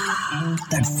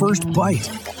 That first bite.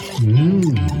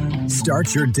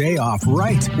 Start your day off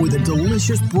right with a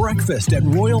delicious breakfast at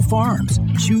Royal Farms.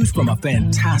 Choose from a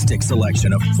fantastic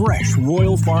selection of fresh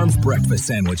Royal Farms breakfast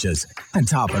sandwiches and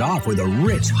top it off with a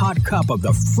rich hot cup of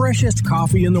the freshest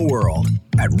coffee in the world.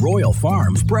 At Royal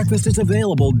Farms, breakfast is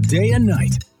available day and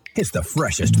night. It's the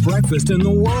freshest breakfast in the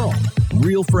world.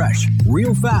 Real fresh,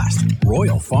 real fast.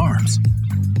 Royal Farms.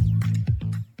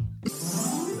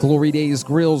 Glory Days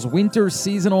Grill's winter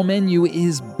seasonal menu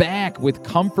is back with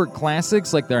comfort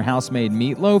classics like their house-made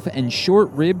meatloaf and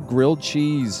short-rib grilled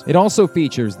cheese. It also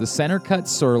features the center-cut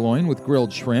sirloin with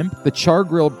grilled shrimp, the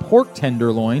char-grilled pork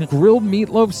tenderloin, grilled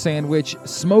meatloaf sandwich,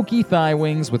 smoky thigh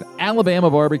wings with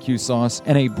Alabama barbecue sauce,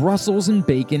 and a Brussels and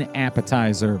bacon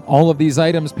appetizer. All of these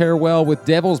items pair well with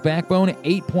Devil's Backbone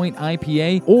 8-Point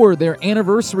IPA or their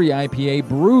anniversary IPA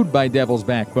brewed by Devil's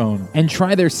Backbone. And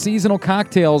try their seasonal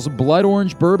cocktails, Blood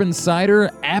Orange Bourbon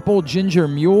Cider, Apple Ginger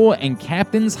Mule, and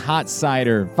Captain's Hot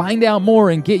Cider. Find out more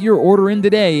and get your order in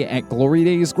today at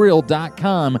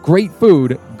glorydaysgrill.com. Great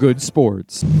food, good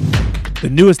sports. The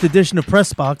newest edition of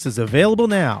PressBox is available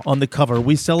now. On the cover,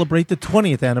 we celebrate the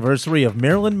 20th anniversary of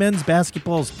Maryland men's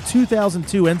basketball's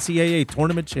 2002 NCAA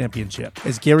Tournament Championship,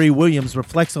 as Gary Williams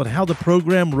reflects on how the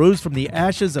program rose from the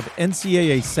ashes of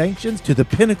NCAA sanctions to the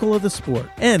pinnacle of the sport,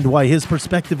 and why his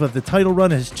perspective of the title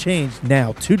run has changed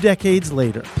now 2 decades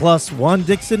later. Plus, Juan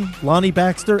Dixon, Lonnie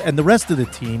Baxter, and the rest of the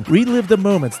team relive the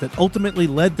moments that ultimately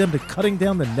led them to cutting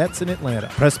down the nets in Atlanta.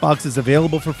 PressBox is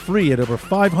available for free at over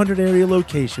 500 area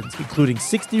locations, including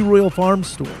 60 Royal Farms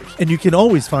stores. And you can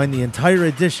always find the entire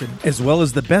edition, as well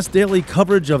as the best daily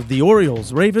coverage of the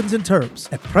Orioles, Ravens, and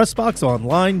Terps at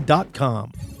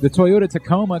PressBoxOnline.com. The Toyota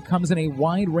Tacoma comes in a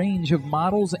wide range of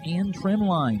models and trim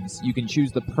lines. You can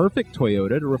choose the perfect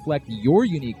Toyota to reflect your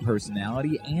unique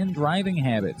personality and driving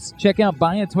habits. Check out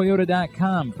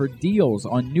buyatoyota.com for deals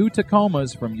on new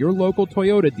Tacomas from your local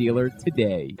Toyota dealer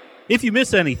today. If you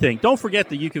miss anything, don't forget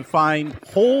that you can find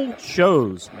whole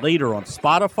shows later on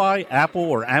Spotify, Apple,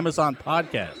 or Amazon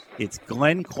Podcast. It's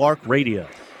Glenn Clark Radio.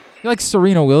 You like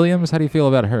Serena Williams? How do you feel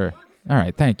about her? All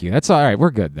right, thank you. That's all right. We're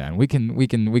good then. We can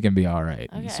be all right.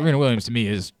 Okay. Serena Williams to me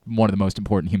is one of the most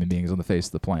important human beings on the face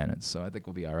of the planet. So I think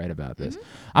we'll be all right about this.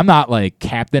 I'm not like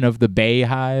captain of the Bay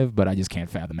Hive, but I just can't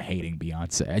fathom hating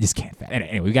Beyonce. I just can't fathom.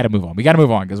 Anyway, we got to move on.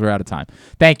 Because we're out of time.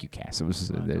 Thank you, Cass. It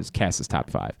was Cass's top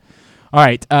 5. All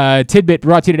right, tidbit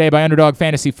brought to you today by Underdog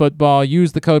Fantasy Football.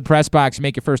 Use the code PRESSBOX.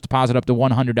 Make your first deposit up to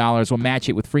 $100. We'll match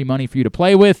it with free money for you to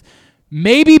play with.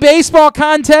 Maybe baseball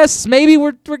contests. Maybe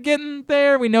we're getting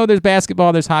there. We know there's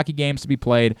basketball. There's hockey games to be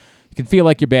played. You can feel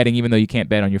like you're betting even though you can't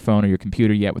bet on your phone or your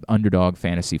computer yet with Underdog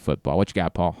Fantasy Football. What you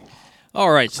got, Paul?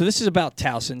 All right, so this is about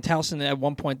Towson. Towson at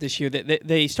one point this year,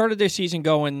 they started their season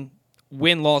going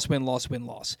win, loss, win, loss, win,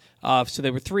 loss. So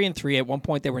they were 3-3. At one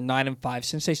point, they were 9-5.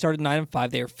 Since they started 9-5,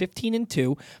 they are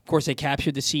 15-2. Of course, they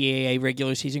captured the CAA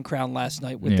regular season crown last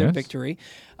night with their victory.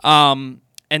 And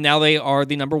now they are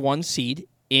the number 1 seed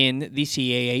in the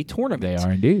CAA tournament. They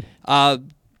are indeed.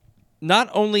 Not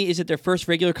only is it their first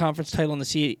regular conference title in the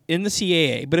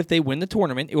CAA, but if they win the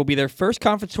tournament, it will be their first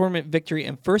conference tournament victory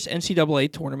and first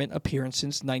NCAA tournament appearance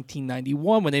since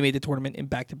 1991 when they made the tournament in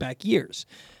back-to-back years.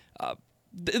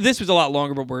 This was a lot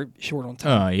longer, but we're short on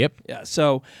time. Yep. Yeah.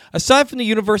 So, aside from the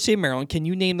University of Maryland, can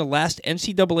you name the last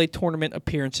NCAA tournament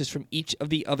appearances from each of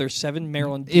the other 7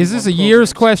 Maryland? Is this a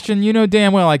years question? You know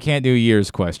damn well I can't do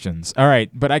years questions. All right,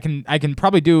 but I can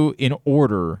probably do in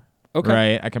order. Okay.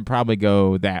 Right. I can probably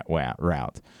go that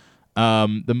route.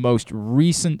 The most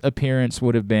recent appearance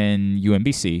would have been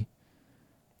UMBC.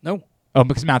 No. Oh,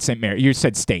 because Mount St. Mary. You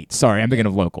said state. Sorry, I'm thinking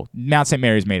of local. Mount St.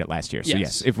 Mary's made it last year. So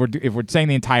yes, if we're saying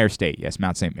the entire state, yes,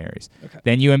 Mount St. Mary's. Okay.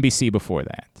 Then UMBC before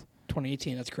that.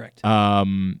 2018, that's correct.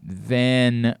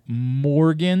 Then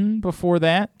Morgan before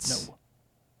that.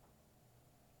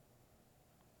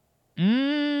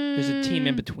 No. There's a team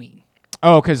in between.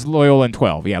 Oh, because Loyola and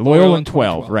 12. Yeah, Loyola and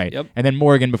 12, right. Yep. And then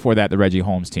Morgan before that, the Reggie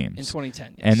Holmes teams. In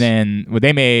 2010, yes. And then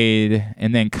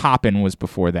then Coppin was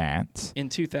before that. In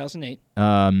 2008.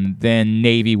 Then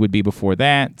Navy would be before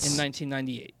that. In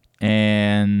 1998.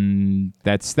 And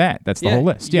that's that. That's the whole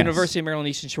list. Yes. University of Maryland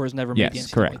Eastern Shores never made the NCAA Yes,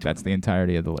 correct. tournament. That's the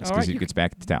entirety of the list because it gets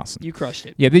back to Towson. You crushed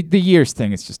it. Yeah, the years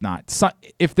thing is just not.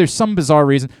 If there's some bizarre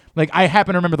reason, like I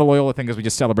happen to remember the Loyola thing because we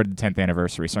just celebrated the 10th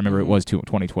anniversary, so I remember it was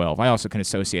 2012. I also can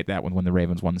associate that with when the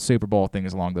Ravens won the Super Bowl,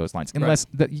 things along those lines. Unless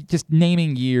just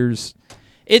naming years.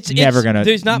 Never gonna.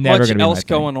 There's not much else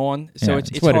going on, so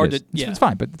it's hard to. It's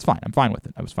fine, but it's fine. I'm fine with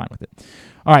it. I was fine with it.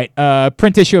 All right,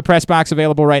 print issue of Press Box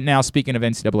available right now. Speaking of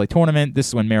NCAA tournament, this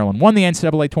is when Maryland won the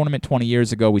NCAA tournament 20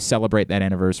 years ago. We celebrate that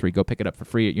anniversary. Go pick it up for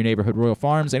free at your neighborhood Royal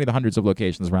Farms, any of the hundreds of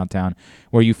locations around town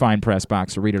where you find Press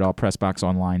Box, or read it all,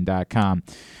 PressBoxOnline.com.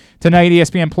 Tonight,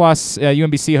 ESPN Plus,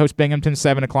 UMBC hosts Binghamton,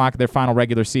 7 o'clock, their final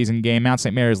regular season game. Mount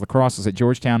St. Mary's lacrosse is at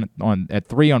Georgetown at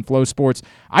 3 on Flow Sports.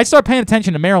 I'd start paying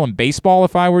attention to Maryland baseball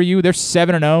if I were you. They're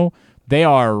 7-0. They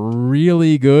are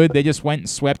really good. They just went and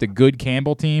swept a good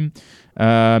Campbell team.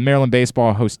 Maryland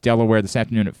baseball hosts Delaware this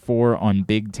afternoon at 4 on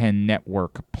Big Ten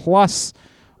Network Plus.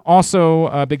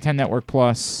 Also, Big Ten Network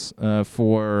Plus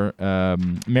for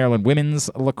Maryland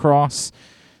women's lacrosse.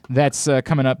 That's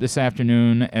coming up this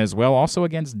afternoon as well. Also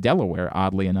against Delaware,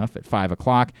 oddly enough, at 5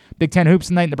 o'clock. Big Ten Hoops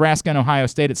tonight, Nebraska and Ohio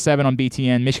State at 7 on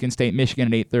BTN. Michigan State, Michigan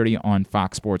at 8:30 on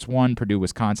Fox Sports 1. Purdue,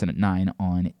 Wisconsin at 9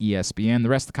 on ESPN. The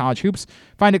rest of the college hoops,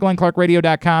 find at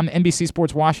GlennClarkRadio.com. NBC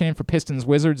Sports Washington for Pistons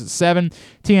Wizards at 7.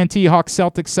 TNT Hawks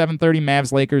Celtics 7:30.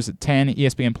 Mavs Lakers at 10.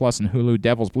 ESPN Plus and Hulu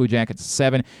Devils Blue Jackets at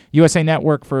 7. USA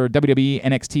Network for WWE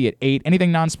NXT at 8.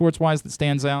 Anything non-sports wise that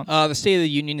stands out? The State of the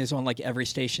Union is on like every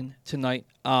station tonight.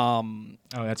 Oh,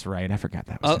 that's right. I forgot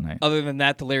that was tonight. Other than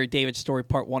that, the Larry David story,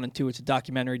 part 1 and 2. It's a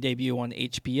documentary debut on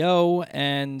HBO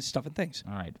and stuff and things.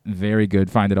 All right. Very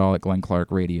good. Find it all at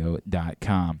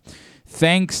GlennClarkRadio.com.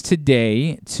 Thanks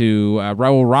today to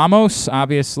Raul Ramos,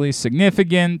 obviously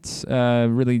significant,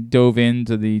 really dove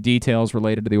into the details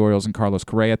related to the Orioles and Carlos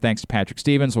Correa. Thanks to Patrick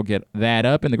Stevens. We'll get that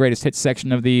up in the greatest hits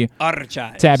section of the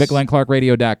Archives tab at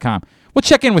GlennClarkRadio.com. We'll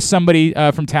check in with somebody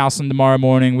from Towson tomorrow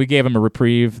morning. We gave them a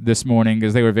reprieve this morning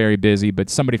because they were very busy, but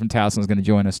somebody from Towson is going to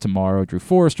join us tomorrow. Drew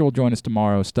Forrester will join us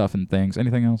tomorrow, stuff and things.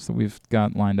 Anything else that we've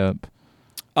got lined up?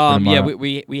 Yeah,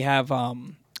 we have... oh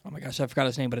my gosh, I forgot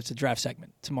his name, but it's a draft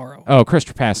segment tomorrow. Oh, Chris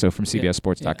Trapasso from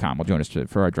CBSSports.com will join us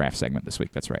for our draft segment this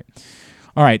week. That's right.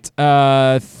 All right.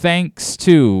 Thanks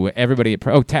to everybody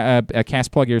at Cass,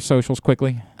 plug your socials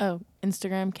quickly. Oh,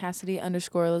 Instagram,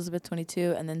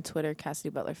 Cassidy_Elizabeth22, and then Twitter,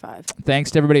 CassidyButler5.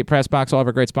 Thanks to everybody at PressBox, all of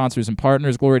our great sponsors and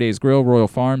partners, Glory Days Grill, Royal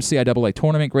Farms, CIAA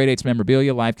Tournament, Grade 8's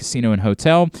Memorabilia, Live Casino and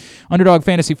Hotel, Underdog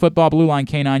Fantasy Football, Blue Line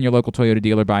K9, your local Toyota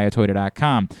dealer,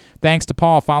 buyatoyota.com. Thanks to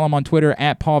Paul. Follow him on Twitter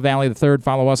at Paul Valley III.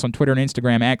 Follow us on Twitter and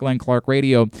Instagram at Glenn Clark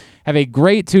Radio. Have a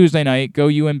great Tuesday night. Go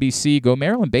UMBC. Go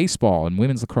Maryland baseball and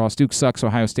women's lacrosse. Duke sucks.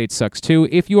 Ohio State sucks too.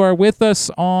 If you are with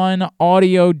us on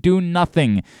audio, do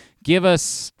nothing. Give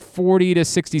us 40 to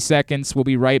 60 seconds. We'll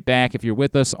be right back. If you're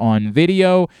with us on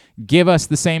video, give us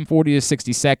the same 40 to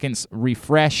 60 seconds.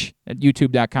 Refresh at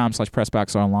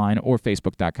youtube.com/PressBoxOnline or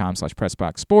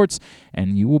Facebook.com/PressBoxSports,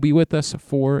 and you will be with us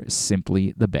for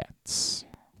Simply the Bets.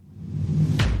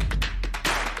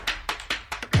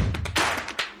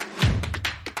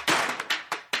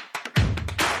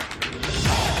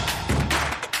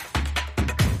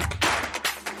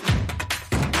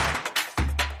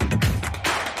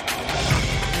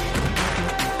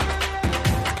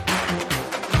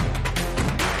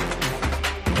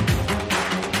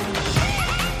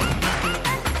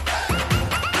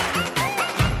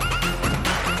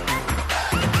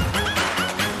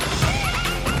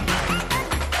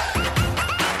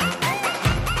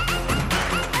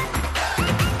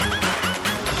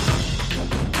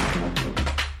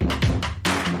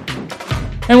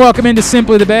 And welcome into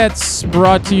Simply the Bets,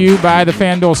 brought to you by the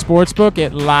FanDuel Sportsbook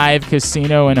at Live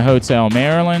Casino and Hotel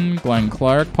Maryland. Glenn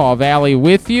Clark, Paul Valley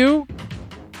with you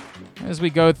as we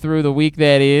go through the week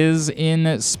that is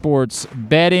in sports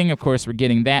betting. Of course, we're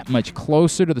getting that much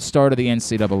closer to the start of the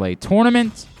NCAA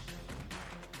tournament.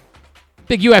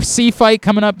 Big UFC fight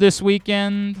coming up this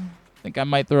weekend. I think I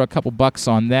might throw a couple bucks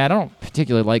on that. I don't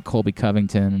particularly like Colby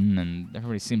Covington, and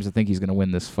everybody seems to think he's going to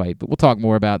win this fight. But we'll talk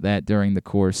more about that during the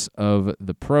course of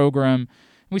the program.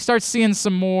 We start seeing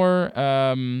some more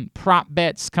prop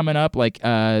bets coming up, like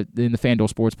in the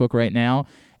FanDuel Sportsbook right now.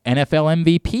 NFL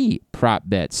MVP prop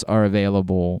bets are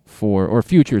available or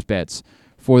futures bets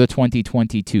for the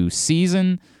 2022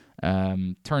 season.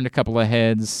 Turned a couple of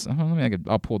heads.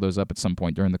 I'll pull those up at some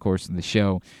point during the course of the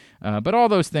show. But all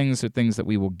those things are things that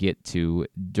we will get to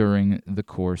during the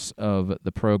course of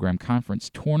the program.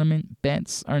 Conference tournament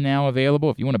bets are now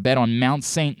available. If you want to bet on Mount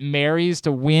St. Mary's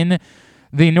to win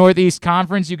the Northeast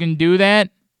Conference, you can do that.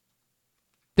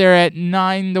 They're at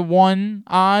 9-1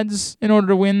 odds in order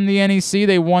to win the NEC.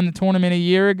 They won the tournament a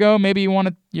year ago. Maybe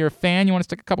you're a fan, you want to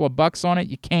stick a couple of bucks on it,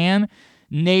 you can.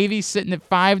 Navy sitting at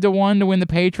 5-1 to win the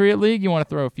Patriot League. You want to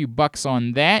throw a few bucks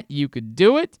on that, you could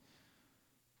do it.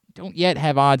 Don't yet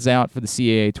have odds out for the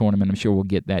CAA tournament. I'm sure we'll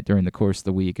get that during the course of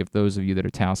the week. If those of you that are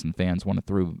Towson fans want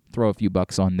to throw a few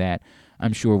bucks on that,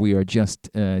 I'm sure we are just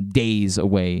days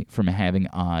away from having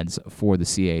odds for the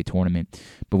CAA tournament.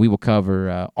 But we will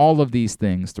cover all of these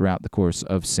things throughout the course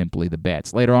of Simply the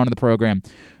Bets. Later on in the program,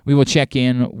 we will check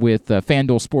in with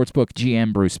FanDuel Sportsbook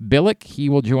GM Bruce Billick. He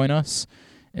will join us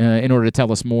in order to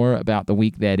tell us more about the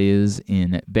week that is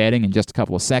in betting. In just a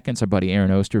couple of seconds, our buddy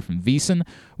Aaron Oster from VEASAN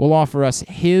will offer us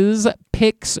his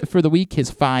picks for the week,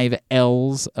 his 5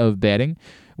 L's of betting.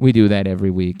 We do that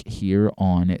every week here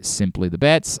on Simply the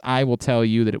Bets. I will tell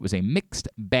you that it was a mixed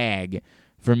bag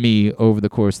for me over the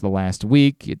course of the last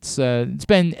week. Aaron's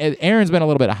been a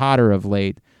little bit hotter of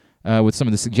late with some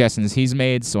of the suggestions he's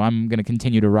made, so I'm going to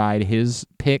continue to ride his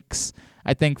picks,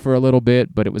 I think, for a little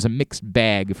bit, but it was a mixed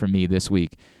bag for me this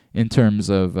week in terms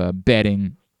of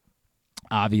betting.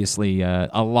 Obviously, a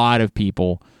lot of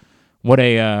people. What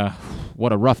a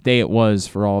rough day it was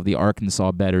for all of the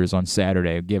Arkansas bettors on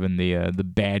Saturday, given the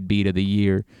bad beat of the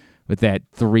year with that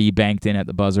 3 banked in at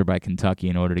the buzzer by Kentucky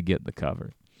in order to get the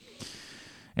cover.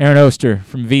 Aaron Oster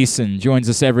from VEASAN joins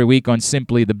us every week on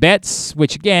Simply the Bets,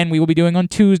 which, again, we will be doing on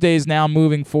Tuesdays now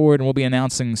moving forward, and we'll be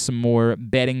announcing some more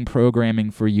betting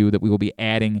programming for you that we will be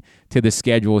adding to the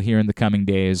schedule here in the coming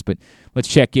days. But let's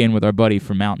check in with our buddy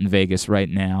from out in Vegas right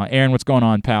now. Aaron, what's going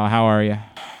on, pal? How are you?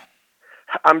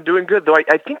 I'm doing good, though.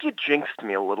 I think you jinxed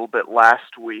me a little bit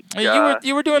last week.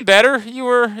 You were doing better. You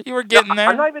were getting there.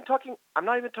 I'm not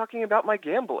even talking about my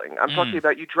gambling. I'm talking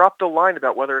about you dropped a line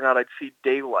about whether or not I'd see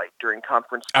daylight during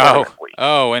conference tournament week.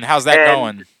 Oh, and how's that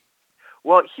going?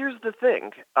 Well, here's the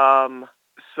thing.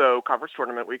 So conference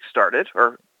tournament week started,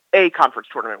 or a conference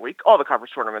tournament week. All the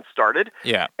conference tournaments started.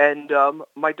 Yeah. And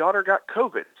my daughter got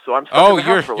COVID, so I'm stuck in the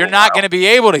house for a you're not going to be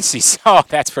able to see. Oh,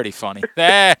 that's pretty funny.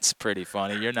 That's pretty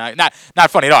funny. You're not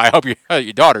funny at all. I hope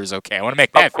your daughter's okay. I want to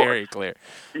make that very clear.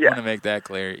 Yeah. I want to make that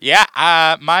clear. Yeah.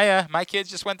 My kids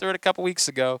just went through it a couple weeks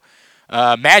ago.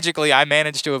 Magically, I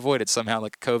managed to avoid it somehow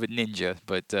like a COVID ninja,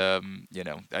 but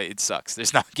it sucks.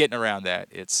 There's not getting around that.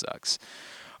 It sucks.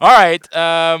 All right,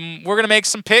 we're gonna make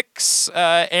some picks.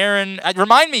 Aaron,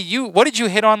 remind me, what did you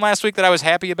hit on last week that I was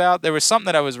happy about? There was something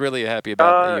that I was really happy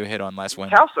about that you hit on last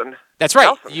Wednesday. Towson. That's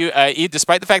right. Towson. You,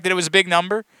 despite the fact that it was a big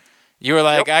number, you were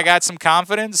like, I got some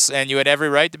confidence, and you had every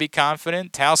right to be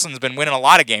confident. Towson's been winning a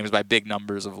lot of games by big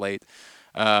numbers of late.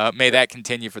 May that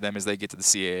continue for them as they get to the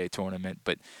CAA tournament.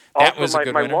 But that also, was a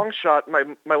good my winner.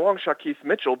 My long shot, Keith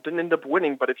Mitchell, didn't end up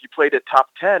winning, but if you played it top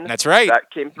 10, that's right. That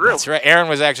came through. That's right. Aaron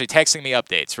was actually texting me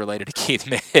updates related to Keith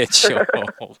Mitchell,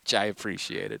 which I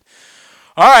appreciated.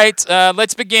 All right,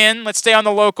 let's begin. Let's stay on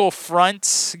the local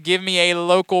front. Give me a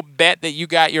local bet that you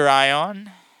got your eye on.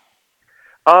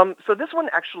 So this one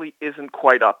actually isn't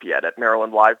quite up yet at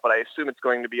Maryland Live, but I assume it's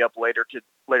going to be up later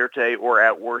today or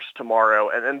at worst tomorrow,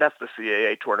 and that's the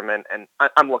CAA tournament, and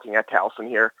I'm looking at Towson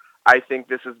here. I think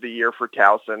this is the year for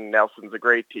Towson. Nelson's a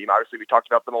great team. Obviously, we talked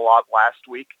about them a lot last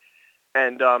week,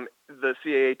 and the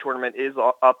CAA tournament is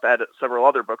up at several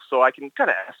other books, so I can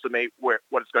kind of estimate what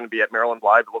it's going to be at Maryland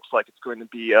Live. It looks like it's going to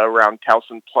be around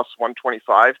Towson plus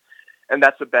 125. And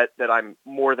that's a bet that I'm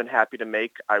more than happy to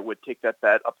make. I would take that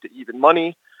bet up to even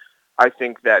money. I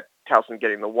think that Towson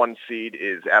getting the 1 seed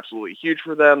is absolutely huge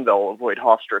for them. They'll avoid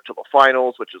Hofstra to the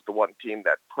finals, which is the one team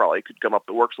that probably could come up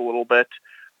the works a little bit.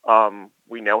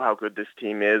 We know how good this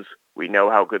team is. We know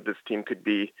how good this team could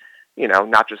be,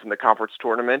 not just in the conference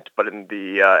tournament, but in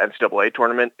the NCAA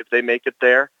tournament if they make it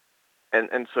there.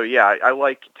 And so, yeah, I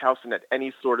like Towson at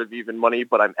any sort of even money,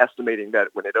 but I'm estimating that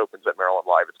when it opens at Maryland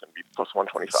Live, it's going to be plus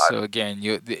 125. So, again,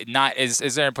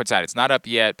 as Aaron puts out, it's not up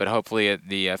yet, but hopefully at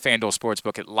the FanDuel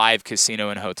Sportsbook at Live Casino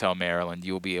and Hotel Maryland,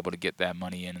 you will be able to get that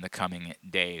money in the coming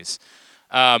days.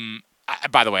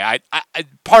 By the way, I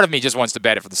part of me just wants to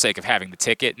bet it for the sake of having the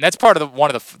ticket, and that's part of one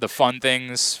of the fun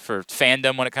things for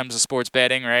fandom when it comes to sports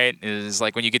betting, right? Is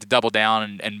like when you get to double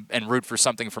down and root for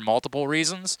something for multiple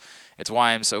reasons. It's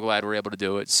why I'm so glad we're able to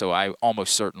do it. So I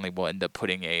almost certainly will end up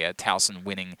putting a Towson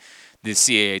winning the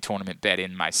CAA tournament bet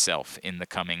in myself in the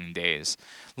coming days.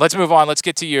 Let's move on. Let's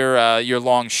get to your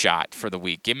long shot for the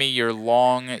week. Give me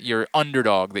your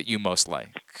underdog that you most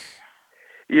like.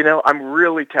 I'm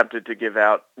really tempted to give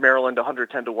out Maryland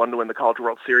 110 to 1 to win the College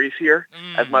World Series here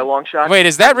as my long shot. Wait,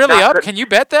 is that really up? Can you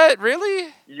bet that?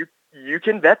 Really? You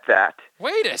can bet that.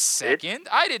 Wait a second.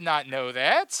 I did not know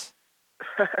that.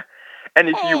 And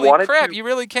if you wanted crap, you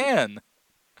really can.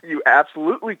 You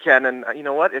absolutely can. And you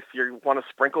know what? If you want to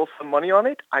sprinkle some money on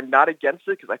it, I'm not against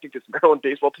it because I think this Maryland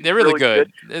baseball team is really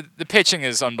good. The pitching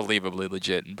is unbelievably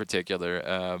legit in particular.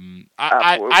 I'm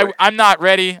not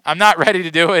ready. I'm not ready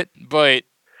to do it, but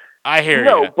I hear you.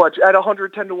 No, but at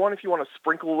 110 to 1, if you want to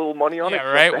sprinkle a little money on it,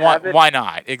 right? Why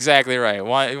not? Exactly right.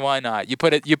 Why not? You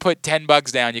put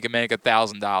 $10 down, you can make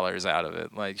 $1,000 out of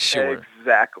it. Like, sure.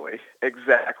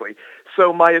 Exactly.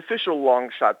 So my official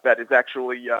long shot bet is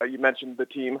actually you mentioned the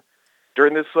team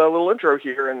during this little intro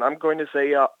here, and I'm going to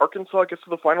say Arkansas gets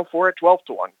to the Final Four at 12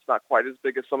 to 1. It's not quite as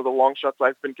big as some of the long shots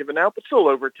I've been giving out, but still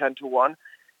over 10 to 1.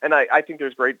 And I think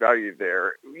there's great value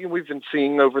there. We've been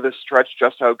seeing over this stretch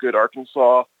just how good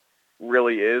Arkansas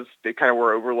really is. They kind of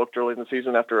were overlooked early in the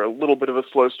season after a little bit of a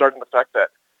slow start, and the fact that,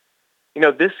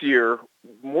 this year,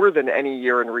 more than any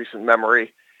year in recent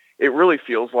memory, it really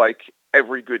feels like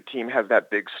every good team has that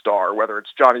big star, whether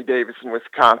it's Johnny Davis in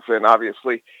Wisconsin,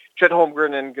 obviously, Chet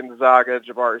Holmgren in Gonzaga,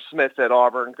 Jabari Smith at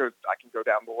Auburn. I can go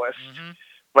down the list. Mm-hmm.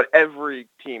 But every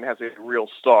team has a real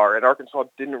star, and Arkansas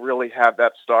didn't really have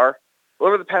that star. Well,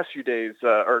 over the past few days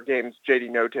or games, J.D.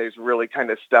 Notae's really kind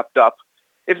of stepped up,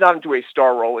 if not into a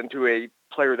star role, into a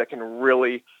player that can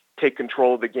really take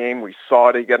control of the game. We saw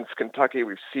it against Kentucky.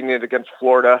 We've seen it against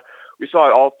Florida. We saw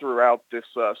it all throughout this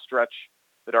stretch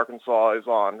that Arkansas is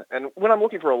on. And when I'm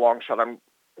looking for a long shot,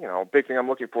 a big thing I'm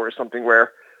looking for is something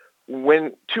where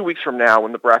when 2 weeks from now,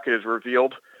 when the bracket is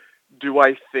revealed, do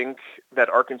I think that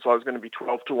Arkansas is going to be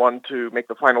 12 to 1 to make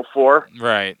the Final Four?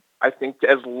 Right. I think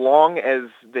as long as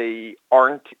they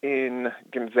aren't in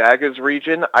Gonzaga's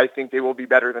region, I think they will be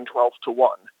better than 12 to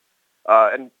 1,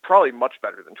 and probably much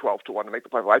better than 12 to 1 to make the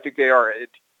Final Four. I think they are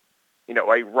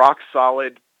a rock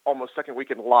solid, almost second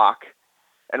weekend lock.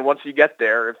 And once you get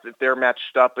there, if they're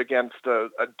matched up against a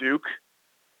Duke,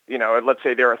 let's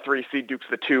say they're a 3 seed, Duke's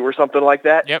the 2 or something like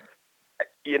that. Yep.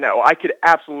 I could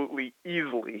absolutely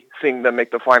easily see them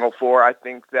make the Final Four. I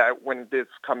think that when this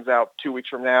comes out 2 weeks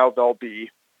from now, they'll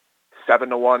be 7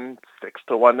 to 1, 6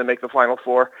 to 1 to make the Final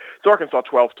Four. So Arkansas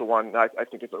 12 to 1. I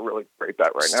think it's a really great bet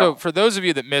right now. So for those of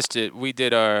you that missed it, we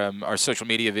did our social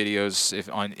media videos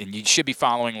and you should be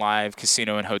following Live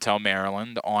Casino and Hotel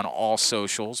Maryland on all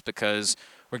socials because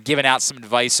we're giving out some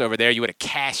advice over there. You would have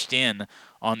cashed in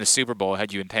on the Super Bowl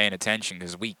had you been paying attention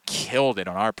because we killed it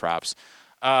on our props.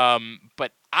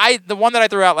 But the one that I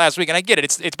threw out last week, and I get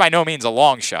it, it's by no means a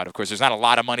long shot. Of course, there's not a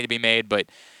lot of money to be made, but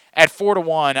at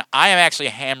 4-1, I am actually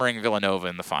hammering Villanova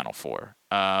in the Final Four.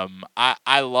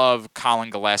 I love Colin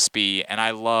Gillespie, and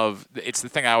it's the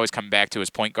thing I always come back to is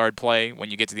point guard play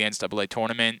when you get to the NCAA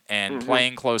tournament and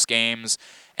playing close games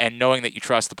and knowing that you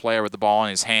trust the player with the ball in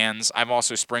his hands. I'm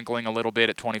also sprinkling a little bit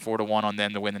at 24-1 on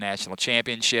them to win the national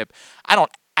championship. I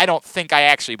don't think I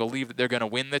actually believe that they're going to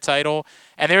win the title.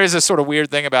 And there is a sort of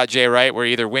weird thing about Jay Wright where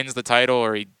he either wins the title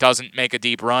or he doesn't make a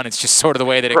deep run. It's just sort of the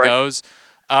way that it goes.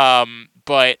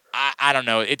 But I don't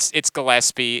know. It's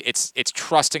Gillespie. It's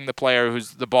trusting the player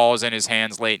who's the ball is in his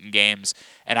hands late in games.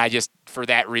 And for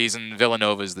that reason,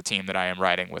 Villanova is the team that I am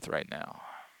riding with right now.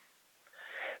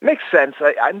 Makes sense.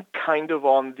 I'm kind of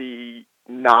on the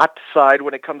not side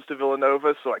when it comes to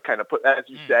Villanova. So I kind of put, as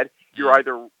you said, you're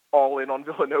either all in on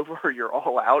Villanova or you're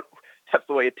all out. That's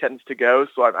the way it tends to go.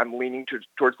 So I'm leaning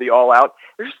towards the all out.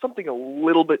 There's just something a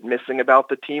little bit missing about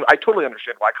the team. I totally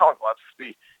understand why Colin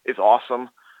Gillespie is awesome.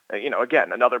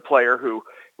 Again, another player who,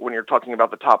 when you're talking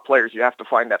about the top players, you have to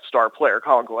find that star player.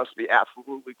 Colin Gillespie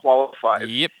absolutely qualifies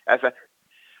as a.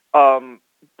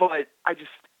 But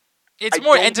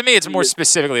to me, it's more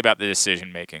specifically about the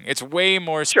decision making. It's way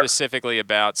more specifically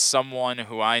about someone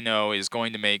who I know is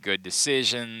going to make good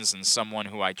decisions and someone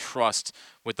who I trust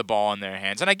with the ball in their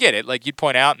hands. And I get it. Like you'd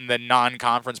point out in the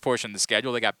non-conference portion of the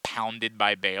schedule, they got pounded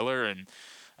by Baylor and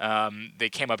they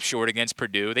came up short against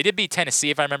Purdue. They did beat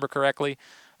Tennessee, if I remember correctly.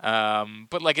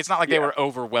 But it's not like they were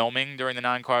overwhelming during the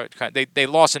non-conference. They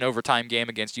lost an overtime game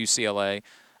against UCLA.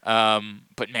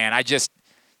 But man,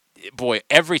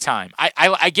 every time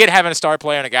I get having a star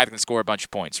player and a guy that can score a bunch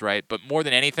of points, right? But more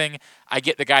than anything, I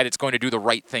get the guy that's going to do the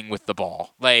right thing with the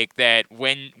ball. Like that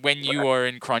when you are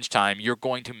in crunch time, you're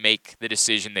going to make the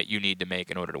decision that you need to make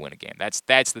in order to win a game. That's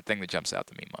the thing that jumps out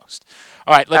to me most.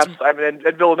 All right, and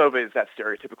Villanova is that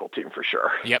stereotypical team for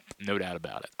sure. Yep, no doubt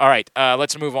about it. All right,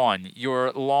 let's move on.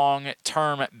 Your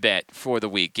long-term bet for the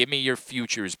week. Give me your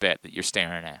futures bet that you're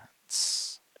staring at.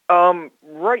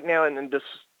 Right now, and this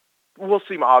will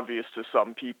seem obvious to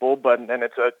some people, and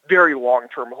it's a very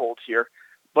long-term hold here.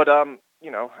 But,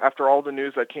 after all the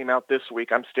news that came out this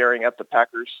week, I'm staring at the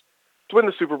Packers to win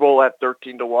the Super Bowl at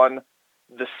 13-1.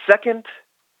 The second,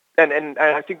 and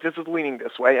I think this is leaning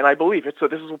this way, and I believe it, so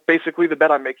this is basically the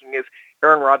bet I'm making is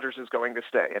Aaron Rodgers is going to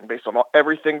stay. And based on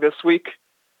everything this week,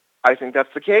 I think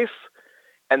that's the case.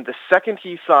 And the second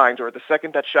he signs, or the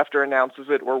second that Schefter announces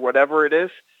it, or whatever it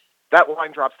is, that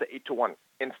line drops to 8-1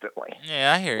 instantly.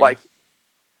 Yeah, I hear you.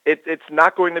 It's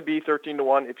not going to be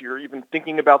 13-1. If you're even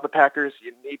thinking about the Packers,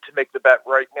 you need to make the bet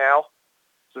right now.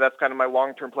 So that's kind of my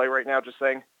long-term play right now, just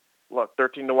saying, look,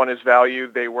 13-1 is value.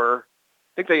 I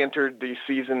think they entered the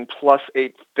season plus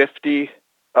 850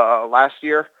 last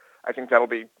year. I think that'll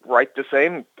be right the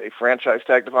same. They franchise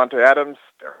tagged Devontae Adams.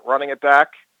 They're running it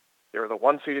back. They're the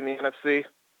 1 seed in the NFC.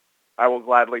 I will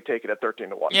gladly take it at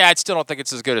 13-1. Yeah, I still don't think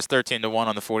it's as good as 13-1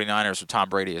 on the 49ers with Tom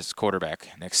Brady as quarterback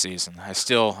next season. I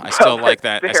still like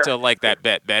that. I still like that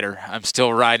bet better. I'm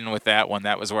still riding with that one.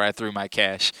 That was where I threw my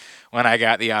cash when I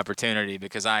got the opportunity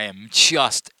because I am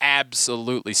just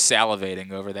absolutely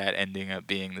salivating over that ending up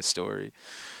being the story.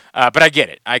 But I get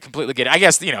it. I completely get it. I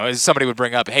guess, as somebody would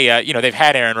bring up, hey, they've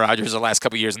had Aaron Rodgers the last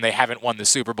couple of years, and they haven't won the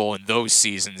Super Bowl in those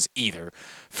seasons either,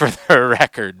 for their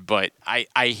record. But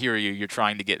I hear you. You're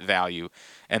trying to get value,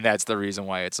 and that's the reason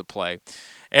why it's a play.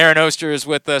 Aaron Oster is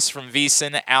with us from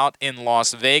VSiN out in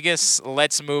Las Vegas.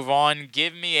 Let's move on.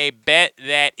 Give me a bet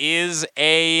that is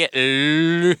a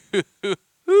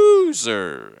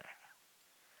loser.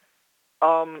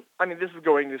 This is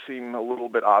going to seem a little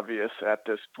bit obvious at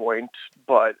this point,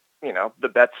 but, the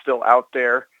bet's still out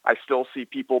there. I still see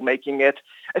people making it.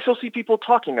 I still see people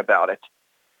talking about it.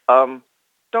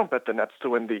 Don't bet the Nets to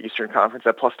win the Eastern Conference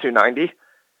at plus 290.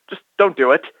 Just don't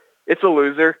do it. It's a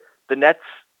loser. The Nets,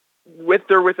 with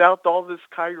or without all this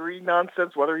Kyrie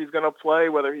nonsense, whether he's going to play,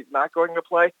 whether he's not going to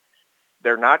play,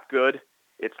 they're not good.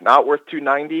 It's not worth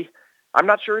 290. I'm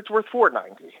not sure it's worth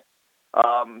 490.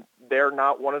 They're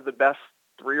not one of the best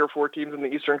 3 or 4 teams in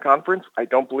the Eastern Conference. I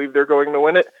don't believe they're going to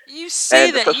win it. You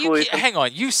say that. Hang on.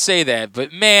 You say that,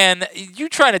 but man, you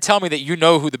trying to tell me that you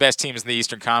know who the best teams in the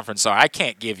Eastern Conference are? I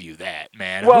can't give you that,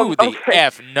 man. Well, who the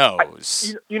F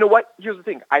knows? You know what? Here's the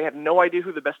thing. I have no idea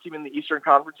who the best team in the Eastern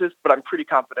Conference is, but I'm pretty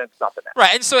confident it's not the Nets.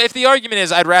 Right, and so if the argument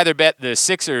is I'd rather bet the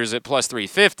Sixers at plus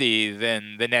 350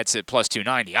 than the Nets at plus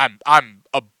 290, I'm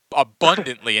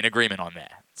abundantly in agreement on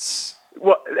that.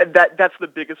 Well, that's the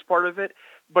biggest part of it.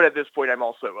 But at this point, I'm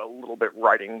also a little bit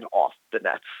writing off the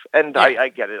Nets. And yeah. I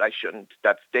get it. I shouldn't.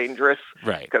 That's dangerous.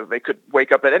 Right. Because they could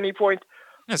wake up at any point.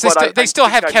 Yes, they still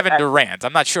have Kevin Durant.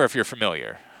 I'm not sure if you're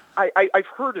familiar. I've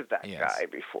heard of that guy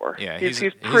before. Yeah, he's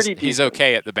pretty decent. He's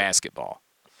okay at the basketball.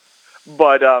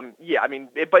 But yeah, I mean,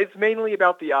 but it's mainly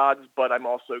about the odds. But I'm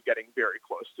also getting very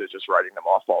close to just writing them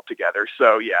off altogether.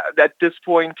 So yeah, at this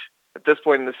point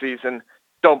in the season,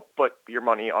 don't put your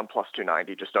money on plus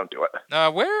 290. Just don't do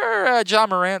it. Where are Ja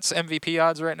Morant's MVP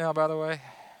odds right now, by the way?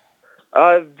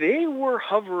 They were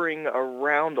hovering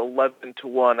around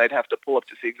 11-1. I'd have to pull up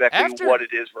to see exactly what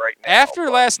it is right now. After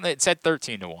last night, it said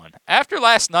 13-1. After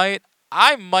last night,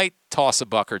 I might toss a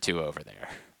buck or two over there.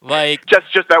 Like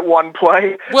just that one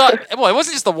play. well, it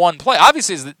wasn't just the one play.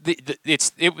 Obviously,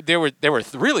 there were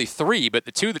really three, but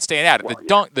the two that stand out.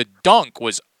 The dunk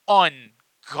was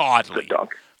ungodly.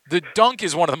 The dunk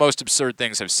is one of the most absurd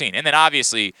things I've seen. And then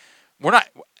obviously,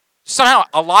 somehow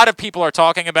a lot of people are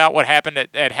talking about what happened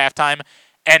at halftime,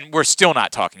 and we're still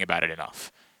not talking about it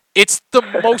enough. It's the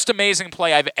most amazing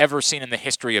play I've ever seen in the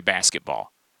history of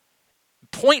basketball.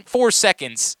 0.4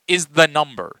 seconds is the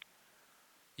number.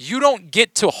 You don't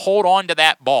get to hold on to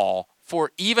that ball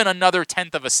for even another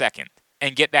tenth of a second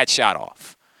and get that shot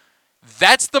off.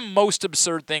 That's the most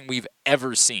absurd thing we've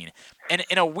ever seen. And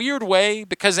in a weird way,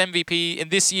 because MVP, in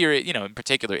this year, in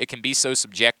particular, it can be so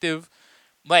subjective,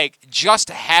 like just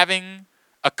having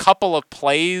a couple of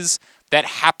plays that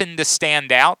happen to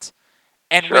stand out,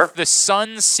 and with the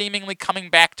Suns seemingly coming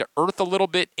back to earth a little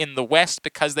bit in the West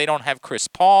because they don't have Chris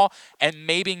Paul, and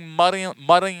maybe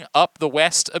mudding up the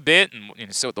West a bit,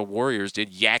 and so what the Warriors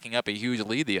did, yakking up a huge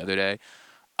lead the other day.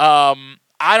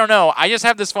 I don't know. I just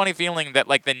have this funny feeling that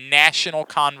like the national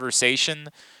conversation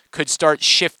could start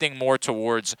shifting more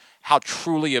towards how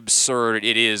truly absurd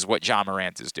it is what Ja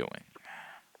Morant is doing.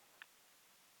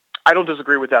 I don't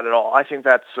disagree with that at all. I think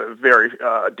that's a very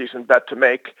decent bet to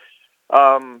make.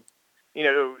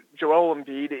 Joel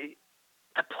Embiid,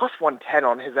 at plus 110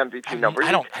 on his MVP number.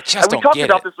 I just don't get it. We talked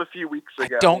about this a few weeks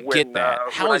ago. I don't get that.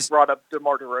 I brought up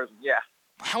DeMar DeRozan. Yeah.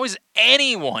 How is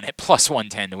anyone at plus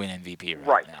 110 to win MVP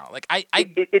right now? Like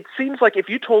It seems like if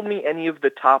you told me any of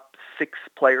the top 6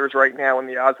 players right now in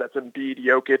the odds, that's Embiid,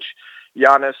 Jokic,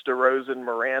 Giannis, DeRozan,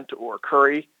 Morant, or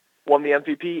Curry, won the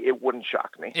MVP, it wouldn't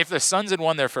shock me. If the Suns had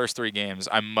won their first 3 games,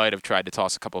 I might have tried to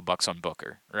toss a couple of bucks on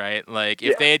Booker, right? Like,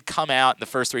 if they had come out the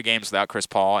first 3 games without Chris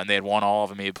Paul and they had won all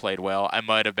of them, he had played well, I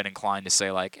might have been inclined to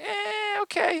say, like,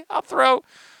 okay,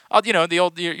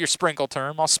 your sprinkle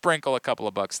term. I'll sprinkle a couple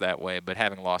of bucks that way, but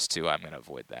having lost 2, I'm going to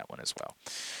avoid that one as well.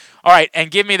 All right, and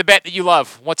give me the bet that you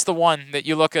love. What's the one that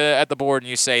you look at the board and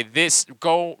you say,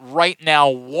 go right now,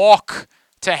 walk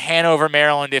to Hanover,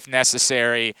 Maryland if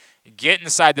necessary, get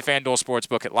inside the FanDuel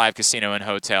Sportsbook at Live Casino and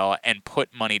Hotel, and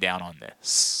put money down on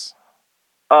this?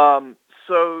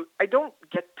 So I don't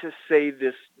get to say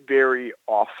this very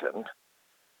often.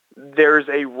 There's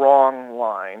a wrong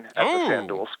line at the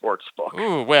FanDuel Sportsbook.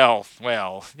 Ooh, well,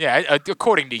 yeah,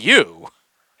 according to you.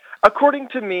 According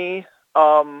to me,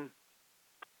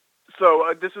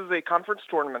 this is a conference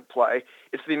tournament play.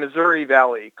 It's the Missouri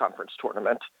Valley Conference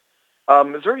Tournament.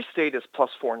 Missouri State is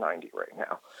plus 490 right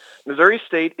now. Missouri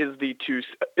State is the 2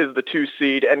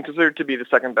 seed and considered to be the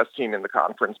second best team in the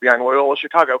conference, behind Loyola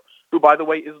Chicago, who, by the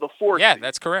way, is the 4th seed. Yeah,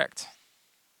 that's correct.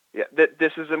 Yeah,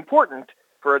 this is important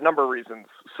for a number of reasons.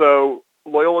 So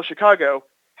Loyola Chicago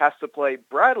has to play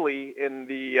Bradley in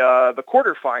the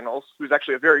quarterfinals, who's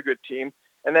actually a very good team,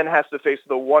 and then has to face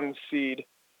the 1 seed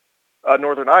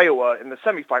Northern Iowa in the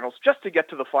semifinals just to get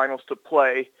to the finals to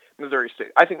play Missouri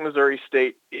State. I think Missouri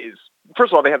State is,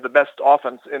 first of all, they have the best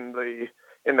offense in the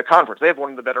conference. They have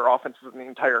one of the better offenses in the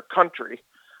entire country.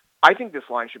 I think this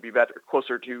line should be better,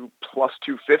 closer to plus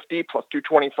 250, plus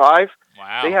 225.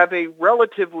 Wow. They have a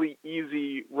relatively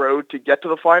easy road to get to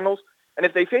the finals, and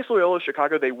if they face Loyola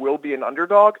Chicago, they will be an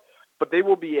underdog, but they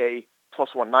will be a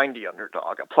plus 190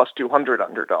 underdog, a plus 200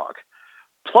 underdog.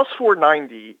 Plus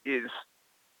 490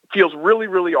 feels really,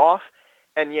 really off,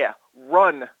 and yeah,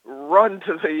 run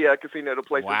to the casino to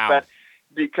place this bet,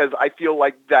 because I feel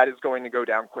like that is going to go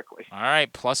down quickly. All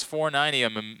right, plus 490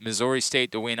 on Missouri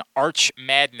State to win Arch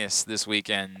Madness this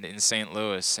weekend in St.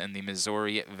 Louis in the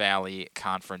Missouri Valley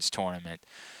Conference Tournament.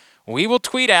 We will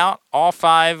tweet out all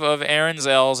 5 of Aaron's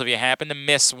L's. If you happen to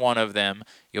miss one of them,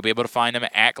 you'll be able to find them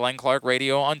at Glenn Clark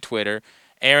Radio on Twitter.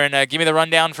 Aaron, give me the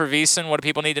rundown for VSiN. What do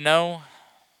people need to know?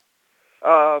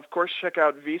 Of course, check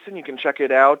out VSiN. You can check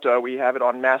it out. We have it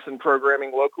on Masson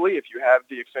programming locally. If you have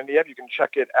the Xfinity app, you can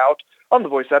check it out on the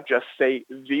voice app. Just say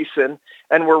VSiN.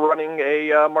 And we're running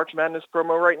a March Madness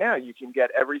promo right now. You can get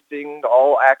everything,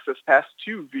 all access pass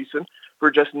to VSiN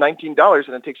for just $19,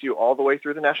 and it takes you all the way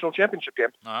through the national championship game.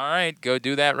 All right, go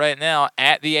do that right now.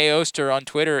 At the Aoster on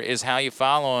Twitter is how you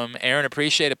follow him. Aaron,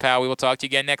 appreciate it, pal. We will talk to you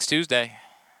again next Tuesday.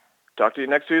 Talk to you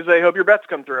next Tuesday. Hope your bets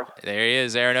come through. There he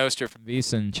is, Aaron Oster from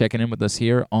VSiN, checking in with us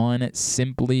here on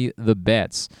Simply the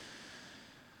Bets.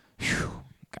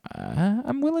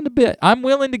 I'm willing to bet. I'm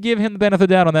willing to give him the benefit of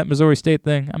the doubt on that Missouri State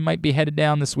thing. I might be headed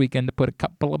down this weekend to put a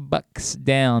couple of bucks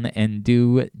down and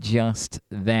do just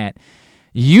that.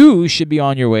 You should be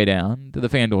on your way down to the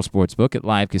FanDuel Sportsbook at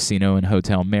Live Casino and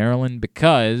Hotel Maryland,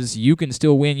 because you can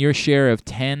still win your share of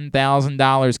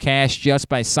 $10,000 cash just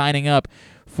by signing up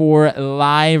for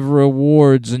Live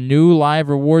Rewards. New Live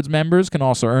Rewards members can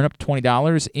also earn up to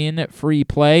 $20 in free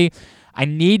play. I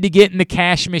need to get in the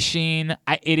cash machine.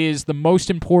 It is the most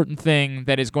important thing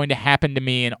that is going to happen to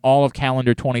me in all of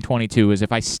calendar 2022 is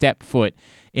if I step foot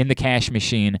in the cash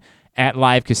machine at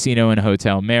Live Casino and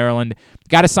Hotel Maryland.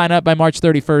 Got to sign up by March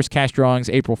 31st. Cash drawings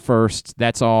April 1st.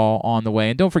 That's all on the way.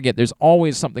 And don't forget, there's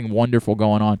always something wonderful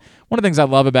going on. One of the things I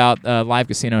love about Live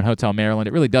Casino and Hotel Maryland,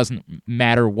 it really doesn't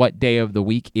matter what day of the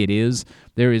week it is.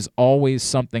 There is always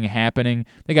something happening.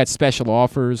 They got special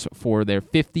offers for their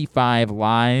 55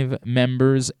 Live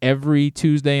members every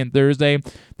Tuesday and Thursday.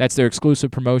 That's their exclusive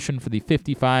promotion for the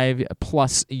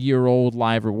 55-plus-year-old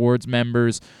Live Rewards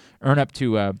members. Earn up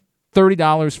to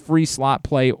 $30 free slot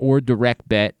play or direct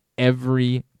bet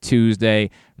every Tuesday.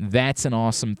 That's an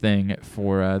awesome thing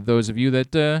for those of you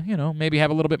that maybe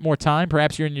have a little bit more time.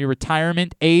 Perhaps you're in your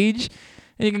retirement age,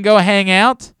 and you can go hang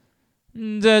out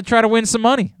and try to win some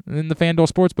money in the FanDuel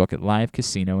Sportsbook at Live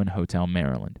Casino and Hotel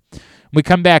Maryland. When we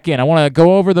come back in, I want to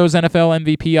go over those NFL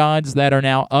MVP odds that are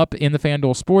now up in the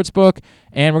FanDuel Sportsbook,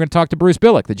 and we're going to talk to Bruce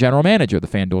Billick, the general manager of the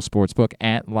FanDuel Sportsbook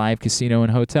at Live Casino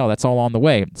and Hotel. That's all on the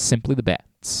way. Simply the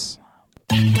Bets.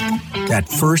 That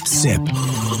first sip.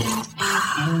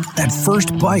 That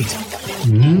first bite.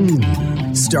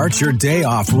 Start your day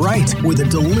off right with a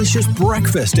delicious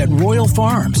breakfast at Royal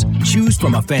Farms. Choose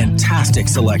from a fantastic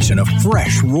selection of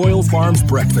fresh Royal Farms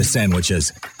breakfast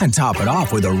sandwiches and top it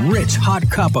off with a rich hot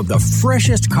cup of the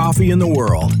freshest coffee in the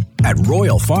world. At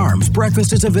Royal Farms,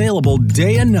 breakfast is available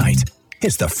day and night.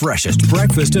 It's the freshest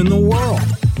breakfast in the world.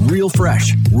 Real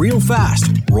fresh, real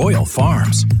fast. Royal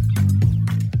Farms.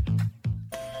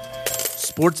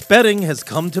 Sports betting has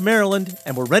come to Maryland,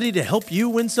 and we're ready to help you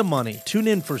win some money. Tune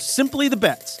in for Simply the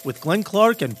Bets with Glenn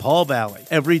Clark and Paul Valley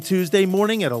every Tuesday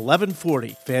morning at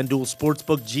 11:40. FanDuel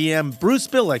Sportsbook GM Bruce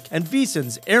Billick and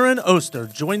VSiN's Aaron Oster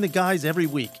join the guys every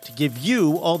week to give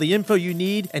you all the info you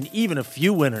need and even a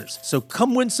few winners. So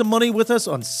come win some money with us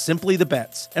on Simply the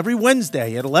Bets every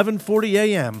Wednesday at 11:40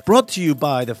 a.m. Brought to you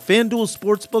by the FanDuel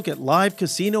Sportsbook at Live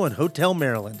Casino and Hotel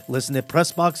Maryland. Listen at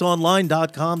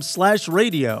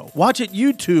PressBoxOnline.com/radio. Watch at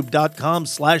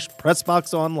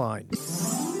YouTube.com/PressBoxOnline.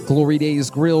 Glory Days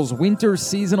Grill's winter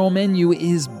seasonal menu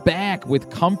is back with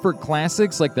comfort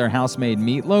classics like their house-made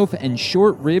meatloaf and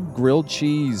short rib grilled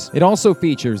cheese. It also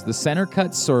features the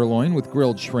center-cut sirloin with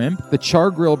grilled shrimp, the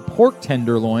char-grilled pork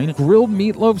tenderloin, grilled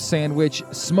meatloaf sandwich,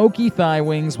 smoky thigh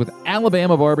wings with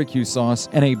Alabama barbecue sauce,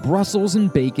 and a Brussels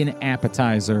and bacon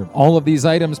appetizer. All of these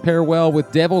items pair well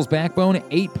with Devil's Backbone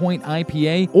 8-point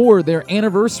IPA or their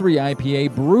anniversary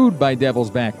IPA brewed by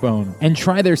Devil's Backbone. And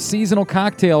try their seasonal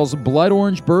cocktails, Blood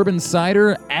Orange Bourbon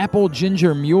Cider, Apple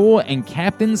Ginger Mule, and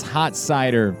Captain's Hot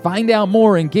Cider. Find out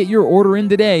more and get your order in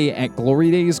today at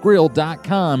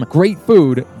glorydaysgrill.com. Great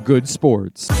food, good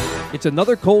sports. It's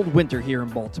another cold winter here in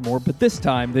Baltimore, but this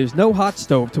time there's no hot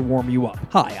stove to warm you up.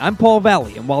 Hi, I'm Paul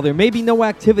Valley, and while there may be no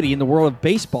activity in the world of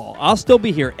baseball, I'll still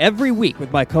be here every week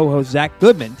with my co-host Zach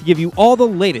Goodman to give you all the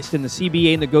latest in the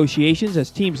CBA negotiations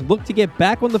as teams look to get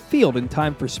back on the field in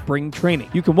time for spring training.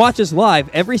 You can watch us live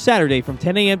every Saturday from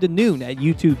 10 a.m. to noon at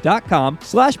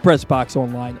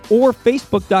youtube.com/PressBoxOnline or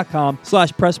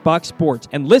facebook.com/PressBoxSports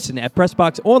and listen at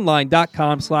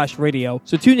PressBoxOnline.com/radio.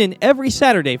 So tune in every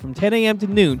Saturday from 10 a.m. to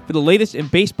noon for the latest in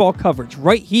baseball coverage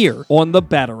right here on the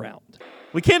Bat Around.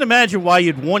 We can't imagine why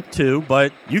you'd want to,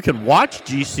 but you can watch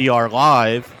GCR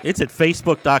live. It's at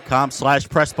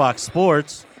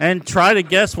facebook.com/PressBoxSports and try to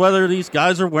guess whether these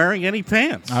guys are wearing any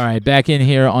pants. All right, back in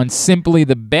here on Simply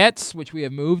the Bets, which we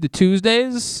have moved to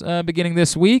Tuesdays beginning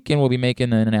this week, and we'll be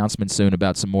making an announcement soon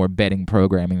about some more betting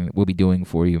programming that we'll be doing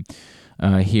for you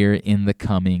here in the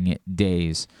coming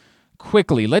days.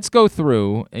 Quickly, let's go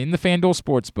through in the FanDuel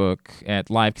Sportsbook at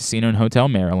Live Casino and Hotel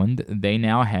Maryland. They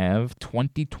now have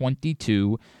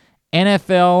 2022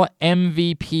 NFL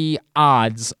MVP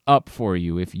odds up for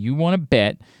you. If you want to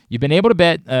bet, you've been able to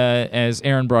bet, as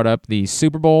Aaron brought up, the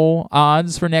Super Bowl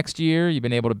odds for next year. You've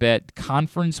been able to bet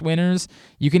conference winners.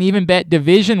 You can even bet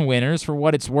division winners for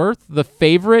what it's worth. The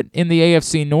favorite in the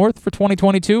AFC North for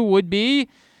 2022 would be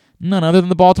none other than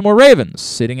the Baltimore Ravens,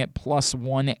 sitting at plus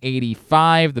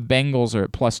 185. The Bengals are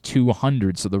at plus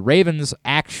 200. So the Ravens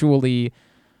actually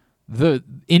the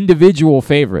individual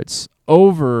favorites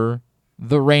over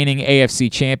the reigning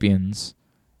AFC champions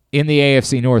in the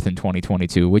AFC North in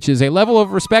 2022, which is a level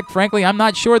of respect, frankly, I'm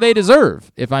not sure they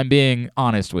deserve, if I'm being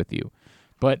honest with you.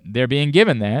 But they're being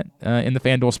given that in the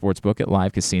FanDuel Sportsbook at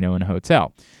Live Casino and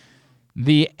Hotel.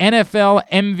 The NFL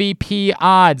MVP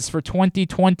odds for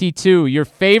 2022. Your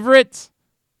favorite,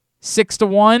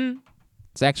 6-1.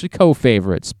 It's actually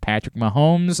co-favorites, Patrick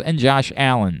Mahomes and Josh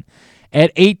Allen.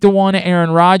 At 8-1,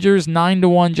 Aaron Rodgers.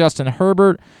 9-1, Justin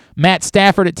Herbert. Matt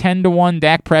Stafford at 10-1,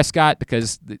 Dak Prescott,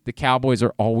 because the Cowboys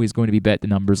are always going to be bet to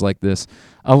numbers like this.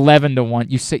 11-1.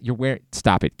 You say you're wearing.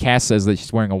 Stop it. Cass says that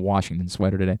she's wearing a Washington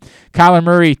sweater today. Kyler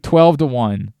Murray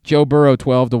 12-1. Joe Burrow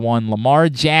 12-1. Lamar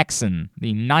Jackson,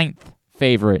 the 9th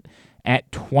favorite, at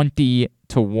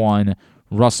 20-1.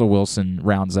 Russell Wilson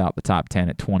rounds out the top 10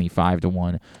 at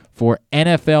 25-1. For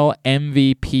NFL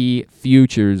MVP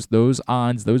futures, those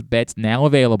odds, those bets now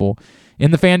available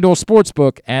in the FanDuel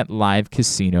Sportsbook at Live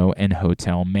Casino and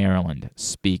Hotel Maryland.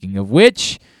 Speaking of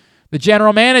which, the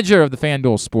general manager of the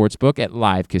FanDuel Sportsbook at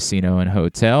Live Casino and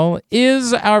Hotel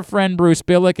is our friend Bruce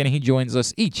Billick, and he joins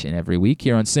us each and every week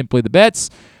here on Simply the Bets.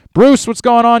 Bruce, what's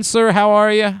going on, sir? How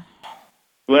are you?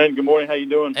 Glenn, good morning. How you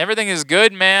doing? Everything is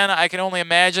good, man. I can only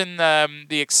imagine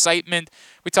the excitement.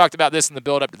 We talked about this in the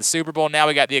build-up to the Super Bowl. Now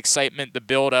we got the excitement, the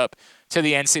build-up to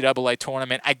the NCAA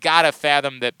tournament. I got to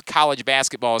fathom that college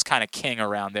basketball is kind of king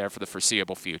around there for the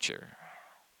foreseeable future.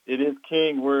 It is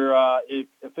king. We're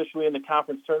officially in the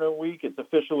conference tournament week. It's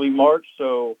officially March,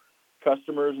 so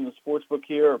customers in the sportsbook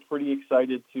here are pretty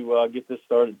excited to get this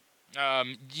started.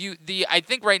 I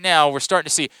think right now we're starting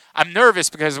to see. I'm nervous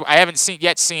because I haven't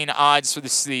seen odds for the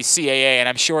CAA, and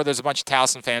I'm sure there's a bunch of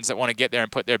Towson fans that want to get there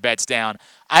and put their bets down.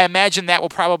 I imagine that will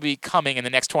probably be coming in the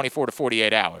next 24 to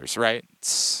 48 hours, right?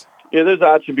 Yeah, those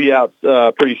odds should be out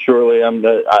pretty shortly.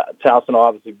 Towson will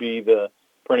obviously be the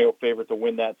perennial favorite to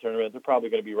win that tournament. They're probably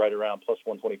going to be right around plus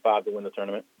 125 to win the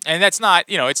tournament. And that's not,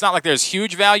 it's not like there's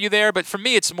huge value there, but for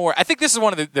me it's more, I think this is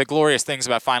one of the glorious things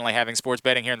about finally having sports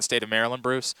betting here in the state of Maryland,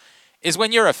 Bruce, is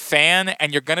when you're a fan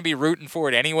and you're going to be rooting for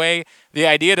it anyway, the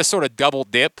idea to sort of double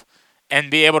dip and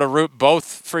be able to root both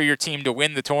for your team to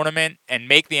win the tournament and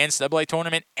make the NCAA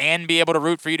tournament and be able to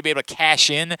root for you to be able to cash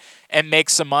in and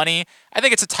make some money, I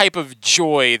think it's a type of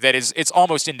joy that it's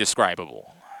almost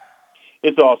indescribable.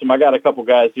 It's awesome. I got a couple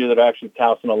guys here that are actually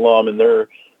Towson alum, and they're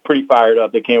pretty fired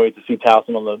up. They can't wait to see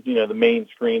Towson on the main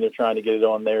screen. They're trying to get it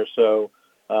on there. So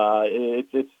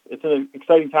it's an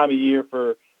exciting time of year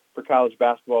for college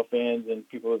basketball fans and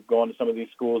people who've gone to some of these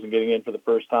schools and getting in for the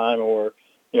first time, or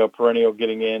perennial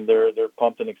getting in. They're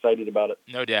pumped and excited about it.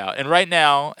 No doubt. And right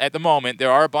now, at the moment,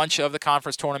 there are a bunch of the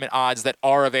conference tournament odds that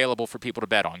are available for people to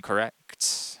bet on,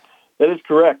 correct? That is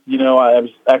correct. I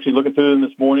was actually looking through them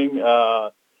this morning.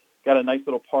 Got a nice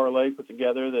little parlay put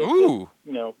together that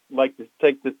like to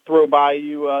take the throw by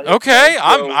you. Okay,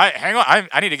 hang on.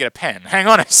 I need to get a pen. Hang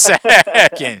on a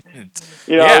second.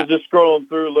 I was just scrolling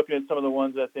through, looking at some of the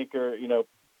ones I think are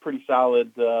pretty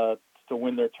solid to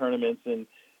win their tournaments, and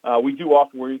we do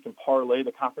offer where you can parlay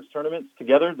the conference tournaments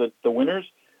together, the winners.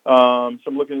 So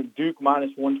I'm looking at Duke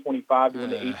minus 125 to win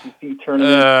the ACC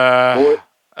tournament.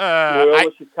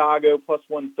 Loyola Chicago plus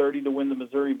 130 to win the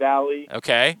Missouri Valley.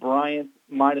 Okay. Bryant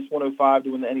minus 105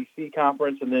 to win the NEC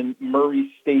Conference, and then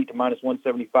Murray State minus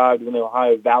 175 to win the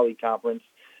Ohio Valley Conference.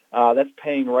 That's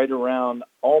paying right around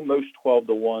almost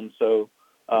 12-1. So,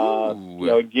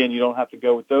 again, you don't have to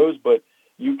go with those, but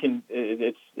you can.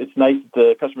 It's nice that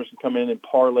the customers can come in and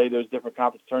parlay those different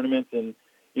conference tournaments, and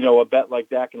a bet like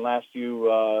that can last you,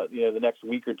 the next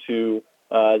week or two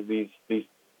as these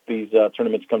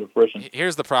tournaments come to fruition.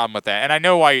 Here's the problem with that, and I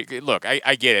know why. Look,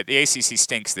 I get it. The ACC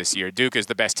stinks this year. Duke is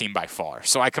the best team by far,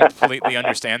 so I completely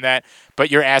understand that.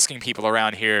 But you're asking people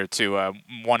around here to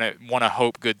want to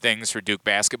hope good things for Duke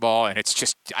basketball, and it's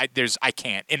just I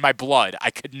can't. In my blood,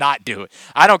 I could not do it.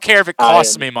 I don't care if it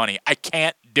costs me money. I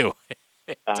can't do it.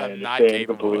 I'm not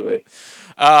capable of it.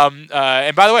 And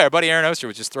by the way, our buddy Aaron Oster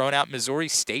was just throwing out Missouri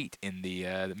State in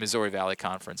the Missouri Valley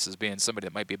Conference as being somebody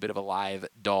that might be a bit of a live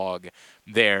dog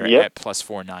there at plus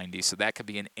 490. So that could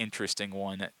be an interesting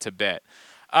one to bet.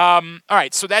 All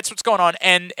right, so that's what's going on.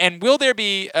 And will there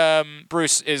be,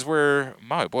 Bruce, what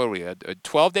are we,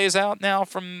 12 days out now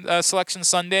from Selection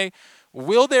Sunday?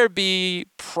 Will there be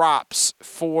props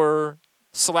for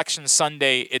Selection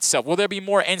Sunday itself? Will there be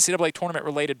more NCAA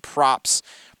tournament-related props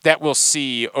that we'll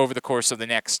see over the course of the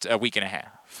next week and a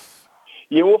half?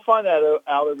 Yeah, we'll find that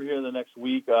out over here in the next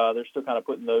week. They're still kind of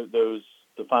putting the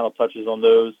final touches on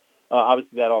those.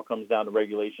 Obviously, that all comes down to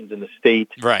regulations in the state.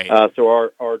 Right. So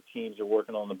our teams are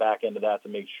working on the back end of that to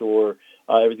make sure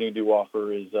everything we do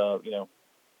offer is,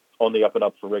 on the up and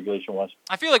up for regulation wise.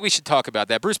 I feel like we should talk about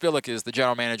that. Bruce Billick is the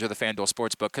general manager of the FanDuel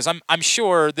Sportsbook, because I'm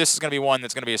sure this is going to be one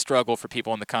that's going to be a struggle for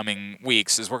people in the coming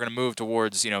weeks as we're going to move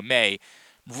towards May.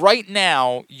 Right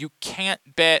now, you can't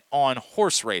bet on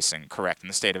horse racing, correct, in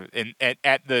the state of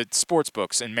at the sports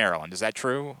books in Maryland. Is that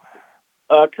true?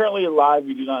 Currently live,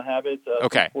 we do not have it.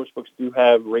 Okay. Sports books do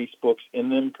have race books in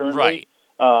them currently. Right.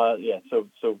 So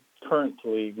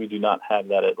currently we do not have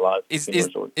that at live.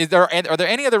 Are there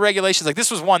any other regulations? Like, this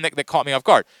was one that caught me off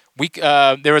guard.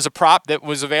 There was a prop that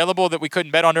was available that we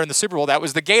couldn't bet on during the Super Bowl. That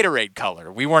was the Gatorade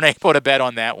color. We weren't able to bet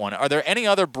on that one. Are there any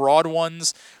other broad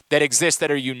ones that exist that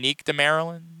are unique to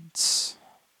Maryland?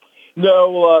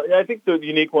 No, I think the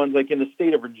unique ones, like in the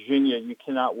state of Virginia, you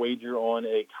cannot wager on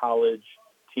a college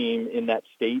team in that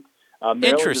state.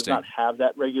 Maryland does not have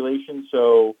that regulation,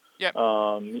 so yep.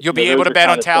 You'll be able to bet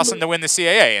on Towson to win the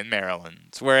CAA in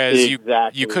Maryland, whereas you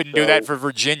couldn't do that for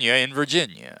Virginia in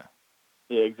Virginia.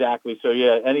 Yeah, exactly. So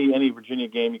any Virginia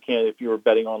game you can, if you were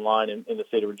betting online in the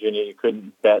state of Virginia, you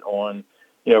couldn't bet on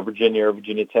Virginia or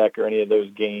Virginia Tech or any of those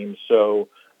games. So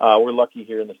we're lucky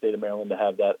here in the state of Maryland to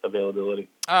have that availability.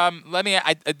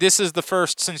 This is the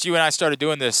first, since you and I started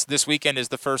doing this weekend is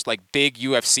the first big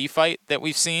UFC fight that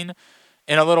we've seen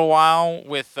in a little while,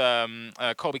 with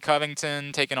Colby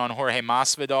Covington taking on Jorge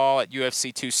Masvidal at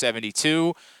UFC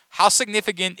 272. How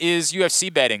significant is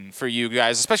UFC betting for you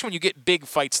guys, especially when you get big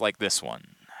fights like this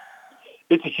one?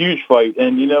 It's a huge fight,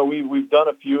 and we've done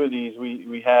a few of these.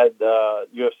 We had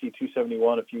UFC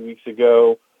 271 a few weeks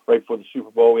ago, right before the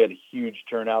Super Bowl. We had a huge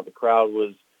turnout. The crowd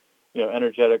was,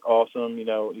 energetic, awesome.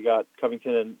 You got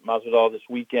Covington and Masvidal this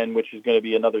weekend, which is going to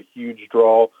be another huge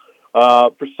draw.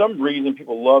 For some reason,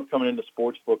 people love coming into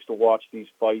sports books to watch these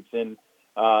fights, and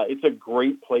it's a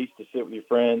great place to sit with your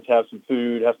friends, have some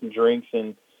food, have some drinks,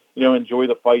 and enjoy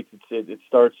the fights. It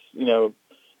starts 8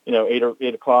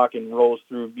 o'clock and rolls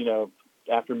through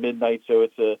after midnight, so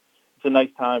it's a nice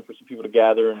time for some people to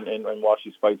gather and watch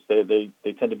these fights. They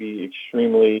tend to be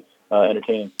extremely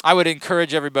entertaining. I would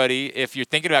encourage everybody, if you're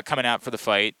thinking about coming out for the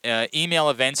fight, email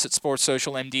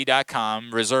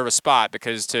events@sportssocialmd.com, reserve a spot,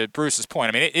 because to Bruce's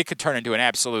point, it could turn into an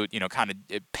absolute, kind of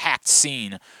packed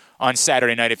scene on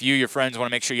Saturday night. If you, your friends, want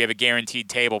to make sure you have a guaranteed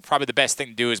table, probably the best thing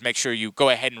to do is make sure you go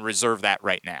ahead and reserve that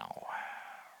right now.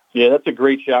 Yeah, that's a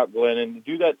great shout, Glenn, and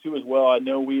do that too as well. I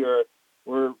know we're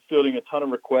fielding a ton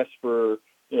of requests for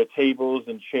tables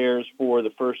and chairs for the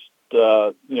first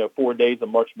 4 days of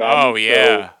March Madness. Oh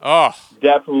yeah. So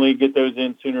definitely get those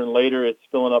in sooner than later. It's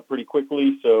filling up pretty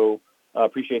quickly, so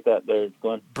appreciate that there,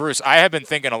 Glenn. Bruce, I have been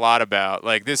thinking a lot about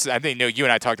this. I think you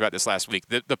and I talked about this last week.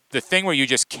 The thing where you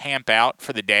just camp out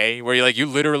for the day, where you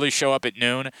literally show up at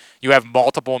noon, you have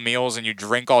multiple meals, and you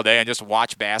drink all day and just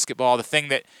watch basketball. The thing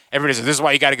that everybody says, this is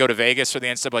why you got to go to Vegas for the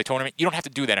NCAA tournament. You don't have to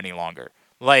do that any longer.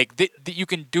 You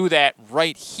can do that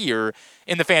right here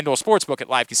in the FanDuel Sportsbook at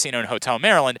Live Casino and Hotel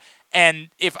Maryland. And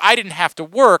if I didn't have to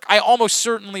work, I almost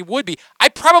certainly would be. I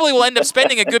probably will end up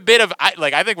spending a good bit of,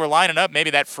 I think we're lining up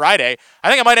maybe that Friday. I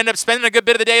think I might end up spending a good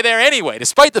bit of the day there anyway,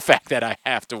 despite the fact that I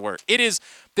have to work.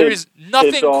 There is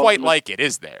nothing quite like it,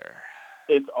 is there?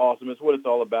 It's awesome. It's what it's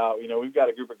all about. We've got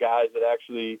a group of guys that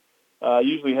actually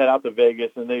usually head out to Vegas,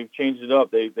 and they've changed it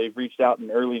up. They've reached out in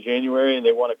early January, and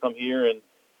they want to come here and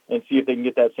see if they can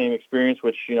get that same experience,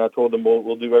 which, I told them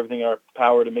we'll do everything in our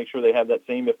power to make sure they have that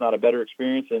same, if not a better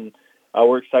experience. And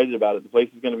we're excited about it. The place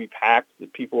is going to be packed. The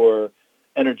people are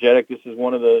energetic. This is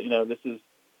one of the, this is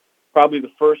probably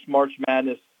the first March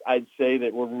Madness, I'd say,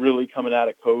 that we're really coming out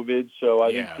of COVID. So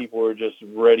I think people are just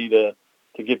ready to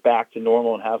get back to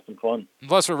normal and have some fun.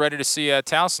 Plus, we're ready to see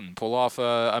Towson pull off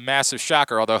a massive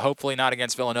shocker, although hopefully not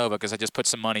against Villanova, because I just put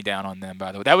some money down on them,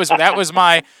 by the way. That was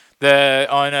my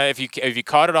if you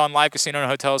caught it on Live Casino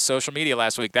and Hotel's social media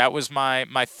last week, that was my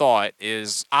thought,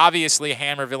 is obviously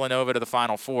hammer Villanova to the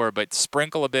Final Four, but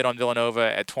sprinkle a bit on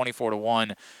Villanova at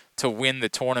 24-1 to win the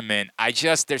tournament.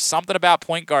 There's something about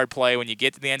point guard play when you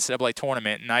get to the NCAA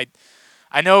tournament, and I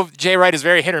know Jay Wright is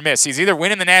very hit or miss. He's either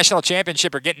winning the national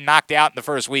championship or getting knocked out in the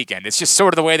first weekend. It's just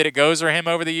sort of the way that it goes for him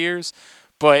over the years.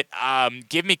 But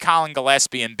give me Colin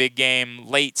Gillespie in big game,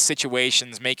 late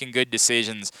situations, making good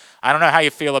decisions. I don't know how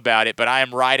you feel about it, but I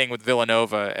am riding with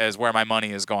Villanova as where my money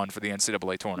has gone for the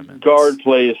NCAA tournament. Guard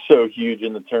play is so huge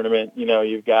in the tournament.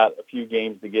 You've got a few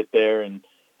games to get there, and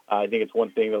I think it's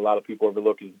one thing that a lot of people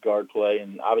overlook is guard play.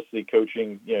 And obviously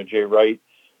coaching, Jay Wright,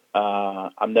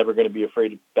 I'm never going to be afraid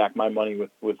to back my money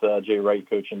with Jay Wright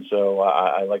coaching. So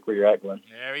I like where you're at, Glenn.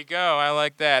 There we go. I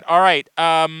like that. All right.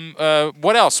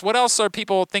 What else? What else are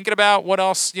people thinking about? What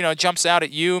else jumps out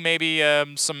at you? Maybe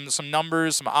some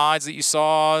numbers, some odds that you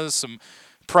saw, some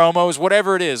promos,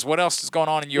 whatever it is. What else is going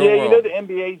on in your world? Yeah, you know,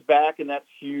 the NBA's back, and that's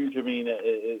huge. I mean,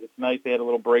 it's nice they had a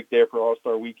little break there for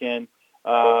All-Star Weekend.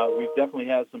 We've definitely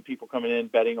had some people coming in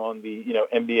betting on the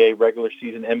NBA regular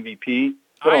season MVP.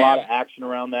 Put a lot of action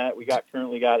around that. We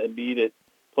currently got Embiid at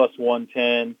plus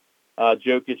 110.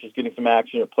 Jokic is getting some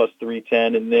action at plus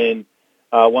 310, and then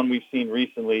one we've seen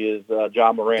recently is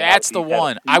Ja Morant. That's the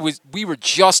one. We were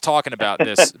just talking about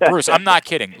this. Bruce, I'm not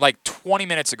kidding. Like 20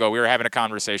 minutes ago, we were having a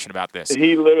conversation about this.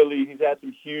 He's had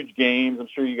some huge games. I'm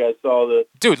sure you guys saw the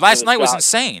Dude, last night was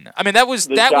insane. I mean, that was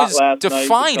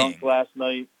defining. Last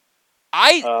night.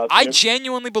 I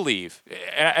genuinely believe,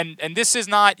 and this is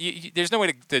not. There's no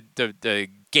way to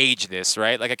gauge this,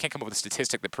 right? Like I can't come up with a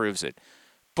statistic that proves it.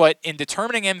 But in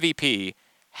determining MVP,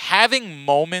 having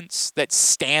moments that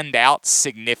stand out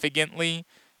significantly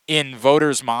in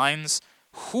voters' minds,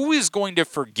 who is going to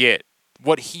forget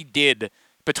what he did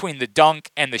between the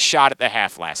dunk and the shot at the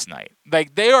half last night?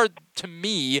 Like, they are, to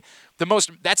me,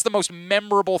 that's the most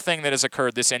memorable thing that has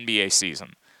occurred this NBA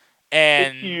season.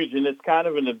 And it's huge, and it's kind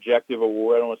of an objective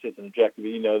award. I don't want to say it's an objective,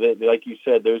 but, like you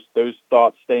said, those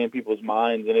thoughts stay in people's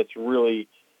minds, and it's really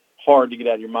hard to get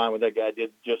out of your mind what that guy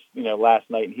did just last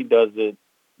night, and he does it.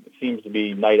 It seems to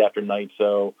be night after night.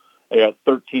 So,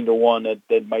 13-1,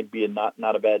 that might be not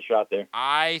a bad shot there.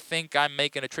 I think I'm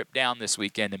making a trip down this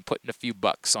weekend and putting a few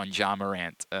bucks on Ja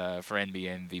Morant for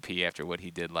NBA MVP after what he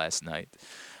did last night.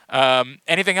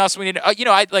 Anything else we need?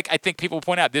 I think people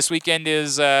point out this weekend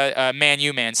is Man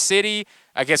U, Man City.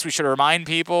 I guess we should remind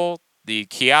people the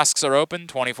kiosks are open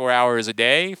 24 hours a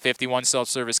day, 51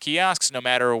 self-service kiosks, no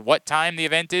matter what time the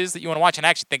event is that you want to watch. And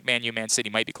I actually think Man U, Man City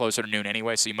might be closer to noon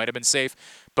anyway, so you might have been safe.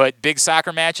 But big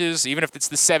soccer matches, even if it's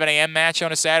the 7 a.m. match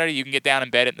on a Saturday, you can get down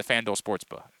and bet it in the FanDuel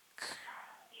Sportsbook.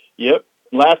 Yep.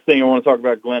 Last thing I want to talk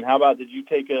about, Glenn, how about did you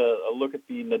take a look at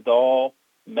the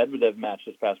Nadal-Medvedev match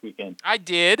this past weekend? I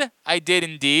did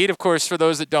indeed. Of course, for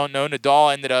those that don't know,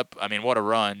 Nadal ended up, what a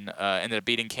run, ended up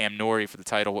beating Cam Norrie for the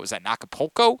title. What was that, in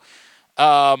Acapulco?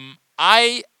 I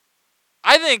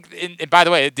think, and by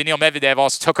the way, Daniil Medvedev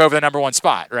also took over the number one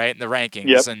spot, right, in the rankings.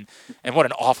 Yep. And what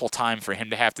an awful time for him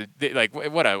to have to,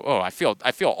 I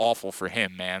feel awful for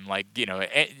him, man. Like,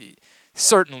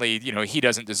 certainly, he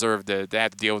doesn't deserve to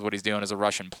have to deal with what he's doing as a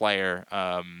Russian player.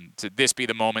 To this be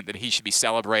the moment that he should be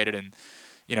celebrated and,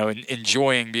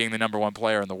 enjoying being the number one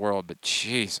player in the world. But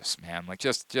Jesus, man, like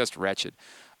just wretched.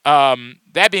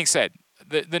 That being said,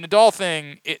 the Nadal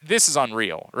thing, this is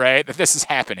unreal, right? That this is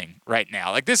happening right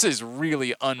now. Like, this is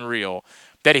really unreal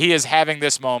that he is having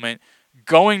this moment,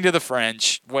 going to the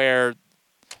French, where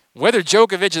whether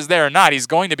Djokovic is there or not, he's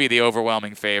going to be the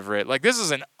overwhelming favorite. Like, this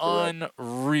is an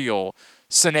unreal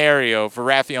scenario for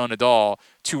Rafael Nadal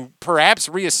to perhaps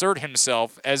reassert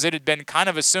himself, as it had been kind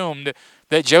of assumed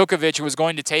that Djokovic was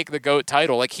going to take the GOAT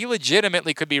title. Like, he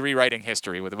legitimately could be rewriting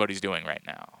history with what he's doing right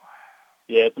now.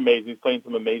 Yeah, it's amazing. He's playing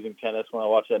some amazing tennis. When I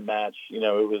watched that match,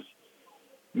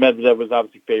 Medvedev was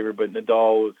obviously favored, but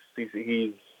Nadal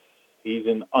he's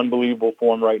in unbelievable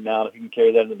form right now. If he can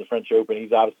carry that into the French Open,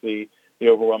 he's obviously the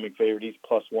overwhelming favorite. He's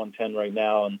plus 110 right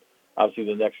now, and obviously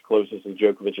the next closest is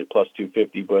Djokovic at plus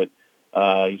 250. But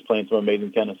he's playing some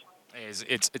amazing tennis.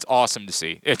 It's awesome to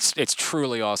see. It's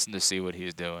truly awesome to see what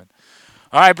he's doing.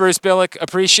 All right, Bruce Billick,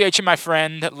 appreciate you, my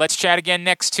friend. Let's chat again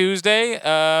next Tuesday,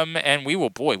 and we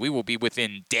will be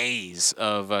within days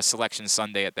of Selection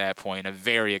Sunday at that point. A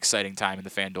very exciting time in the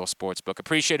FanDuel Sportsbook.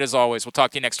 Appreciate it as always. We'll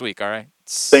talk to you next week, all right?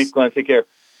 Thanks, Glenn. Take care.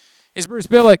 Is Bruce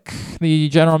Billick, the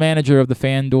general manager of the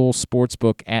FanDuel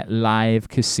Sportsbook at Live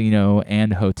Casino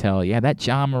and Hotel. Yeah, that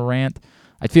Ja Morant,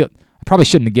 I probably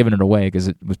shouldn't have given it away because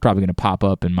it was probably going to pop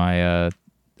up in my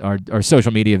our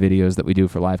social media videos that we do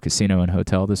for Live Casino and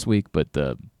Hotel this week, but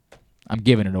I'm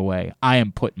giving it away. I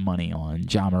am putting money on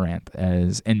Ja Morant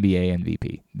as NBA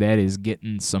MVP. That is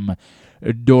getting some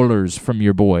dollars from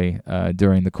your boy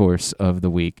during the course of the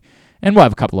week. And we'll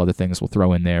have a couple other things we'll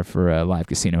throw in there for Live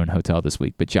Casino and Hotel this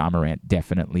week, but Ja Morant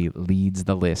definitely leads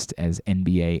the list as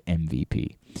NBA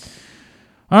MVP.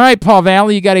 All right, Paul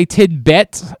Valley, you got a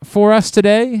tidbit for us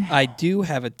today? I do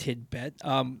have a tidbit.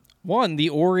 One, the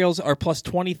Orioles are plus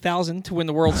 20,000 to win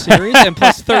the World Series and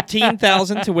plus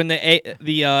 13,000 to win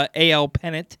the AL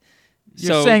pennant.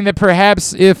 You're saying that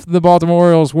perhaps if the Baltimore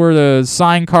Orioles were to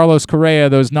sign Carlos Correa,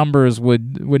 those numbers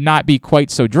would not be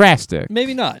quite so drastic.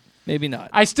 Maybe not. Maybe not.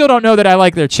 I still don't know that I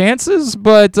like their chances,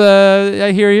 but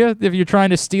I hear you. If you're trying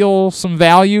to steal some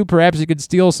value, perhaps you could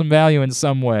steal some value in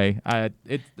some way.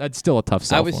 That's still a tough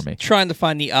sell for me. I was trying to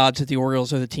find the odds that the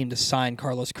Orioles are the team to sign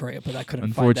Carlos Correa, but I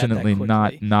couldn't find that quickly.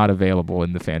 Unfortunately, not available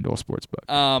in the FanDuel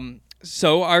Sportsbook.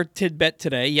 So our tidbit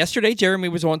today. Yesterday, Jeremy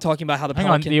was on talking about how the Hang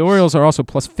Pelicans. on, the Orioles are also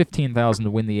plus 15,000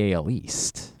 to win the AL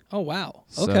East. Oh wow!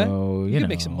 So, Okay, you could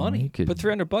make some money. you could- Put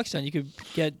 $300 down. You could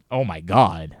get. Oh my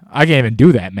God, I can't even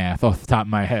do that math off the top of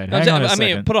my head. Hang on a I mean,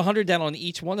 second. put $100 down on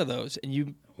each one of those, and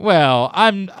you. Well,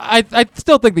 I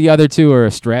still think the other two are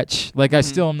a stretch. Like Mm-hmm. I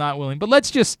still am not willing. But let's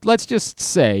just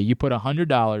say you put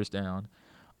 $100 down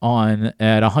on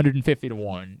at 150 to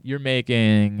 1. You're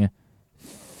making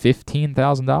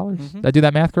 $15,000. Did I do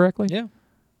that math correctly? Yeah.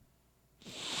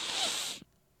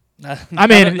 I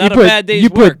mean, not you a bad day's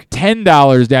put work.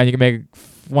 $10 down, you can make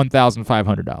 $1,500.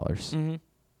 Mm-hmm.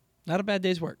 Not a bad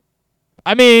day's work.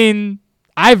 I mean,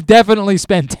 I've definitely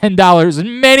spent $10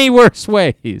 in many worse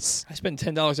ways. I spend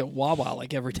 $10 at Wawa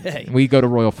like every day. We go to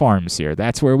Royal Farms here.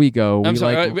 That's where we go. I'm we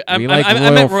sorry. like, I we like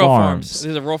meant Royal Farms. Farms.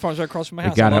 There's a Royal Farms right across from my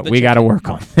house. We gotta work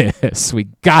on this. We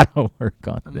gotta work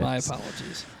on this. My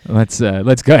apologies. Let's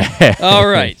go ahead. All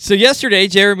right. So yesterday,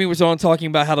 Jeremy was on talking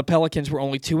about how the Pelicans were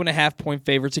only 2.5-point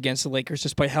favorites against the Lakers,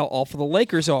 despite how awful the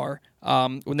Lakers are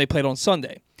when they played on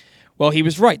Sunday. Well, he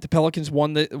was right. The Pelicans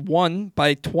won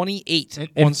by 28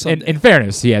 on Sunday. In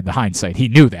fairness, he had the hindsight. He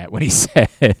knew that when he said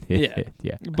it.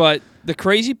 Yeah. But the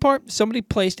crazy part, somebody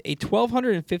placed a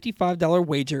 $1,255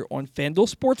 wager on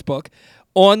FanDuel Sportsbook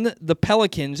on the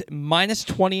Pelicans minus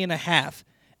 20.5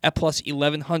 at plus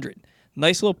 1,100.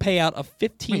 Nice little payout of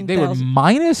 $15,000. They were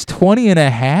minus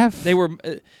 20.5? They were.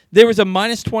 There was a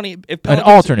minus 20. If Pelicans,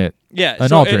 an alternate. Yeah. An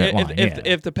so alternate if, line.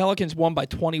 If the Pelicans won by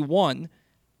 21,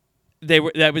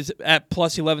 that was at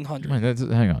plus 1,100. Wait,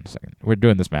 hang on a second. We're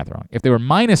doing this math wrong. If they were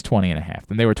minus 20.5,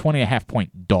 then they were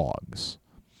 20.5-point dogs.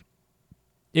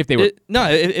 If they were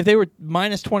if they were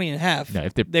minus 20.5, no,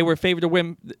 if they were favored to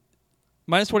win.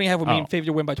 Minus 20.5 would mean favored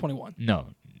to win by 21.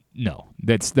 No.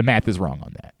 That's the math is wrong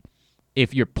on that.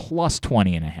 If you're plus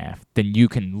 20.5, then you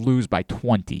can lose by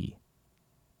 20,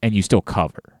 and you still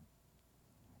cover.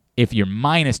 If you're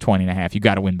minus 20.5, you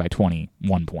got to win by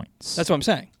 21 points. That's what I'm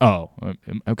saying. Oh,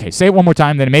 okay. Say it one more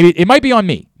time. Then maybe it might be on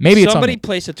me. Maybe it's on me. Somebody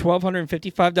placed a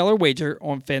 $1,255 wager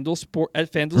on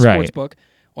FanDuel Right. Sportsbook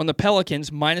on the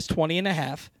Pelicans minus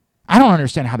 20.5. I don't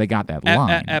understand how they got that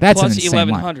line. At That's plus an insane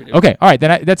 1,100. line. Okay, all right.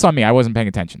 Then that's on me. I wasn't paying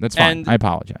attention. That's fine. And I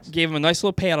apologize. Gave him a nice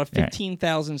little payout of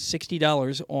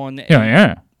 $15,060 on.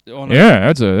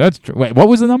 That's true. Wait, what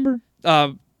was the number?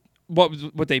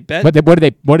 What they bet? What did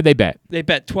they bet? They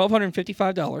bet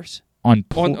 $1,255 on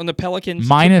the Pelicans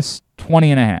minus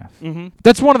 20.5. Mm-hmm.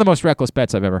 That's one of the most reckless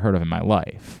bets I've ever heard of in my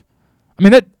life. I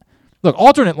mean, look,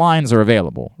 alternate lines are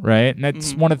available, right? And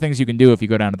that's one of the things you can do if you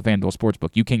go down to the FanDuel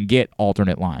Sportsbook. You can get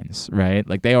alternate lines, right?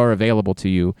 Like they are available to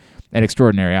you at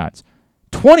extraordinary odds.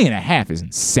 20.5 is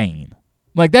insane.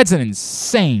 Like that's an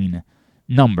insane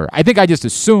number. I think I just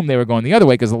assumed they were going the other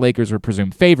way because the Lakers were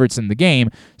presumed favorites in the game.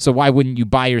 So why wouldn't you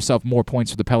buy yourself more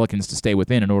points for the Pelicans to stay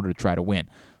within in order to try to win?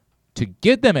 To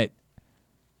get them at,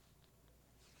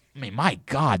 I mean, my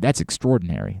God, that's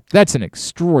extraordinary. That's an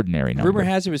extraordinary number. Rumor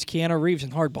has it was Keanu Reeves in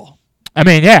Hardball. I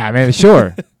mean,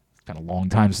 sure. It's been a long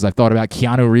time since I've thought about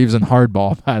Keanu Reeves and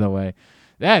Hardball, by the way.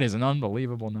 That is an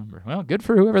unbelievable number. Well, good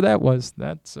for whoever that was.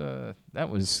 That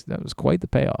was quite the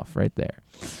payoff right there.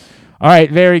 All right,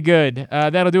 very good.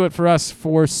 That'll do it for us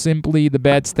for Simply the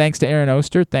Bets. Thanks to Aaron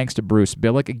Oster. Thanks to Bruce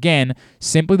Billick. Again,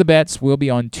 Simply the Bets will be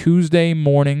on Tuesday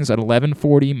mornings at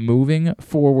 11:40 moving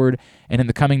forward. And in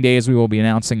the coming days, we will be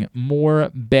announcing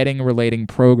more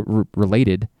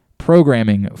betting-related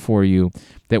programming for you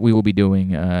that we will be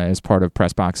doing as part of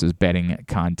PressBox's betting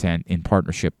content in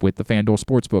partnership with the FanDuel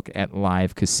Sportsbook at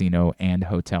Live Casino and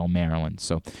Hotel Maryland.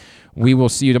 So we will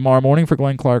see you tomorrow morning for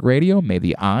Glenn Clark Radio. May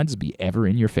the odds be ever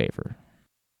in your favor.